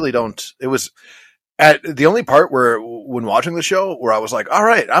 I really don't. It was at the only part where when watching the show where I was like, all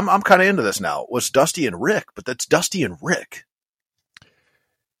right, I'm kind of into this now was Dusty and Rick, but that's Dusty and Rick.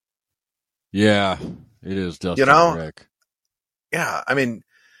 Yeah, it is Dusty and Rick. Yeah. I mean,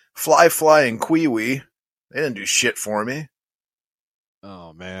 Fly and Kwee-Wee, they didn't do shit for me.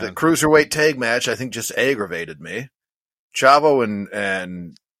 Oh, man. The Cruiserweight tag match, I think, just aggravated me. Chavo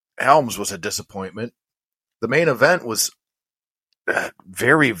and Helms was a disappointment. The main event was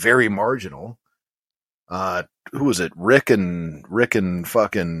very, very marginal. Who was it? Rick and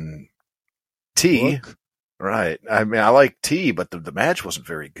fucking T. Look. Right. I mean, I like T, but the match wasn't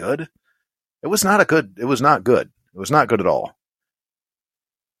very good. It was not good. It was not good at all.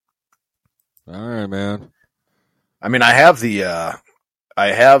 All right, man. I mean, I have the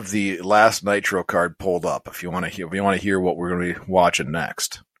last Nitro card pulled up. If you want to hear what we're going to be watching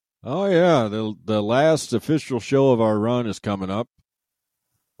next. Oh yeah, the last official show of our run is coming up.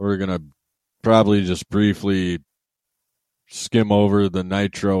 We're going to probably just briefly skim over the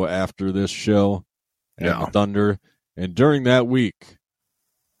Nitro after this show and the Thunder, and during that week,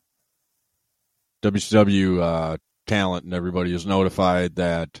 WCW talent and everybody is notified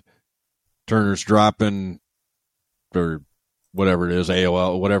that Turner's dropping, or whatever it is,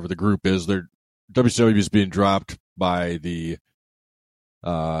 AOL, whatever the group is, WCW is being dropped by the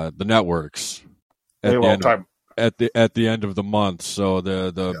networks at the end of the month. So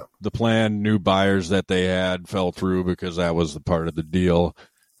the planned new buyers that they had fell through because that was the part of the deal.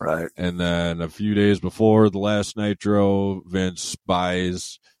 Right. And then a few days before the last Nitro, Vince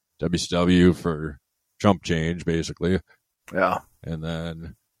buys WCW for chump change, basically. Yeah. And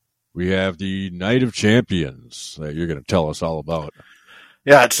then we have the Night of Champions that you're going to tell us all about.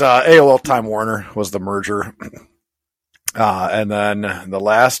 Yeah, it's AOL Time Warner was the merger. And then the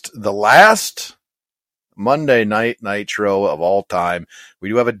last Monday night Nitro of all time, we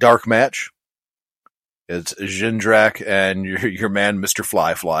do have a dark match. It's Jindrak and your man, Mr.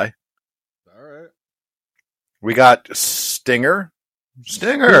 Fly. All right. We got Stinger.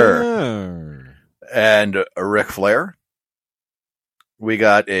 And Ric Flair. We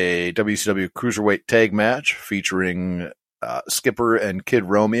got a WCW Cruiserweight tag match featuring Skipper and Kid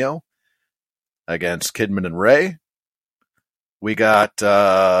Romeo against Kidman and Ray. We got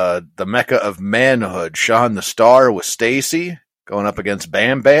the Mecca of Manhood, Sean the Star with Stacy going up against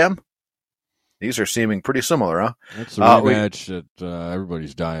Bam Bam. These are seeming pretty similar, huh? That's the rematch that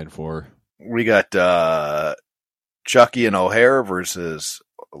everybody's dying for. We got Chucky and O'Hare versus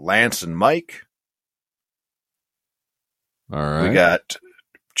Lance and Mike. All right. We got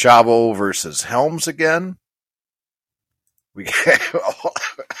Chavo versus Helms again. We got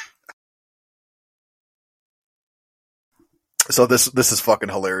So this is fucking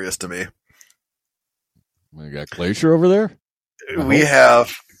hilarious to me. We got Glacier over there? We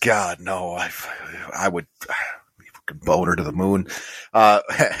have God, no, I would fucking boner to the moon.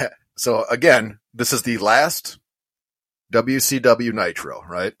 So again, this is the last WCW Nitro,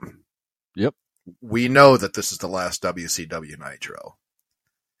 right? Yep. We know that this is the last WCW Nitro.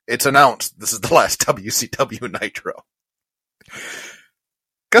 It's announced this is the last WCW Nitro.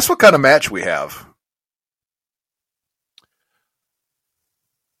 Guess what kind of match we have?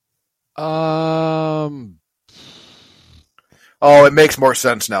 Oh, it makes more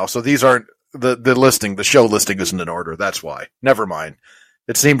sense now. So these aren't the listing. The show listing isn't in order. That's why. Never mind.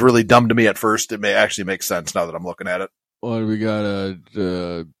 It seemed really dumb to me at first. It may actually make sense now that I'm looking at it. Well, we got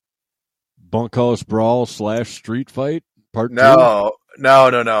a bunkhouse brawl / street fight part 2. No.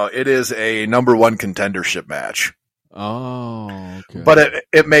 It is a number 1 contendership match. Oh, okay. But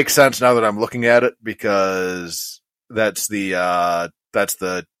it makes sense now that I'm looking at it because that's the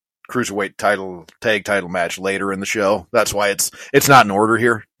Cruiserweight tag title match later in the show. That's why it's not in order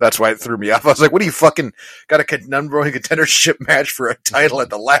here. That's why it threw me off. I was like, what do you fucking got a number 1 contendership match for a title at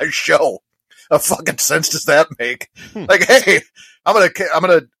the last show? What fucking sense does that make? Like, hey, I'm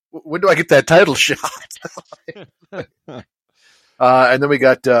gonna when do I get that title shot? And then we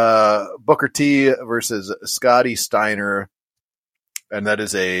got Booker T versus Scotty Steiner, and that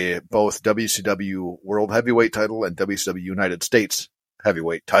is both WCW World Heavyweight title and WCW United States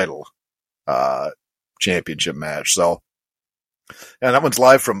Heavyweight title championship match. So, and that one's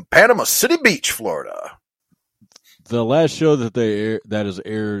live from Panama City Beach, Florida. The last show that is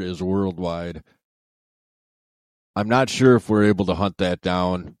aired is worldwide. I'm not sure if we're able to hunt that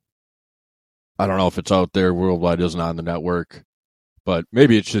down. I don't know if it's out there. Worldwide isn't on the network. But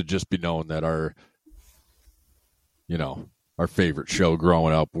maybe it should just be known that our favorite show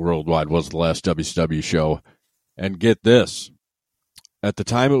growing up worldwide was the last WCW show. And get this. At the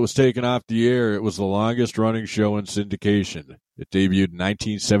time it was taken off the air, it was the longest running show in syndication. It debuted in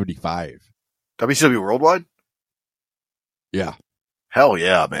 1975. WCW Worldwide? Yeah. Hell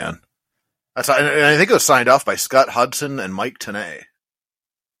yeah, man. And I think it was signed off by Scott Hudson and Mike Tenay.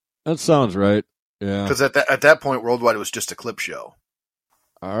 That sounds right. Yeah. Because at that point, Worldwide was just a clip show.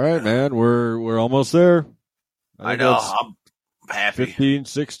 All right, man. We're almost there. I know. I'm happy. 15,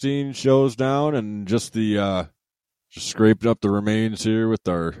 16 shows down, and just scraped up the remains here with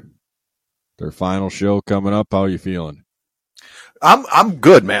their final show coming up. How are you feeling? I'm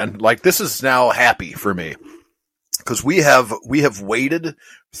good, man. Like, this is now happy for me because we have waded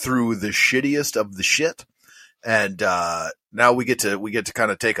through the shittiest of the shit, and now we get to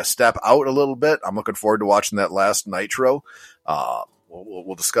kind of take a step out a little bit. I'm looking forward to watching that last Nitro.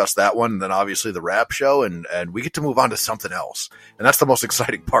 We'll discuss that one, and then obviously the rap show, and we get to move on to something else, and that's the most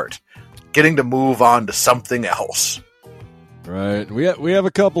exciting part. Getting to move on to something else. Right. We have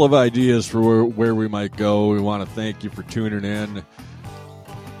a couple of ideas for where we might go. We want to thank you for tuning in.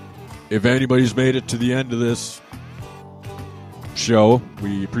 If anybody's made it to the end of this show,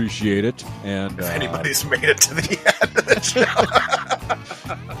 we appreciate it. And if anybody's made it to the end of the show.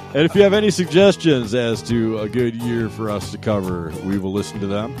 And if you have any suggestions as to a good year for us to cover, we will listen to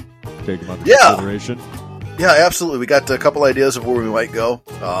them, take them under consideration. Yeah, absolutely. We got a couple ideas of where we might go.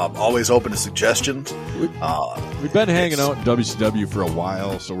 Always open to suggestions. We've been hanging out in WCW for a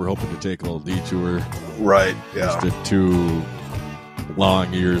while, so we're hoping to take a little detour. Right, yeah. Just did 2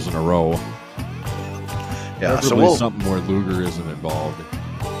 long years in a row. Yeah, so something where Luger isn't involved.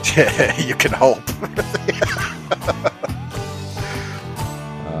 Yeah, you can hope.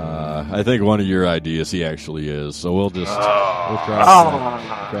 I think one of your ideas he actually is, so we'll cross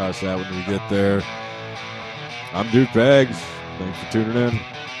that when we get there. I'm Duke Bags. Thanks for tuning in.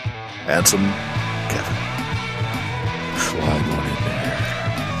 Handsome Kevin. Slide one in there.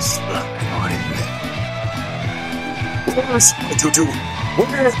 Where's my tutu?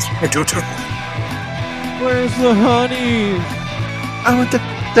 Where's my tutu? Where's the honey? I want the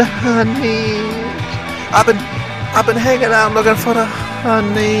honey. I've been hanging out looking for the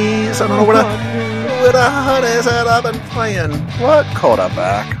honeys. I don't know where the honeys that I've been playing. What?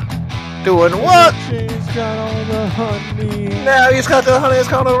 Quarterback. Doing what? He's got all the honey. Now he's got the honeys,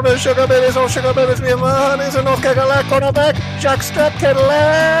 called over the sugar babies, all sugar babies, we have the honeys, and North Cadillac, cornerback, jockstrap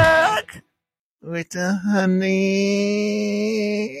Cadillac. With the honey.